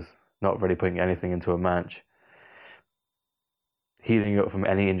normally does, not really putting anything into a match, healing up from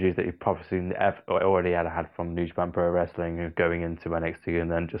any injuries that he probably already had from New Japan Pro Wrestling and going into NXT,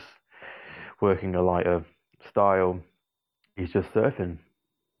 and then just working a lighter style. He's just surfing,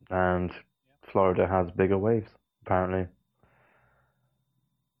 and Florida has bigger waves apparently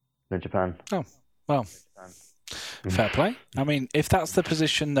than Japan. Oh, well. Fair play. I mean, if that's the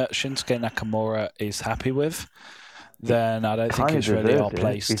position that Shinsuke Nakamura is happy with, then I don't think it's really our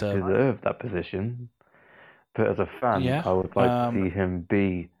place to deserve that position. But as a fan, I would like to see him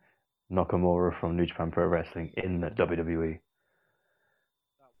be Nakamura from New Japan Pro Wrestling in the WWE.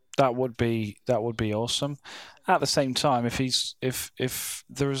 That would be awesome. At the same time, if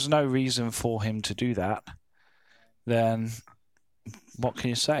there is no reason for him to do that, then what can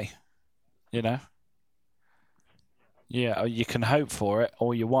you say? You know? Yeah, you can hope for it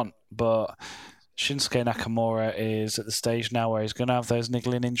all you want, but Shinsuke Nakamura is at the stage now where he's going to have those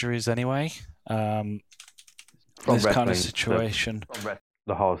niggling injuries anyway. This kind of situation.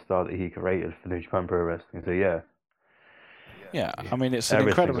 The whole style that he created for New Japan Pro Wrestling, so yeah. Yeah, I mean, it's an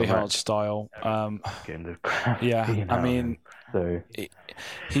incredibly hard style. Yeah, I mean, so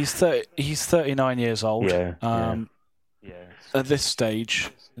he's 39 years old. Yeah. At this stage,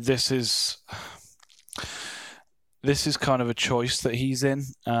 this is kind of a choice that he's in,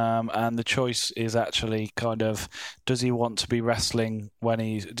 and the choice is actually kind of, does he want to be wrestling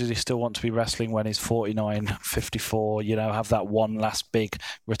does he still want to be wrestling when he's 49, 54, have that one last big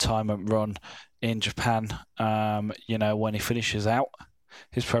retirement run in Japan, when he finishes out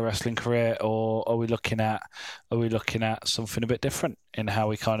his pro wrestling career, or are we looking at something a bit different in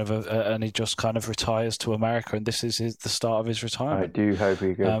how he kind of and he just kind of retires to America, and this is the start of his retirement? I do hope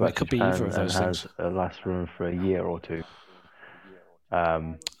he goes back it could to Japan be either of those and things. has a last run for a year or two.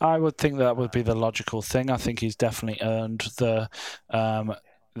 I would think that would be the logical thing. I think he's definitely earned the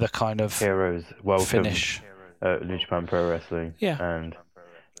kind of heroes welcome finish at New Japan Pro Wrestling. Yeah. And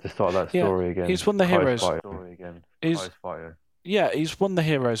to start that story again. He's won the heroes. He's won the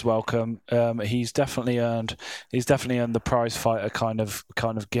heroes welcome. He's definitely earned the prize fighter kind of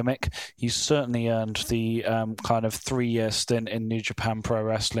gimmick. He's certainly earned the kind of 3-year stint in New Japan Pro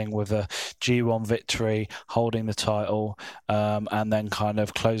Wrestling with a G1 victory, holding the title, and then kind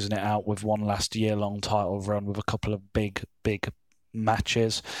of closing it out with one last year-long title run with a couple of big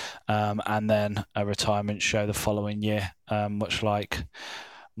matches, and then a retirement show the following year, much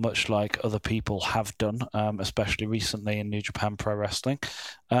like other people have done, especially recently in New Japan Pro Wrestling.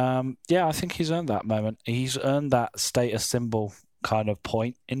 I think he's earned that moment. He's earned that status symbol kind of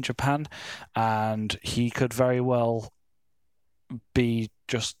point in Japan, and he could very well be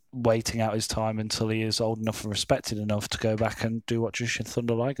just waiting out his time until he is old enough and respected enough to go back and do what Jushin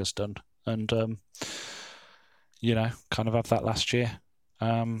Thunder Liger's done, and kind of have that last year,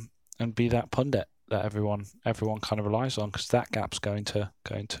 and be that pundit that everyone kind of relies on, because that gap's going to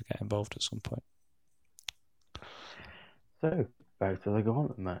get involved at some point. So back to the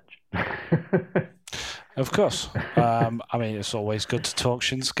gauntlet match. Of course. It's always good to talk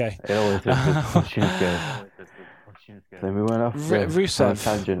Shinsuke. It always is good to talk Shinsuke. So we went off Rusev. a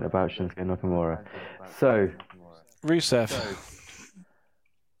tangent about Shinsuke Nakamura. So Rusev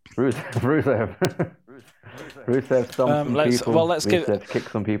stomped some people. Rusev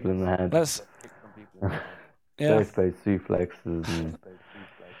kicked some people in the head. Space suplexes and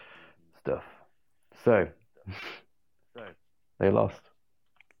stuff. So they lost.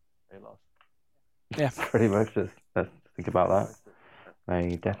 Yeah. Pretty much. Let's think about that.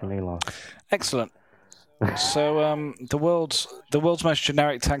 They definitely lost. Excellent. So the world's most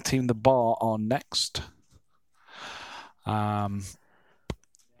generic tag team, The Bar, are next. What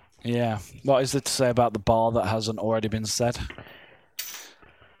is there to say about The Bar that hasn't already been said?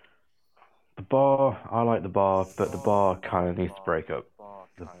 The Bar, I like The Bar, but The Bar kind of needs to break up.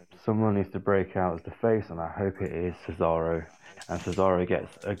 Someone needs to break out as the face, and I hope it is Cesaro. And Cesaro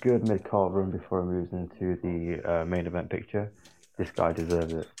gets a good mid-card run before he moves into the main event picture. This guy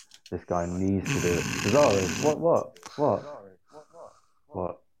deserves it. This guy needs to do it. Cesaro,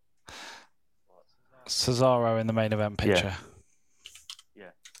 what? Cesaro in the main event picture.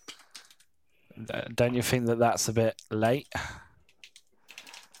 Yeah. Don't you think that that's a bit late?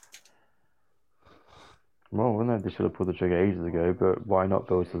 Well, they should have pulled the trigger ages ago, but why not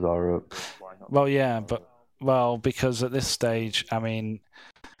build Cesaro up? Because at this stage,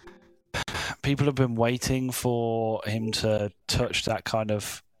 people have been waiting for him to touch that kind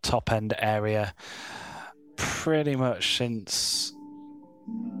of top-end area pretty much since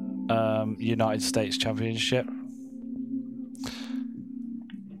United States Championship.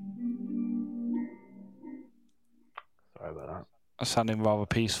 Sorry about that. Sounding rather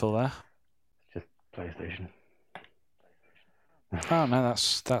peaceful there. Just PlayStation. Oh no,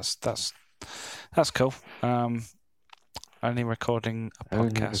 that's cool. Only recording a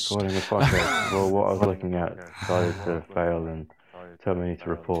podcast. Well, what I was looking at decided to fail and told me to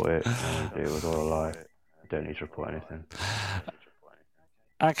report it, and it was all a lie. I don't need to report anything.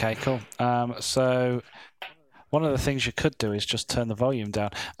 Okay, cool. So one of the things you could do is just turn the volume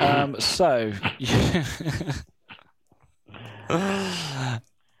down.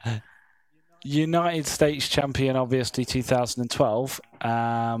 United States champion, obviously 2012,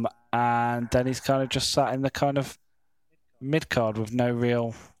 and then he's kind of just sat in the kind of mid-card with no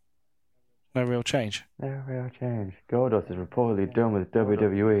real change. No real change. Goldust is reportedly done with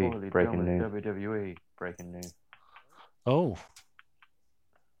WWE. Breaking news. Oh,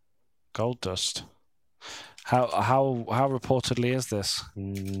 Goldust. How reportedly is this?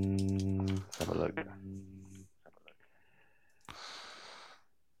 Let's have a look.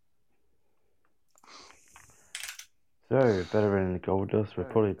 So, veteran Goldust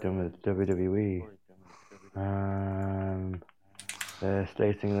reportedly done with WWE. They're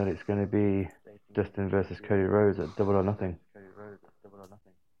stating that it's going to be Dustin versus Cody Rhodes at Double or Nothing.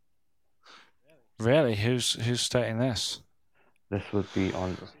 Really? Who's stating this? This would be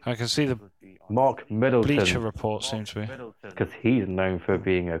on. I can see the Mark Middleton. Bleacher Report seems to be. Because he's known for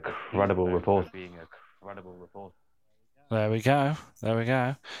being a credible reporter. There we go.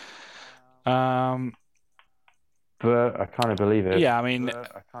 But I kind of believe it. Yeah,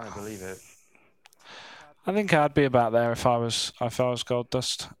 I think I'd be about there if I was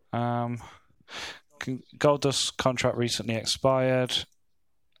Goldust. Goldust's contract recently expired.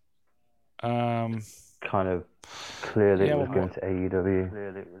 Kind of clearly it was going to AEW.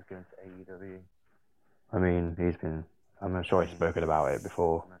 I mean, I'm sure he's spoken about it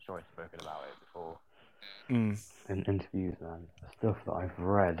before. In interviews and stuff that I've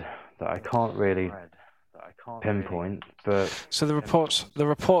read that I can't really pinpoint, but so the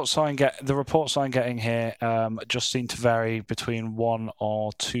reports I'm getting here just seem to vary between one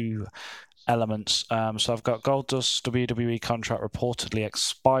or two elements. So I've got Goldust's WWE contract reportedly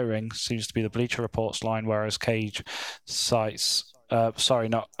expiring, seems to be the Bleacher Reports line, whereas Cage cites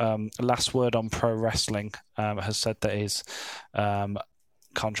Last Word on Pro Wrestling has said that his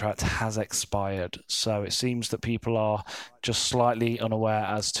contract has expired. So it seems that people are just slightly unaware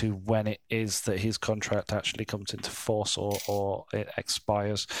as to when it is that his contract actually comes into force or it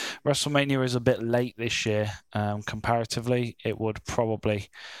expires. WrestleMania is a bit late this year comparatively. It would probably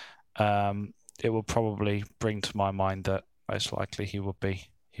bring to my mind that most likely he would be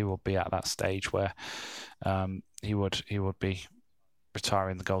at that stage where he would be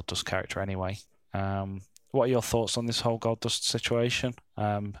retiring the Goldust character anyway. What are your thoughts on this whole Goldust situation?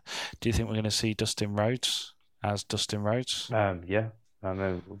 Do you think we're going to see Dustin Rhodes as Dustin Rhodes? Yeah. I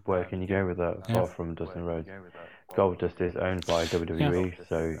mean, where can you go with that apart from Dustin Rhodes? Goldust is owned by WWE,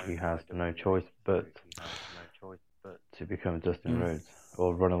 so he has no choice but to become Dustin Rhodes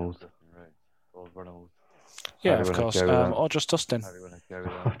or Runnels. Yeah, of course. Or just Dustin.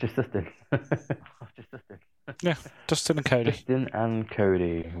 Just Dustin. Yeah, Dustin and Cody. Dustin and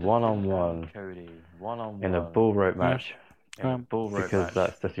Cody, one-on-one in a bull rope match. Because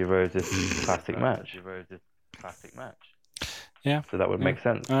that's Dusty Rhodes' classic match. Yeah. So that would make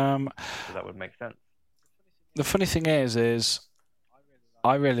sense. The funny thing is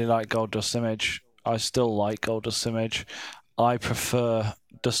I really like Goldust's image. I still like Goldust's image. I prefer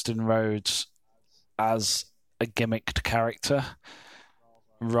Dustin Rhodes as a gimmicked character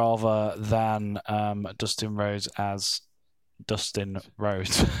rather than Dustin Rhodes as Dustin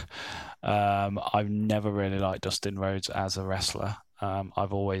Rhodes. I've never really liked Dustin Rhodes as a wrestler.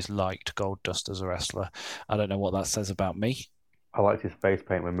 I've always liked Goldust as a wrestler. I don't know what that says about me. I liked his face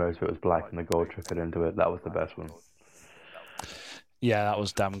paint when most of it was black and the gold trickled into it. That was the best one. Yeah, that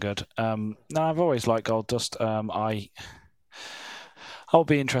was damn good. No, I've always liked Goldust. I'll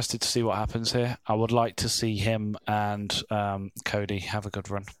be interested to see what happens here. I would like to see him and Cody have a good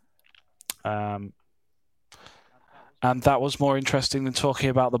run. And that was more interesting than talking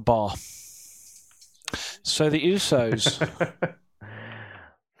about the bar. So the Usos.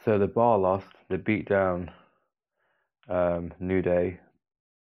 So the bar lost. They beat down New Day,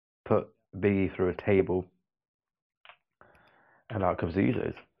 put Big E through a table, and out comes the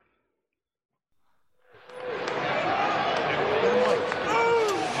Usos.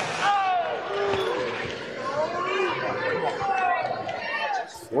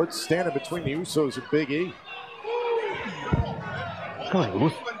 What's standing between the Usos and Big E? Come on,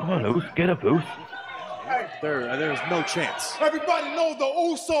 Usos. Get up, Usos. There's no chance. Everybody knows the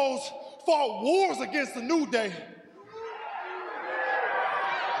Usos fought wars against the New Day.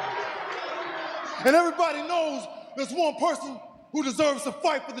 And everybody knows there's one person who deserves to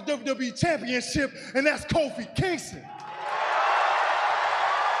fight for the WWE Championship, and that's Kofi Kingston.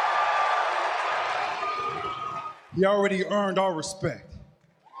 He already earned our respect.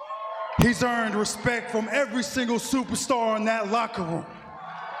 He's earned respect from every single superstar in that locker room.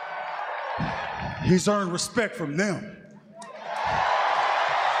 He's earned respect from them.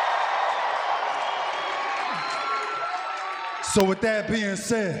 So with that being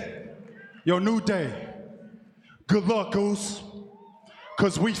said, your New Day, good luck, Goose,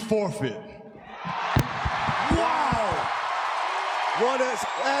 because we forfeit.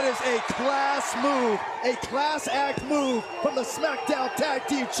 That is a class move, a class act move from the SmackDown Tag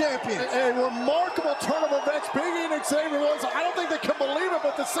Team Champions. A remarkable turn of events. Big E and Xavier Woods, I don't think they can believe it,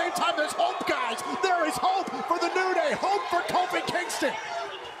 but at the same time, there's hope, guys. There is hope for the New Day, hope for Kofi Kingston.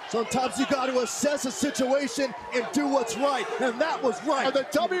 Sometimes you got to assess a situation and do what's right, and that was right. And the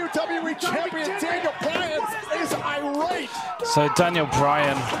WWE Champion Daniel Bryan is irate. So Daniel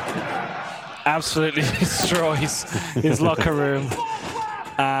Bryan absolutely destroys his locker room,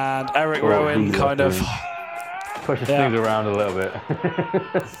 and Eric Rowan kind of pushes things around a little bit.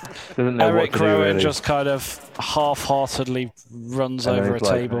 Doesn't know Eric what to do, Rowan really. just kind of half-heartedly runs over a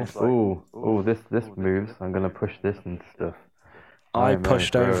table. Ooh, this moves. I'm gonna push this and stuff. I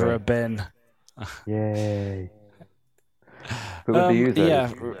pushed over a bin. Yay! But with the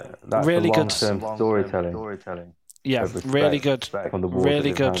Usos, that's really the good storytelling. Yeah, really good. From the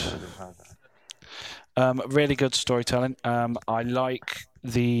really good. Really good storytelling. I like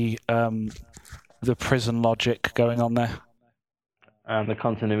the prison logic going on there. And the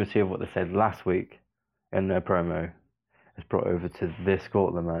continuity of what they said last week in their promo is brought over to this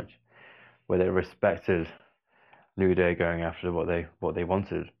Scotland match, where they respected New Day going after what they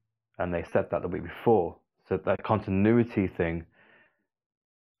wanted, and they said that the week before. So that continuity thing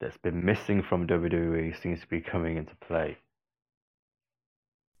that's been missing from WWE seems to be coming into play.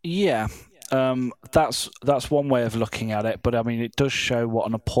 Yeah, that's one way of looking at it, but I mean, it does show what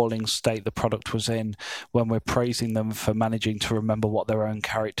an appalling state the product was in when we're praising them for managing to remember what their own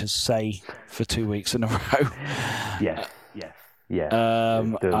characters say for 2 weeks in a row. Yes.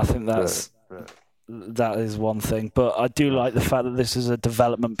 I think that is one thing, but I do like the fact that this is a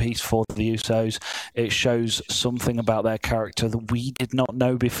development piece for the Usos. It shows something about their character that we did not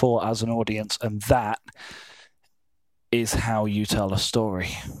know before as an audience, and that is how you tell a story.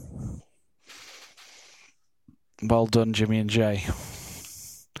 Well done, Jimmy and Jay.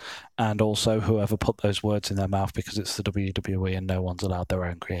 And also whoever put those words in their mouth, because it's the WWE and no one's allowed their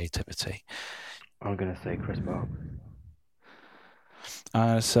own creativity. I'm going to say Chris Bob. I'm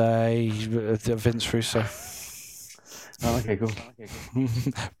going to say Vince Russo. Oh, okay, cool.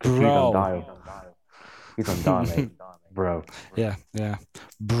 Bro. He's on dial, mate. Bro. Yeah.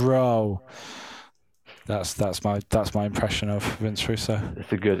 Bro. That's my impression of Vince Russo.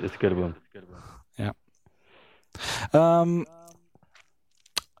 It's a good one. Yeah.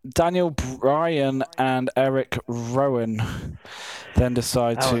 Daniel Bryan and Eric Rowan then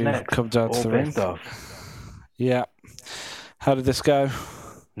decide to come down to the ring. Yeah. How did this go?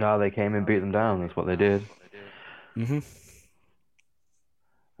 No, they came and beat them down. That's what they did. Mm-hmm.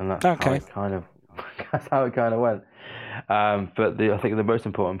 And that's how it kind of went. But I think the most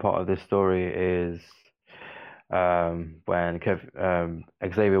important part of this story is when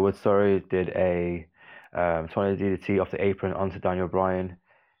Xavier Woods, did a tornado DDT off the apron onto Daniel Bryan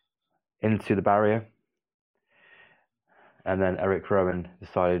into the barrier, and then Eric Rowan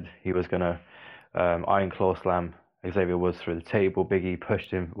decided he was going to Iron Claw slam Xavier Woods through the table. Big E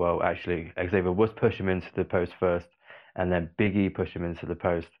pushed him. Well, actually, Xavier Woods pushed him into the post first, and then Big E pushed him into the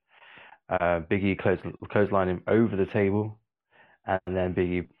post. Big E clotheslined him over the table, and then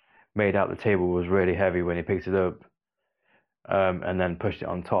Big E made out the table was really heavy when he picked it up, and then pushed it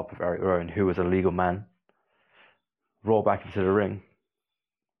on top of Eric Rowan, who was a legal man. Rolled back into the ring.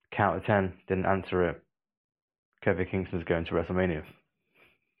 Count of 10, didn't answer it. Kofi Kingston's going to WrestleMania.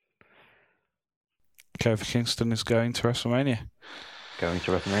 Kofi Kingston is going to WrestleMania.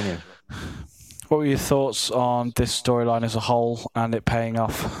 What were your thoughts on this storyline as a whole and it paying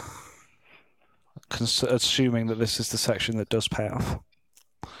off? Assuming that this is the section that does pay off.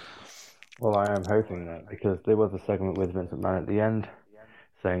 Well, I am hoping that, because there was a segment with Vince McMahon at the end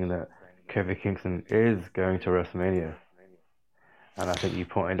saying that Kofi Kingston is going to WrestleMania. And I think you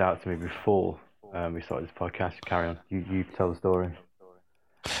pointed out to me before we started this podcast. Carry on. You tell the story.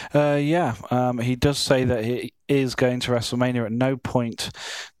 He does say that he is going to WrestleMania. At no point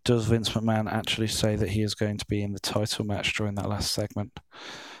does Vince McMahon actually say that he is going to be in the title match during that last segment.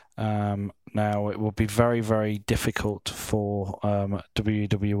 Now, it will be very, very difficult for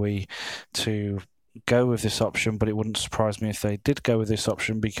WWE to go with this option, but it wouldn't surprise me if they did go with this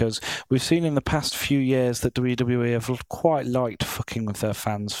option, because we've seen in the past few years that WWE have quite liked fucking with their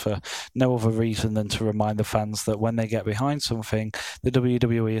fans for no other reason than to remind the fans that when they get behind something, the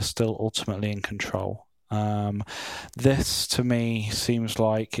WWE is still ultimately in control. This, to me, seems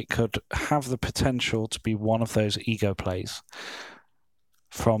like it could have the potential to be one of those ego plays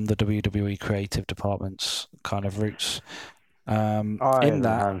from the WWE creative department's kind of roots. I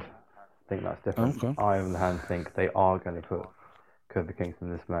think that's different. Okay. I, on the hand, think they are going to put Kofi Kingston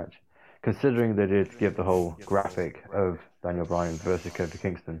in this match, considering they did give the whole graphic of Daniel Bryan versus Kofi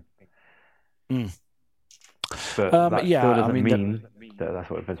Kingston. But that still doesn't mean that that's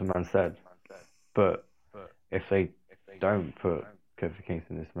what Vince McMahon said. But if they don't put Kofi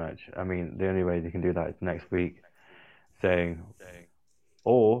Kingston in this match, I mean, the only way they can do that is next week,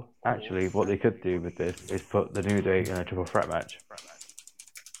 or actually, what they could do with this is put the New Day in a triple threat match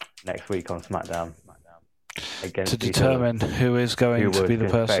next week on SmackDown to determine who is going to be the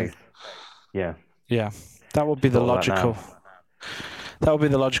person. Face. Yeah, that would be the logical. That would be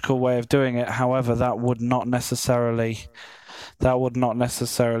the logical way of doing it. However, that would not necessarily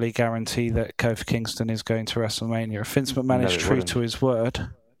guarantee that Kofi Kingston is going to WrestleMania. If Vince McMahon is true to his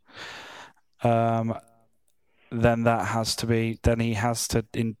word, then he has to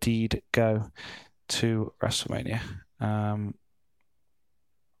indeed go to WrestleMania.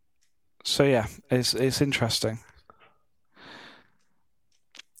 So yeah, it's interesting.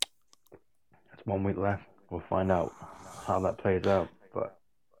 It's 1 week left. We'll find out how that plays out. But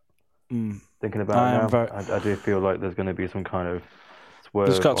thinking about it now, I do feel like there's going to be some kind of swerve.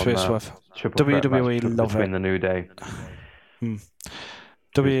 There's got to be a swerve. WWE love between it. the New Day.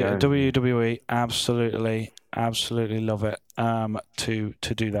 WWE absolutely love it. To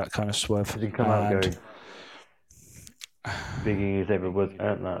do that kind of swerve. You come out and go, Big E, Xavier Woods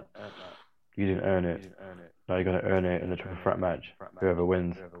earned that. You didn't earn it. Now you're going to earn it in the triple threat match. Whoever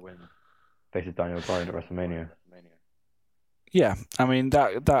wins faces Daniel Bryan at WrestleMania. Yeah, I mean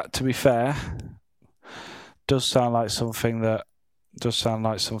that to be fair, does sound like something that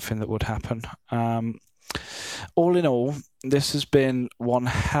would happen. All in all, this has been one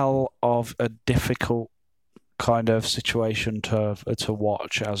hell of a difficult kind of situation to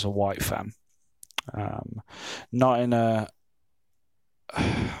watch as a White fan. Not in a.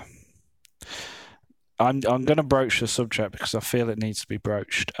 I'm going to broach the subject because I feel it needs to be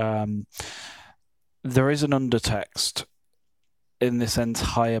broached. There is an undertext in this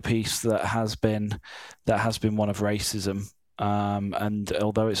entire piece that has been one of racism. And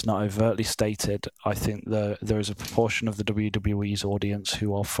although it's not overtly stated, I think there is a proportion of the WWE's audience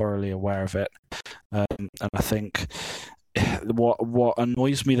who are thoroughly aware of it. And I think what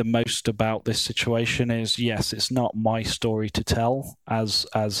annoys me the most about this situation is, yes, it's not my story to tell as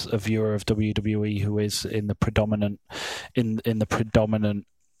a viewer of WWE who is in the predominant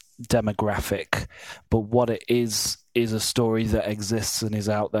demographic, but what it is a story that exists and is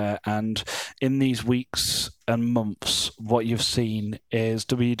out there. And in these weeks and months, what you've seen is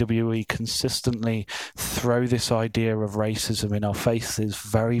WWE consistently throw this idea of racism in our faces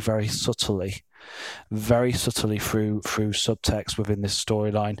very, very subtly through subtext within this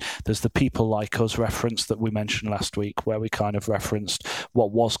storyline. There's the People Like Us reference that we mentioned last week, where we kind of referenced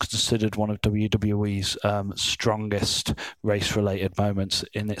what was considered one of WWE's strongest race-related moments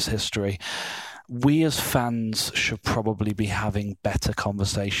in its history. We as fans should probably be having better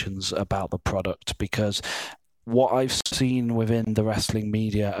conversations about the product, because what I've seen within the wrestling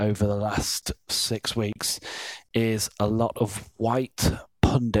media over the last 6 weeks is a lot of white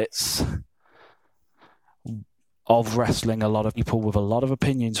pundits of wrestling, a lot of people with a lot of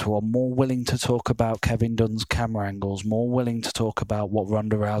opinions who are more willing to talk about Kevin Dunn's camera angles, more willing to talk about what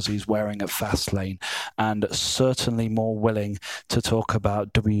Ronda Rousey's wearing at Fastlane, and certainly more willing to talk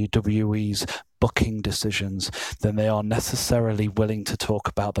about WWE's booking decisions than they are necessarily willing to talk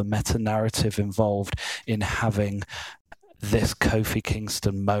about the meta-narrative involved in having this Kofi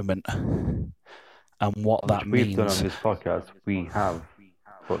Kingston moment and what that means. We've done on this podcast, we have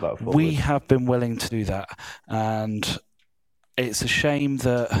put that forward. We have been willing to do that, and it's a shame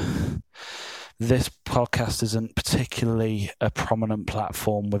that this podcast isn't particularly a prominent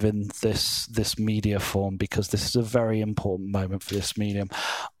platform within this media form, because this is a very important moment for this medium.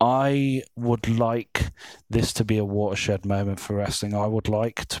 I would like this to be a watershed moment for wrestling. I would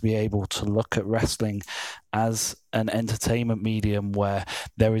like to be able to look at wrestling as an entertainment medium where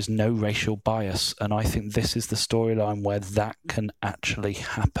there is no racial bias, and I think this is the storyline where that can actually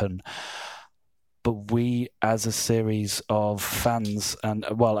happen. But we, as a series of fans, and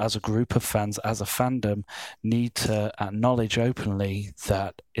well, as a group of fans, as a fandom, need to acknowledge openly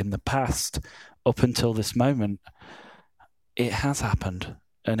that in the past, up until this moment, it has happened,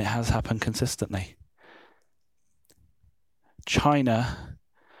 and it has happened consistently. China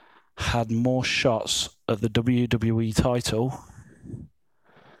had more shots at the WWE title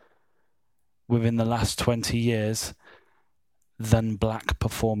within the last 20 years than black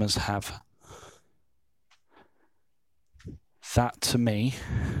performers have. That, to me,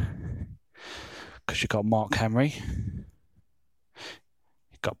 because you've got Mark Henry,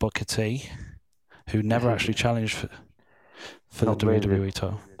 you've got Booker T, who never actually challenged for the WWE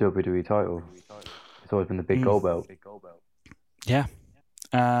title. WWE title. It's always been the big gold belt. Yeah.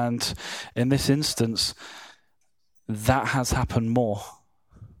 And in this instance, that has happened more.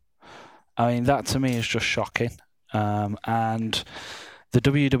 I mean, that to me is just shocking. And the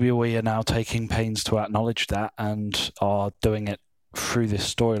WWE are now taking pains to acknowledge that and are doing it through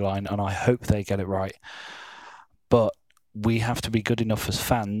this storyline, and I hope they get it right. But we have to be good enough as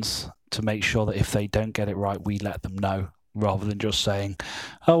fans to make sure that if they don't get it right, we let them know, rather than just saying,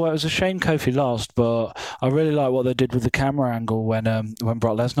 oh, well, it was a shame Kofi lost, but I really like what they did with the camera angle when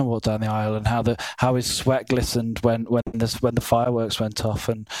Brock Lesnar walked down the aisle, and how his sweat glistened when the fireworks went off,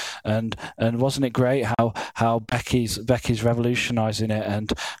 and wasn't it great how Becky's revolutionizing it,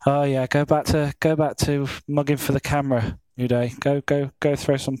 and oh yeah, go back to mugging for the camera, New Day. Go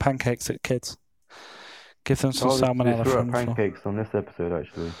throw some pancakes at kids. Give them some salmonella from pancakes on this episode,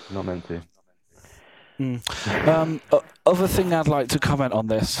 actually. Not meant to. Other thing I'd like to comment on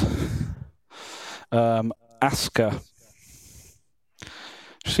this Asuka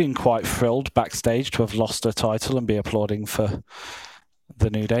seemed quite thrilled backstage to have lost her title and be applauding for the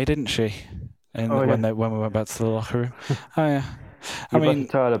New Day, didn't she? When we went back to the locker room. Oh yeah. I mean,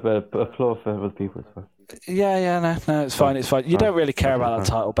 tired of applause for other people. Yeah, no, it's fine. It's fine. You don't really care about that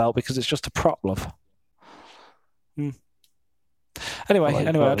title belt because it's just a prop, love. Anyway,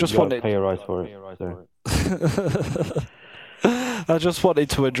 I just wanted pay a rise for it. So. I just wanted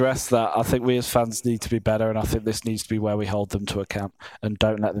to address that. I think we as fans need to be better, and I think this needs to be where we hold them to account and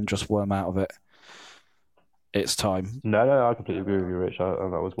don't let them just worm out of it. It's time. No, I completely agree with you, Rich. That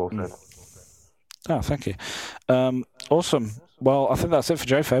was well said. Oh, thank you. Awesome. Well, I think that's it for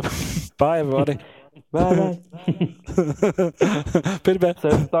JFab. Bye, everybody. Bye.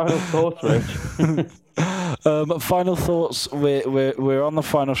 So, final thoughts, Rich. Final thoughts. We're on the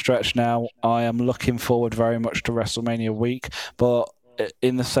final stretch now. I am looking forward very much to WrestleMania week, but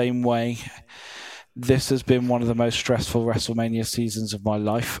in the same way, this has been one of the most stressful WrestleMania seasons of my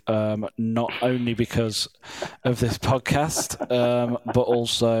life. Not only because of this podcast, but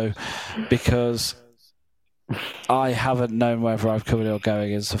also because I haven't known whether I'm coming or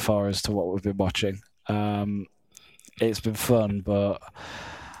going insofar as to what we've been watching. It's been fun, but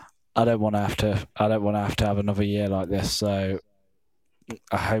I don't want to have to. I don't want to have another year like this. So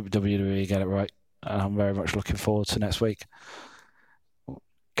I hope WWE get it right, and I'm very much looking forward to next week.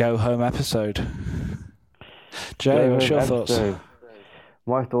 Go home episode. Jay, what's your thoughts?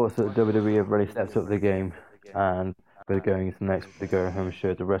 My thoughts that WWE have really stepped up the game, and we're going into the next go home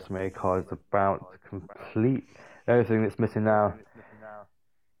show. The WrestleMania card is about to complete. The only thing that's missing now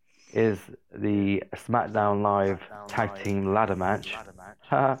is the SmackDown Live Tag Team Ladder Match.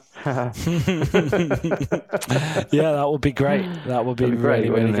 Yeah, that would be great. That would be really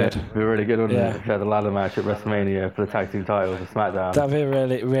good. It'd be really good, wouldn't it? If you had a ladder match at WrestleMania for the tag team titles of SmackDown. That'd be a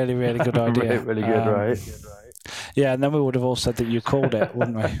really good idea. really good, right? Yeah, and then we would have all said that you called it,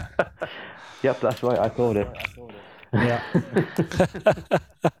 wouldn't we? Yep, that's right. I called it. Yeah.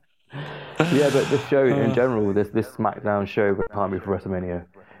 Yeah, but this show in general, this SmackDown show can't be for WrestleMania.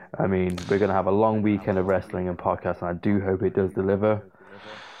 I mean, we're going to have a long weekend of wrestling and podcasts, and I do hope it does deliver.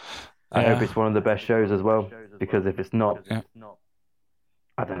 I hope it's one of the best shows as well, because if it's not,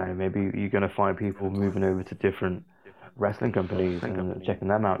 I don't know, maybe you're going to find people moving over to different wrestling companies and checking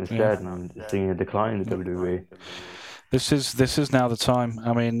them out instead and seeing a decline in the WWE. This is now the time.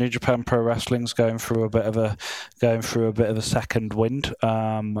 I mean, New Japan Pro Wrestling's going through a bit of a second wind,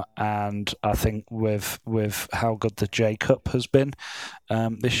 and I think with how good the J Cup has been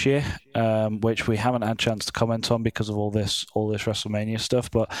this year, which we haven't had a chance to comment on because of all this WrestleMania stuff,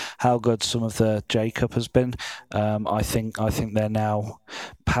 but how good some of the J Cup has been, I think they're now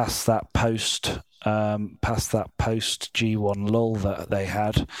past that post G1 lull that they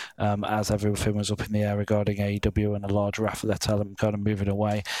had, as everything was up in the air regarding AEW and a large raft of their talent kind of moving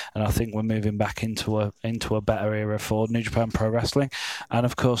away, and I think we're moving back into a better era for New Japan Pro Wrestling. And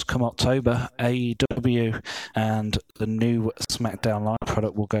of course, come October, AEW and the new SmackDown Live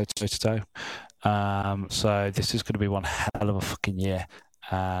product will go toe to toe. So this is going to be one hell of a fucking year,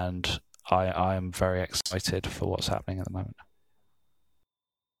 and I am very excited for what's happening at the moment.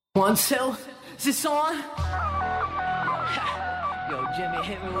 1, 2, is this on? Yo, Jimmy,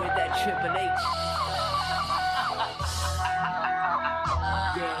 hit me with that Triple H.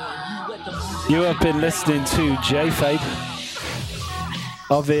 You have been listening to JFab.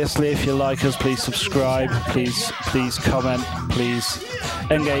 Obviously, if you like us, please subscribe, please comment, please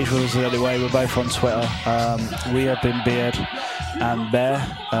engage with us in any way. We're both on Twitter. We have been Beard and Bear.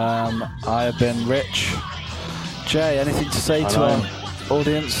 I have been Rich. Jay, anything to say to our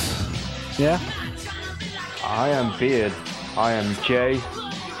audience? Yeah? I am Beard. I am Jay.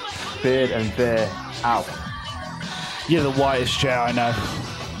 Beard and Bear out. You're the whitest Jay I know.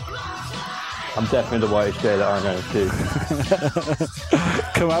 I'm definitely the whitest Jay that I know too.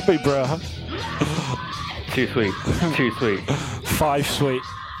 Come at me, bro. Too sweet. Too sweet. 5 sweet.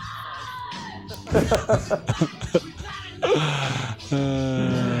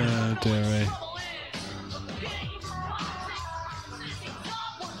 Dear me.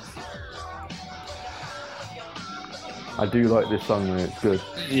 I do like this song, though. It's good.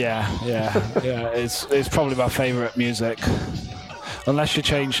 Yeah. It's probably my favourite music. Unless you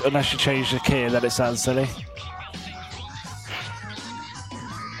change the key, then it sounds silly.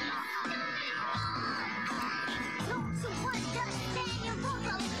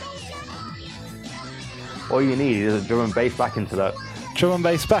 All you need is a drum and bass back into that. Drum and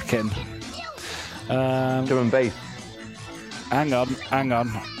bass back in? Drum and bass. Hang on.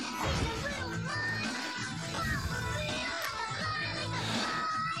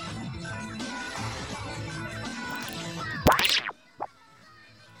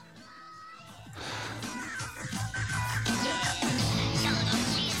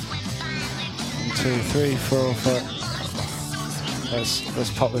 2, 3, 4, 5. Let's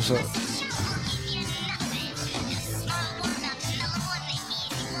pop this up.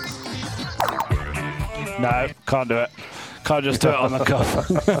 No, can't do it. Can't just do it on the cuff.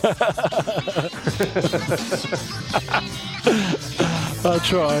 I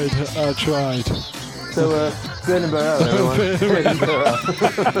tried. So, Vernon Burrell, everyone. Vernon Burrell.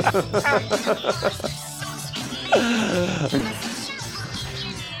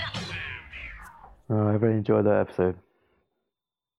 I really enjoyed that episode.